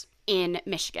house in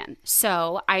Michigan.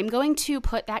 So I'm going to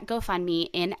put that GoFundMe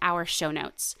in our show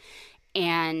notes.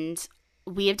 And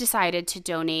we have decided to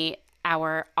donate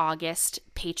our August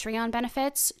Patreon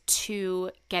benefits to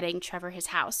getting Trevor his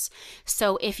house.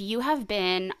 So if you have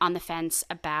been on the fence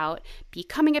about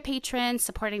becoming a patron,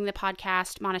 supporting the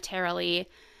podcast monetarily,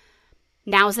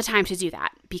 now's the time to do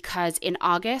that, because in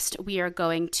August we are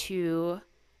going to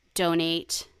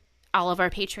donate all of our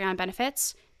Patreon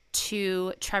benefits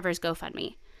to Trevor's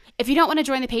GoFundMe. If you don't want to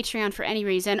join the Patreon for any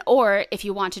reason, or if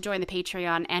you want to join the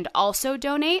Patreon and also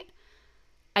donate,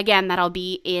 again, that'll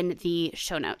be in the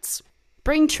show notes.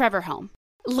 Bring Trevor home.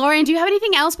 Lauren, do you have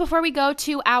anything else before we go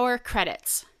to our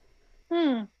credits?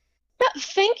 Hmm.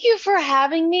 Thank you for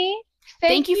having me.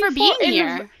 Thank you for being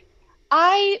here.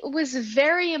 I was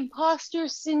very imposter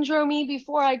syndrome-y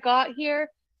before I got here,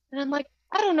 and I'm like,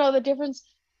 I don't know the difference.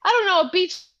 I don't know a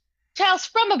beach house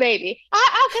from a baby.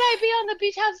 How can I be on the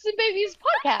Beach Houses and Babies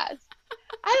podcast?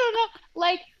 I don't know.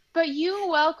 Like, but you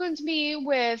welcomed me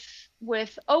with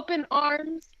with open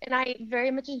arms, and I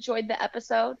very much enjoyed the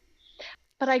episode.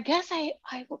 But I guess I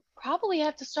will probably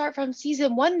have to start from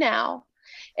season 1 now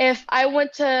if I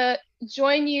want to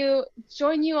join you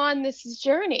on this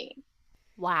journey.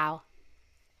 Wow.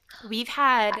 We've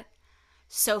had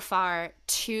so far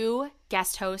 2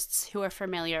 guest hosts who are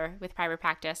familiar with private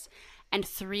practice and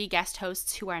 3 guest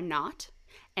hosts who are not.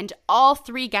 And all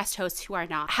 3 guest hosts who are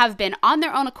not have been on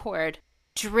their own accord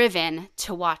driven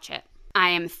to watch it. I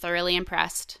am thoroughly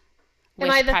impressed with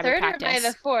Am I the private third practice. or am I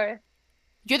the fourth?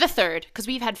 You're the third because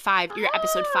we've had 5. You're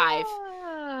episode 5.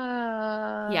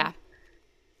 Yeah.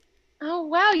 Oh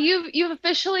wow, you've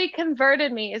officially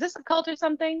converted me. Is this a cult or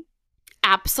something?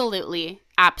 Absolutely.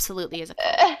 Absolutely is a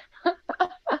cult.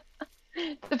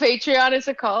 The Patreon is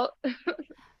a cult.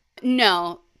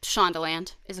 No,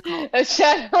 Shondaland is a cult. That's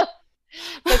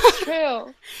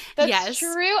true. That's Yes.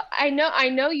 true. I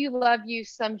know you love you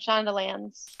some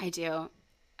Shondalands. I do.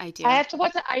 I have to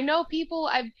watch it. I know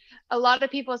a lot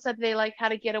of people said they like How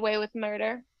to Get Away with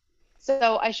Murder.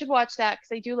 So I should watch that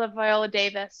because I do love Viola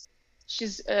Davis.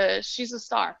 She's a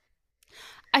star.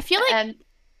 I feel like And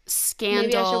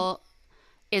Scandal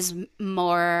is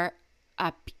more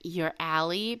up your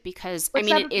alley because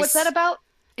what's that about?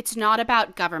 It's not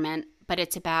about government, but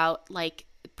it's about like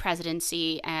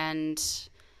presidency and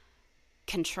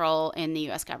control in the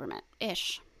US government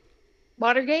ish.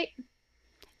 Watergate?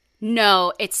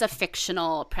 No, it's a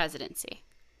fictional presidency.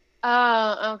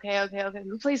 Oh, okay.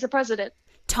 Who plays the president?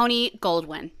 Tony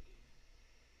Goldwyn.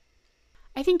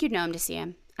 I think you'd know him to see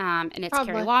him. And it's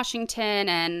Probably. Kerry Washington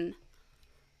and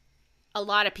a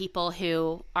lot of people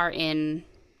who are in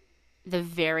the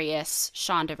various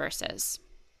Shondaverses.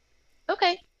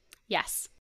 Okay. Yes.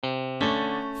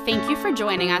 Thank you for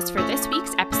joining us for this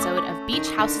week's episode of Beach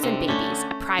Houses and Babies,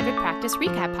 a private practice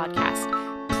recap podcast.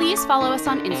 Please follow us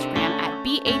on Instagram at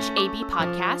BHAB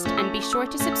Podcast and be sure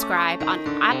to subscribe on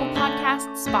Apple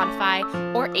Podcasts, Spotify,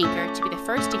 or Anchor to be the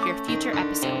first to hear future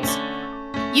episodes.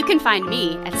 You can find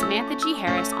me at Samantha G.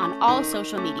 Harris on all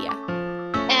social media.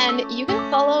 And you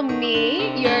can follow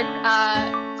me, your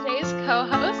today's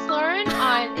co-host, Lauren,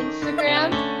 on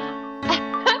Instagram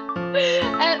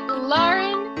at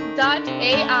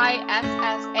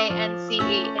lauren.aissance.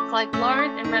 It's like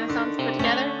Lauren and Renaissance put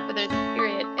together, but there's a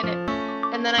period in it.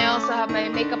 And then I also have my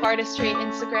makeup artistry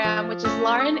Instagram, which is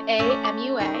Lauren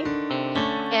A.M.U.A.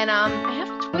 And I have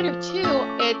Twitter too.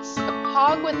 It's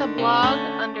pog with a blog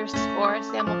 _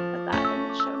 Sam will put that in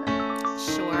the show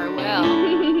notes. Sure will.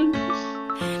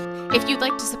 If you'd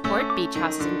like to support Beach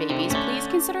Houses and Babies, please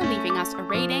consider leaving us a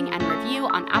rating and review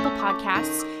on Apple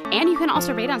Podcasts, and you can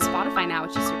also rate on Spotify now,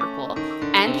 which is super cool,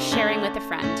 and sharing with a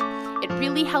friend. It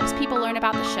really helps people learn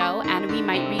about the show, and we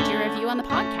might read your review on the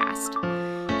podcast.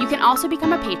 You can also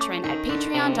become a patron at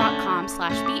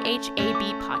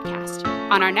patreon.com/BHAB podcast.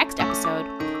 On our next episode,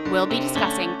 we'll be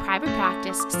discussing Private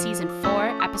Practice Season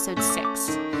 4, Episode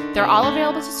 6. They're all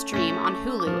available to stream on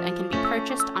Hulu and can be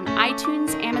purchased on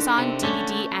iTunes, Amazon,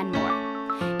 DVD, and more.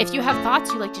 If you have thoughts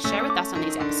you'd like to share with us on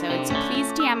these episodes,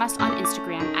 please DM us on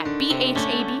Instagram at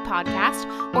BHAB Podcast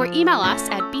or email us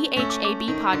at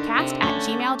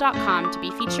bhabpodcast@gmail.com to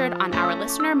be featured on our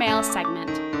listener mail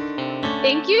segment.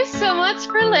 Thank you so much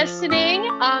for listening.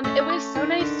 It was so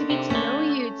nice to get to know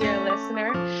you, dear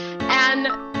listener. And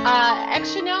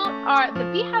extra note, the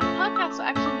BHAB podcast will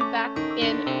actually be back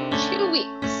in 2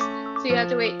 weeks. So you have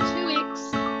to wait 2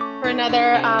 weeks for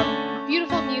another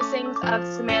beautiful musings of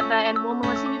Samantha. And will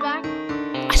Melissa be back?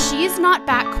 She's not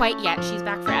back quite yet. She's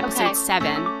back for episode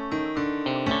 7.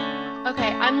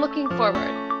 Okay, I'm looking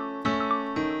forward.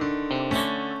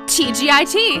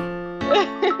 TGIT!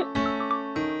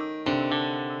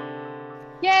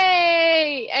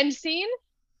 Yay! End scene?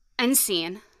 End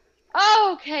scene.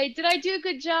 Oh, okay. Did I do a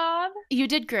good job? You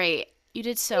did great. You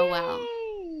did so well.